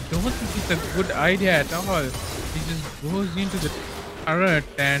 but I don't think it's a good idea at all. He just goes into the turret,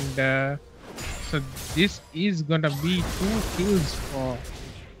 and so this is gonna be 2 kills for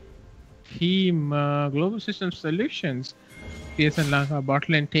Team Global System Solutions. Pearson Lanka bot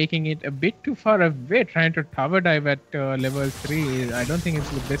lane taking it a bit too far away, trying to tower dive at level 3. I don't think it's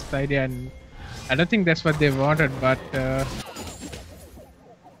the best idea, and I don't think that's what they wanted, but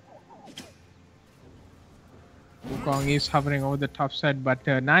Wukong is hovering over the top side, but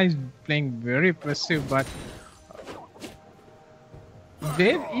Na is playing very passive, but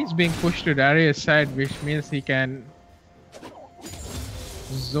Wave is being pushed to Darius' side, which means he can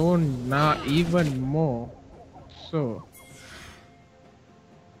zone Na even more. So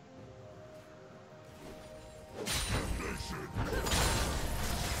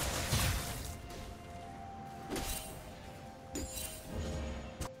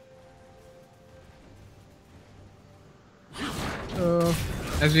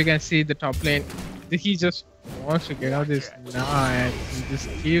as we can see, the top lane, he just wants to get out this now, and he just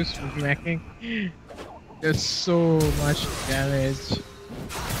keeps making just so much damage.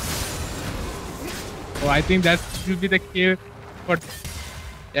 Oh, I think that will be the kill for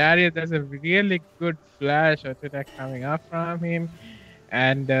Darius. There's a really good flash attack coming up from him,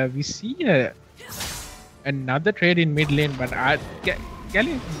 and we see another trade in mid lane, but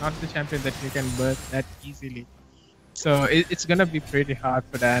Kelly is not the champion that you can burst that easily. So it's gonna be pretty hard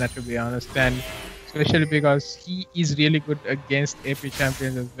for Diana, to be honest, and especially because he is really good against AP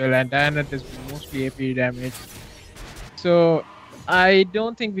champions as well, and Diana does mostly AP damage. So I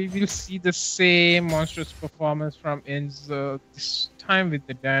don't think we will see the same monstrous performance from Enzo this time with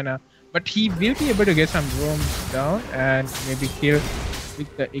the Diana, but he will be able to get some roams down and maybe kill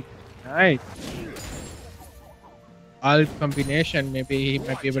with the Ignite. Ult combination, maybe he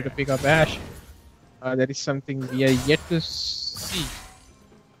might be able to pick up Ash. That is something we are yet to see.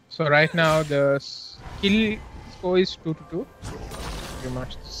 So right now the kill score is 2-2, pretty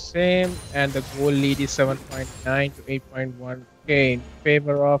much the same, and the goal lead is 7.9 to 8.1k in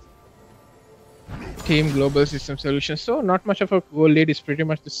favor of Team Global System Solutions. So not much of a goal lead, is pretty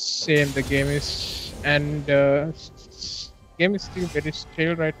much the same. The game is game is still very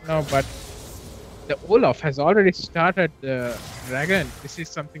stale right now, but the Olaf has already started the dragon. This is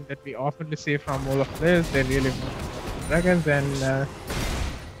something that we often see from Olaf players. They really want dragons, and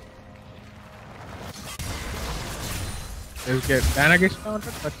they'll get Diana gets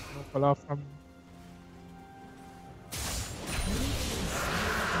countered, but no follow-up from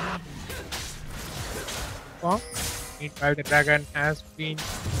Wukong. Meanwhile, the dragon has been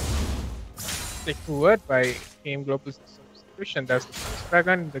secured by Team Global System Solution. That's the first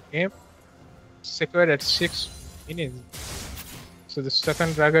dragon in the game, secured at 6 minutes. So the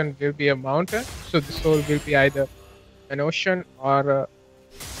second dragon will be a mountain. So the soul will be either an ocean or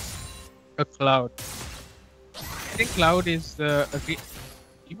a cloud. I think cloud is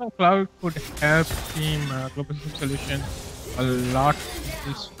even cloud could help Team Global System Solution a lot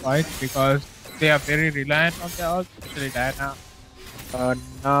in this fight because they are very reliant on their ult, especially Diana,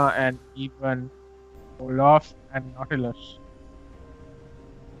 Na, and even Olaf and Nautilus.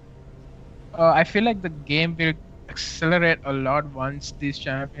 I feel like the game will accelerate a lot once these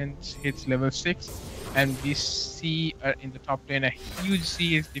champions hits level 6, and we see in the top lane a huge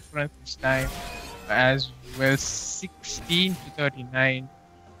CS difference this time as well, 16 to 39,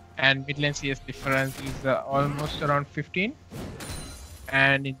 and mid lane CS difference is almost around 15,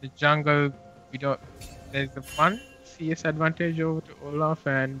 and in the jungle there's a 1 CS advantage over to Olaf,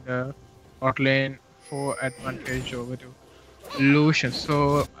 and bot lane 4 advantage over to Lucian.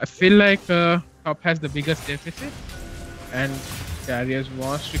 So I feel like top has the biggest deficit, and Darius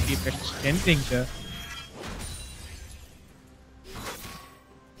wants to keep extending the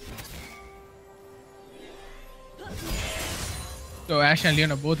So Ash and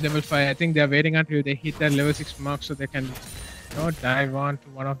Leon are both level 5. I think they are waiting until they hit that level 6 mark so they can dive on to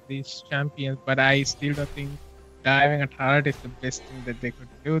one of these champions. But I still don't think diving a turret is the best thing that they could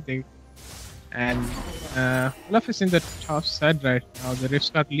do. And Olaf is in the top side right now. The Rift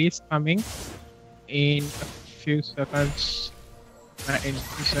Scar Lee is coming in a few seconds. So I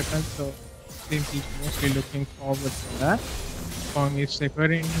think he's mostly looking forward to that. Kong is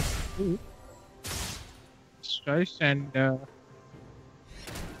separating his two strikes, and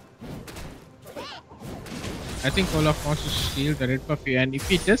I think Olaf wants to steal the red buff here, and if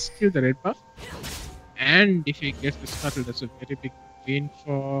he does steal the red buff, and if he gets the scuttle, that's a very big win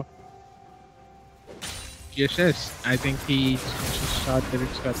for GSS. I think he just wants to start the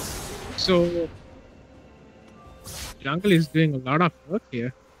red scuttle. So jungle is doing a lot of work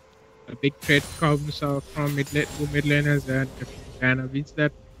here. A big trade comes out from two mid laners and Diana wins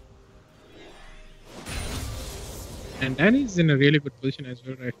that. And Danny's in a really good position as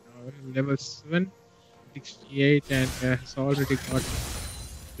well right now. Level 7, 68, and has already got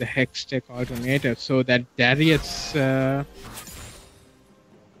the Hex Tech alternator. So that Darius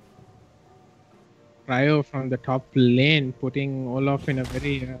Cryo from the top lane, putting Olaf in a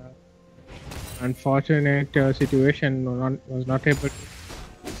very unfortunate situation, was not able to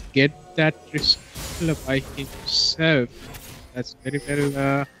get that risk by himself. That's very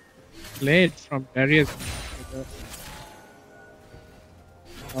well played from Darius.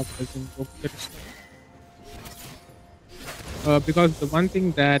 Because the one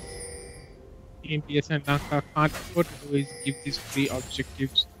thing that Team Pearson and Lanka can't afford to do is give these three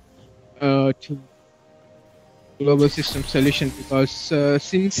objectives to Global System Solution, because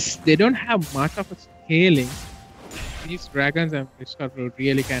since they don't have much of a scaling, these dragons and Discover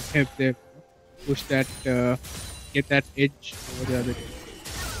really can help them push that, get that edge over the other team.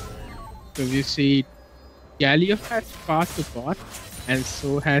 So we see Galio has far to bot, and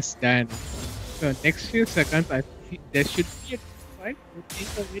so has Diana. So next few seconds, I think there should be a fight.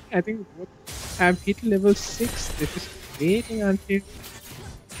 I think both have hit level 6. They're just waiting for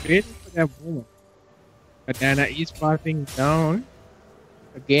their moment. But Diana is passing down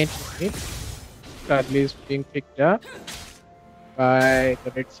again to mid. Currently is being picked up by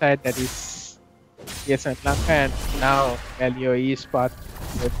the red side, that is GSS and Lanka, and now Galio is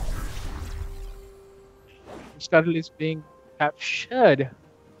passing. Scuttle is being captured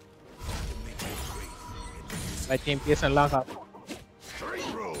by Team Pearson and Lanka.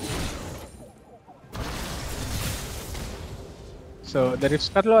 So the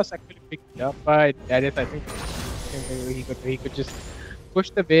Scuttle was actually picked up by Darius. I think he could just push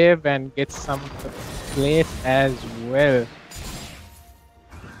the wave and get some of the place as well.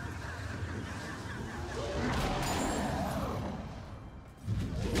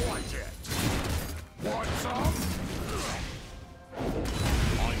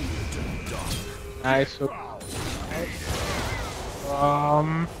 Nice. So,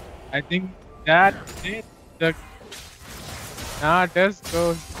 I think that it the does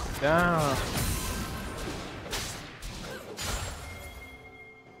go down.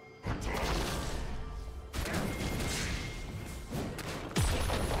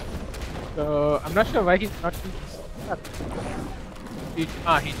 So I'm not sure why he's not using stuff. He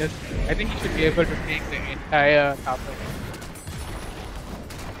does. I think he should be able to take the entire top of it.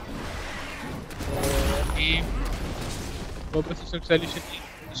 Global System Solution is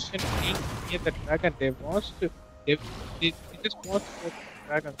positioning near the dragon. They just want to get the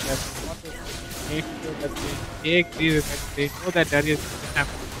dragon. They want to make sure that they take these, and they know that Darius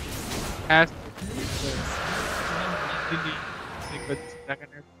has to easily take the dragon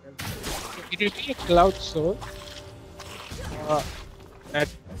as well. So it will be a cloud soul that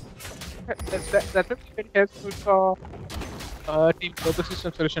will be very helpful for Team Global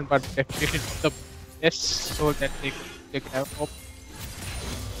System Solution, but definitely not the best soul that they can have hope.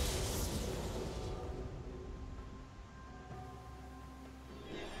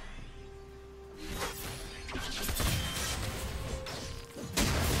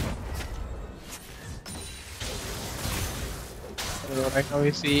 So right now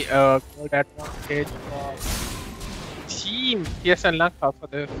we see a gold advantage for Team Pearson Lanka for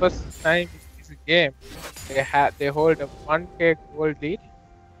the first time in this game. They hold a 1k gold lead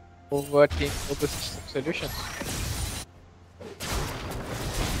over Team Global System Solutions.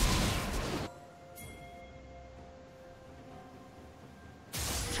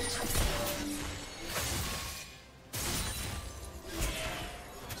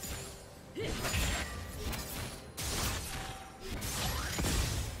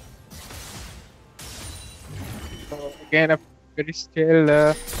 So again, a very still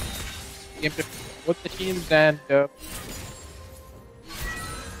game between both the teams, and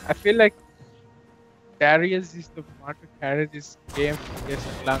I feel like Darius is the one to carry this game for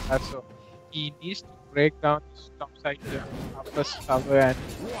GSS Lanka, so he needs to break down this top side first cover and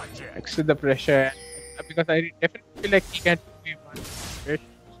exit the pressure, because I definitely feel like he can do one situation.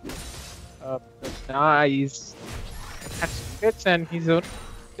 Because now he's at splits and he's only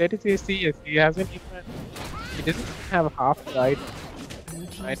 33 CS. He doesn't even have half the item.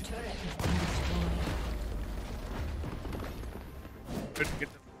 Right? To get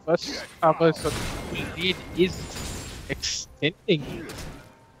the first cover, so the lead is extending.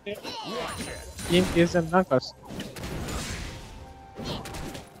 Team Pearson Lanka.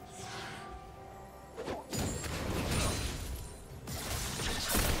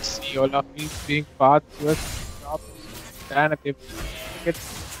 See Olaf is being far towards the top. Diana, they get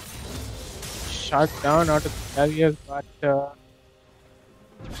shot down out of the barriers, but I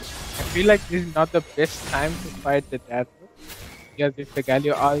feel like this is not the best time to fight the Dazzle. Because if the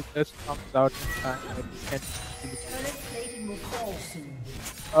Galio all just comes out in time, then this can easily Turret plating will fall soon.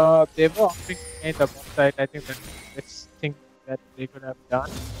 they were offering to gain the boss side. I think that's the best thing that they could have done.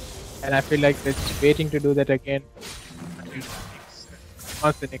 And I feel like they're just waiting to do that again until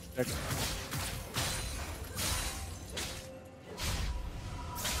once the next turret.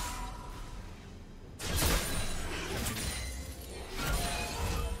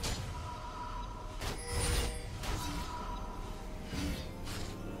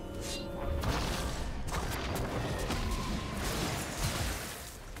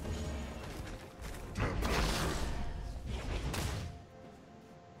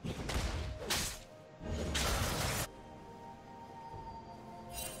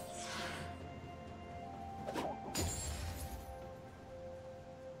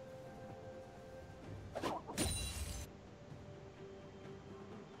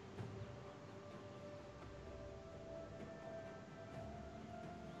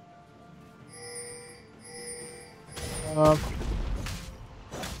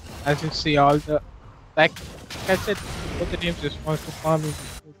 As you see, all the like I said, both the teams response to farming.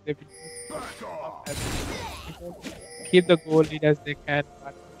 They've been keep the goal lead as they can.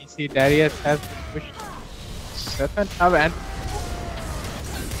 But you see, Darius has been pushed second half, and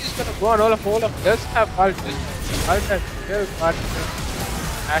he's gonna go on all of does have ult as well, but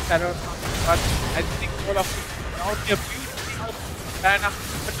I don't know. But I think all of it now they are beautiful Diana,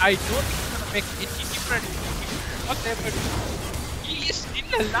 but I don't think it's gonna make any difference. Whatever. He is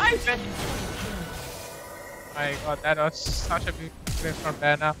still alive and my god, that was such a beautiful play from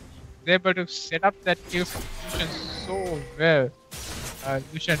Diana. They're able to set up that kill for Lucian so well.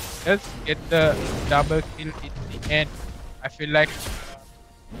 Lucian does get the double kill in the end. I feel like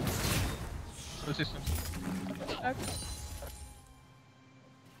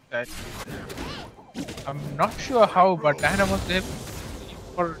that I'm not sure how, but Diana was there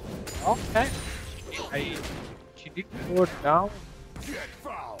for a long time. She did go down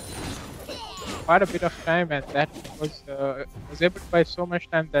quite a bit of time, and that was able to buy so much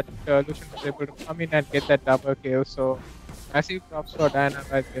time that Lucian was able to come in and get that double kill. So massive props for Diana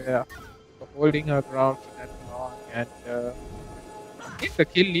right there for holding her ground for that long. And I think the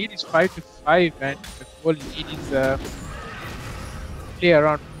kill lead is 5-5, and the goal lead is play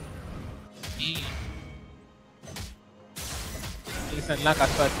around. Lanka,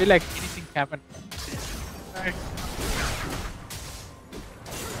 so I feel like anything can happen. Right.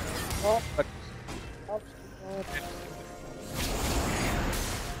 Oh, but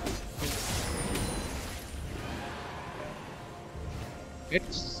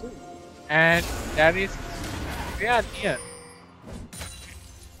it's soon, and that is very near.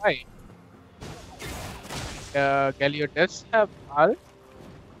 Why? Galio does have ult.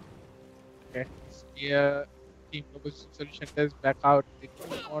 Okay, here Team Global Solution does back out. They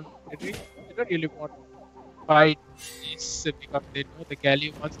don't really want to fight this because they know the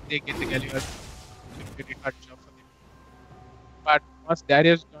Galio, once they get the Galio, it's a very hard job for them. But once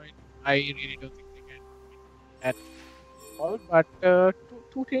Darius joined, I really don't think they can win at all. But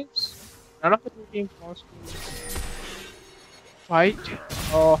two teams, none of the two teams wants to fight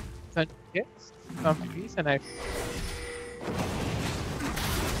or get some peace, and I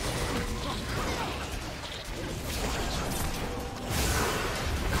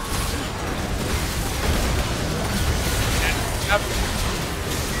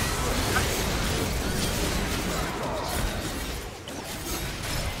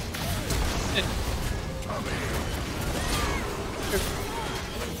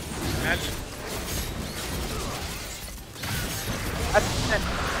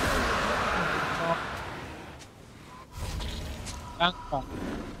Lanka.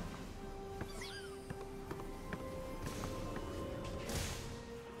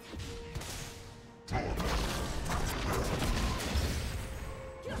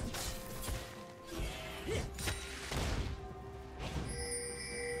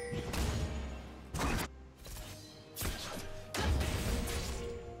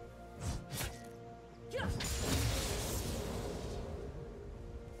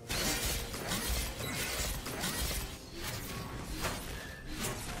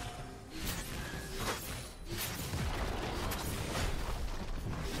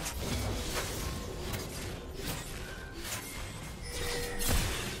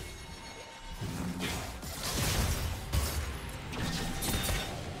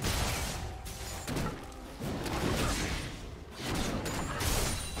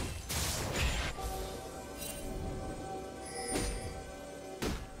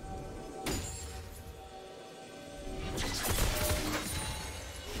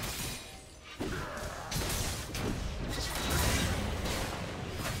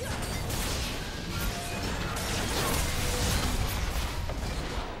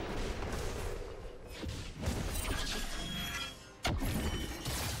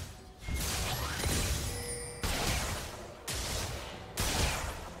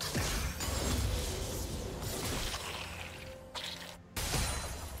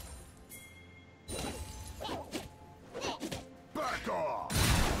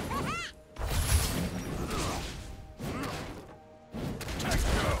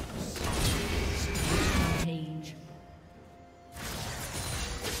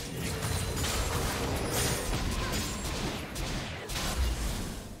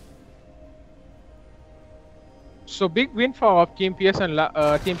 So big win for Team Pearson.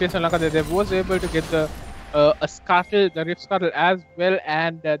 Team Pearson Lanka. They was able to get the a scuttle, the Rift Scuttle as well,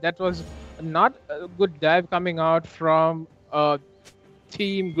 and that was not a good dive coming out from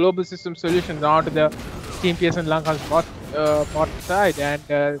Team Global System Solutions onto the Team Pearson Lanka's bot side, and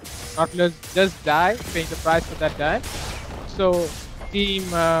Nautilus does die, paying the price for that dive. So Team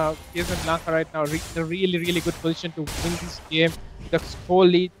Pearson Lanka right now in a really good position to win this game. The score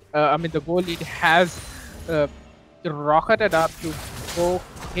lead, the goal lead has rocketed up to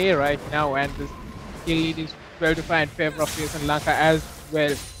 4K right now, and the skill lead is 12-5 in favor of Pearson Lanka as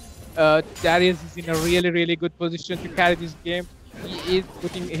well. Darius is in a really good position to carry this game.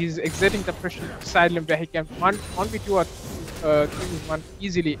 He's exerting the pressure to the side lane where he can 1v2 or 2v1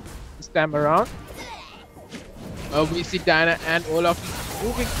 easily this time around. We see Diana and Olaf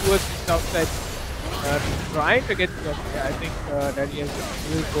moving towards the south side, trying to get to the I think Darius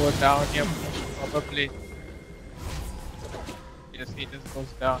will go down here probably. Yes, he just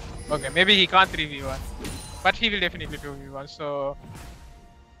goes down. Okay, maybe he can't 3v1, but he will definitely 2v1. So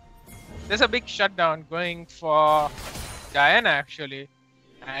there's a big shutdown going for Diana actually,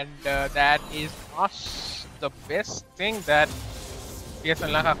 and that is not the best thing that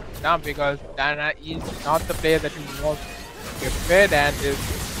Pearson Lanka could done, because Diana is not the player that you want to get fed, and is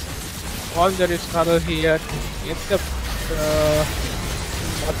all there is struggle here to get the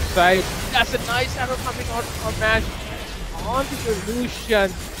outside. That's a nice arrow coming out from Mash onto the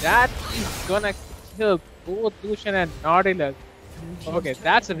Lucian. That is gonna kill both Lucian and Nautilus. Okay,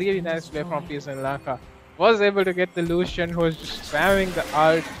 that's a really nice play from Pearson Lanka. Was able to get the Lucian, who was just spamming the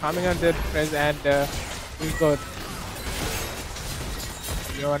ult, coming under the press, and we got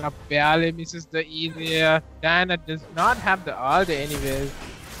Leona barely misses the E there. Diana does not have the ult anyways,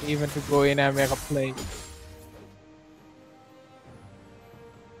 even to go in and make a play.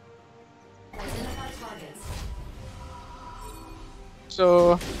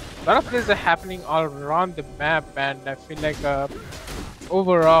 So a lot of plays are happening all around the map, and I feel like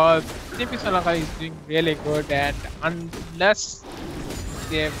overall Team Pearson Lanka is doing really good, and unless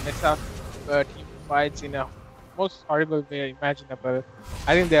they mess up team fights in a most horrible way imaginable,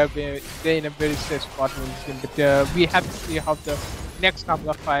 I think they're in a very safe spot in this game. But we have to see how the next couple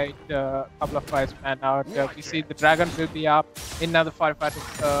of fights pan out. We see the Dragon will be up in another 45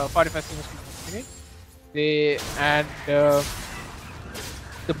 seconds.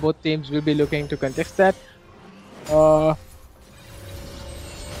 The both teams will be looking to contest that.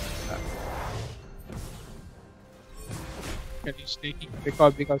 And he's taking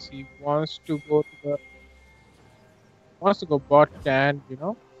recall because he wants to go bot and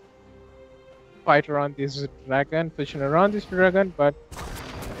fight around this dragon, position around this dragon. But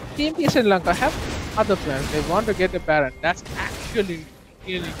Team Pearson Lanka have other plans. They want to get the Baron. That's actually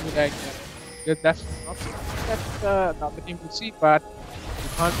really good idea. That's not the team to see, but you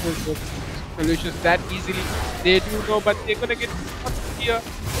can't build those solutions that easily. They do know, but they're gonna get here.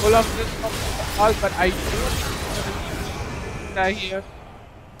 All of this from all, but I don't think it's gonna be die here.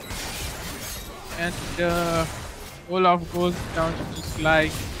 And Olaf goes down just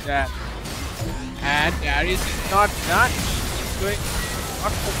like that. And Darius is not done. He's going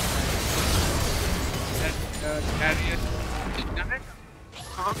not for and Darius is done.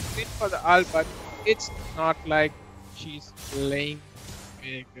 Can't win for the ult, but it's not like she's playing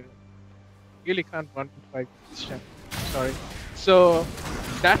big. Really can't run to fight this champ. Sorry. So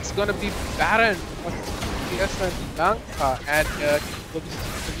that's gonna be Baron for Pearson Lanka, and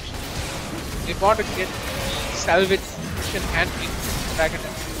they want to get salvage and dragon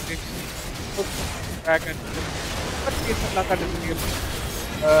dragon. But Pearson Lanka doesn't really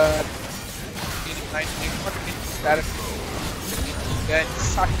mind. They want to get Baron. Then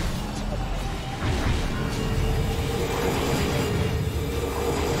such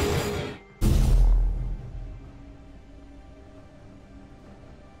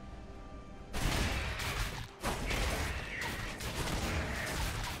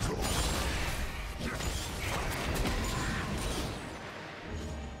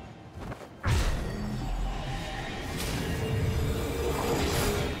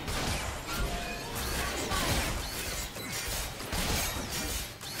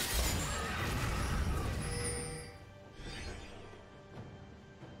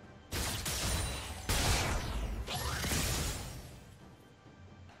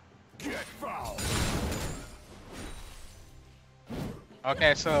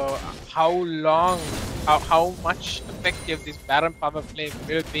Okay, so how much effective this Baron power play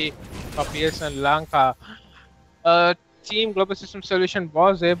will be for Pearson Lanka? Team Global System Solution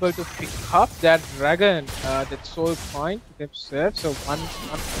was able to pick up that dragon, that soul point themselves. So one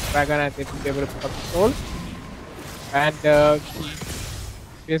dragon, and they will be able to pick up the soul. and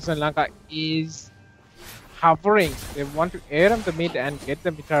Pearson Lanka is hovering. They want to air on the mid and get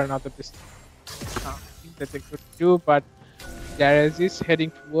the mid turn of the business. Something that they could do, but Darius is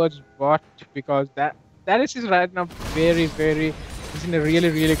heading towards bot because Darius is right now he's in a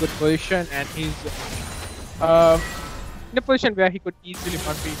really good position, and he's in a position where he could easily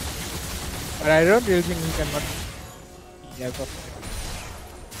 1v. But I don't really think he can 1v. He has a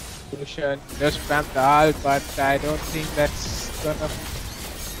position. Just spam the ult, but I don't think that's gonna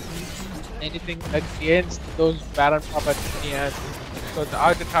be anything against those Baron Papatinians. So the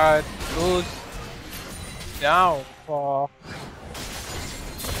outer turret goes down from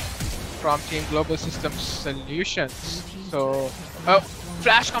Team Global Systems Solutions. So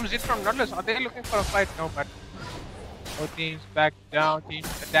Flash comes in from Nautilus. Are they looking for a fight? No, but both teams back down.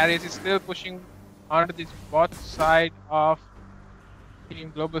 Darius is still pushing onto this bot side of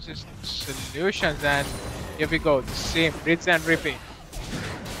Team Global Systems Solutions, and here we go. The same rinse and repeat.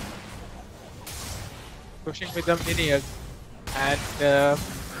 Pushing with the minions, and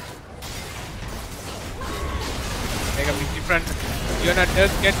make a big difference. Leona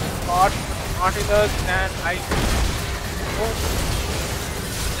does get caught Nautilus, and I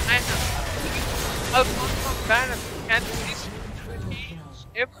Alphonse Banner can change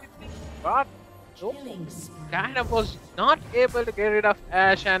everything, but no, Banner was not able to get rid of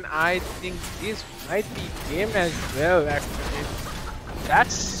Ash, and I think this might be game as well. Actually,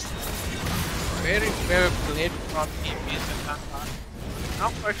 that's very well played from Team Pearson Lanka.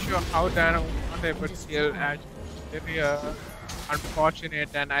 Not for sure how Diana was not able to kill Ash. Very unfortunate,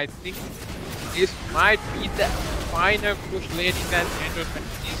 and I think this might be the final push, ladies and gentlemen.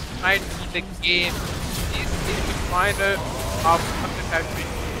 This might be the game. This is the final of Mercantile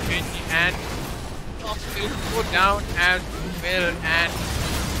 2020, and will go down as well. And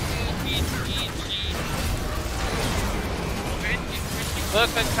GSS 2020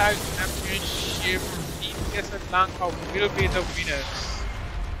 Mercantile Championship, Team Pearson Lanka will be the winners.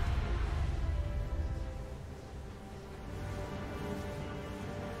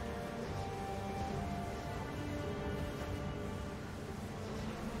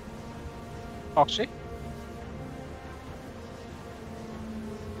 Foxy?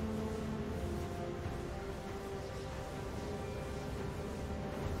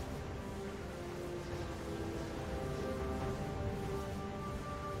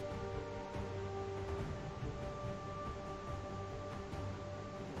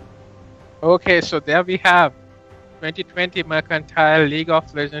 Okay, so there we have 2020 Mercantile League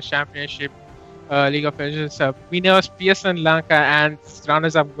of Legends Championship. League of Legends winners Pearson Lanka, and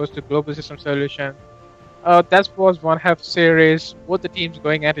runners-up goes to Global System Solution. That was one half series, both the teams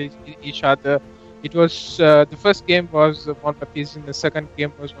going at each other. It was the first game was won by Pearson, the second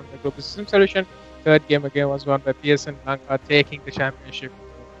game was won by Global System Solution, third game again was won by Pearson Lanka, taking the championship.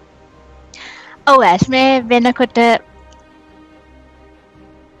 Oh, Ash, may වෙනකොට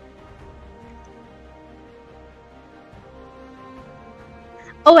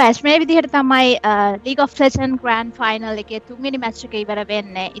ඇස් මේ විදිහට තමයි League of Legends Grand Final එකේ තුන්වෙනි match එක ඉවර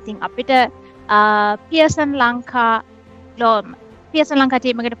වෙන්නේ. ඉතින් අපිට Pearson Lanka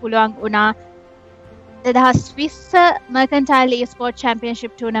ටීම් එකට පුළුවන් වුණා 2020 Mercantile Esports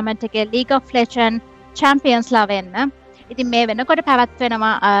Championship Tournament එකේ League of Legends Champions ලා වෙන්න. ඉතින් මේ වෙනකොට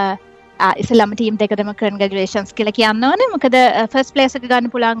පැවැත්වෙනවා ඉස්සෙල්ලාම ටීම් දෙකටම congratulations කියලා කියන්න ඕනේ. මොකද first place එක ගන්න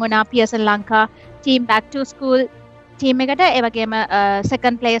පුළුවන් වුණා Pearson Lanka team back to school team එකට, ඒ වගේම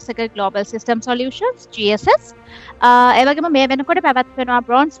second place එක Global System Solutions GSS. ඒ වගේම මේ වෙනකොට පැවැත්වෙනවා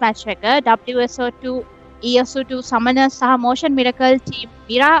bronze match එක WSO2 ESO2 Summoners සහ Motion Miracle team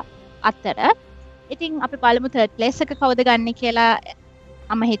Mira අතර. ඉතින් අපි බලමු third place එක කවුද ගන්න කියලා.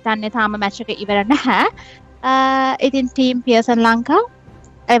 මම හිතන්නේ තාම match එක ඉවර නැහැ. ඉතින් team Pearson Lanka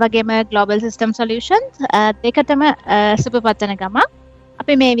ඒ වගේම Global System Solutions දෙකටම සුබ පතන ගම.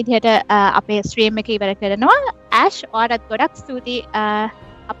 අපි මේ විදිහට අපේ ස්ට්‍රීම් එක ඉවර කරනවා. ඇෂ් ඔයාලට ගොඩක් ස්තුතියි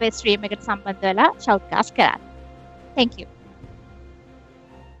අපේ ස්ට්‍රීම් එකට සම්බන්ධ වෙලා shoutcast කරන්න. Thank you.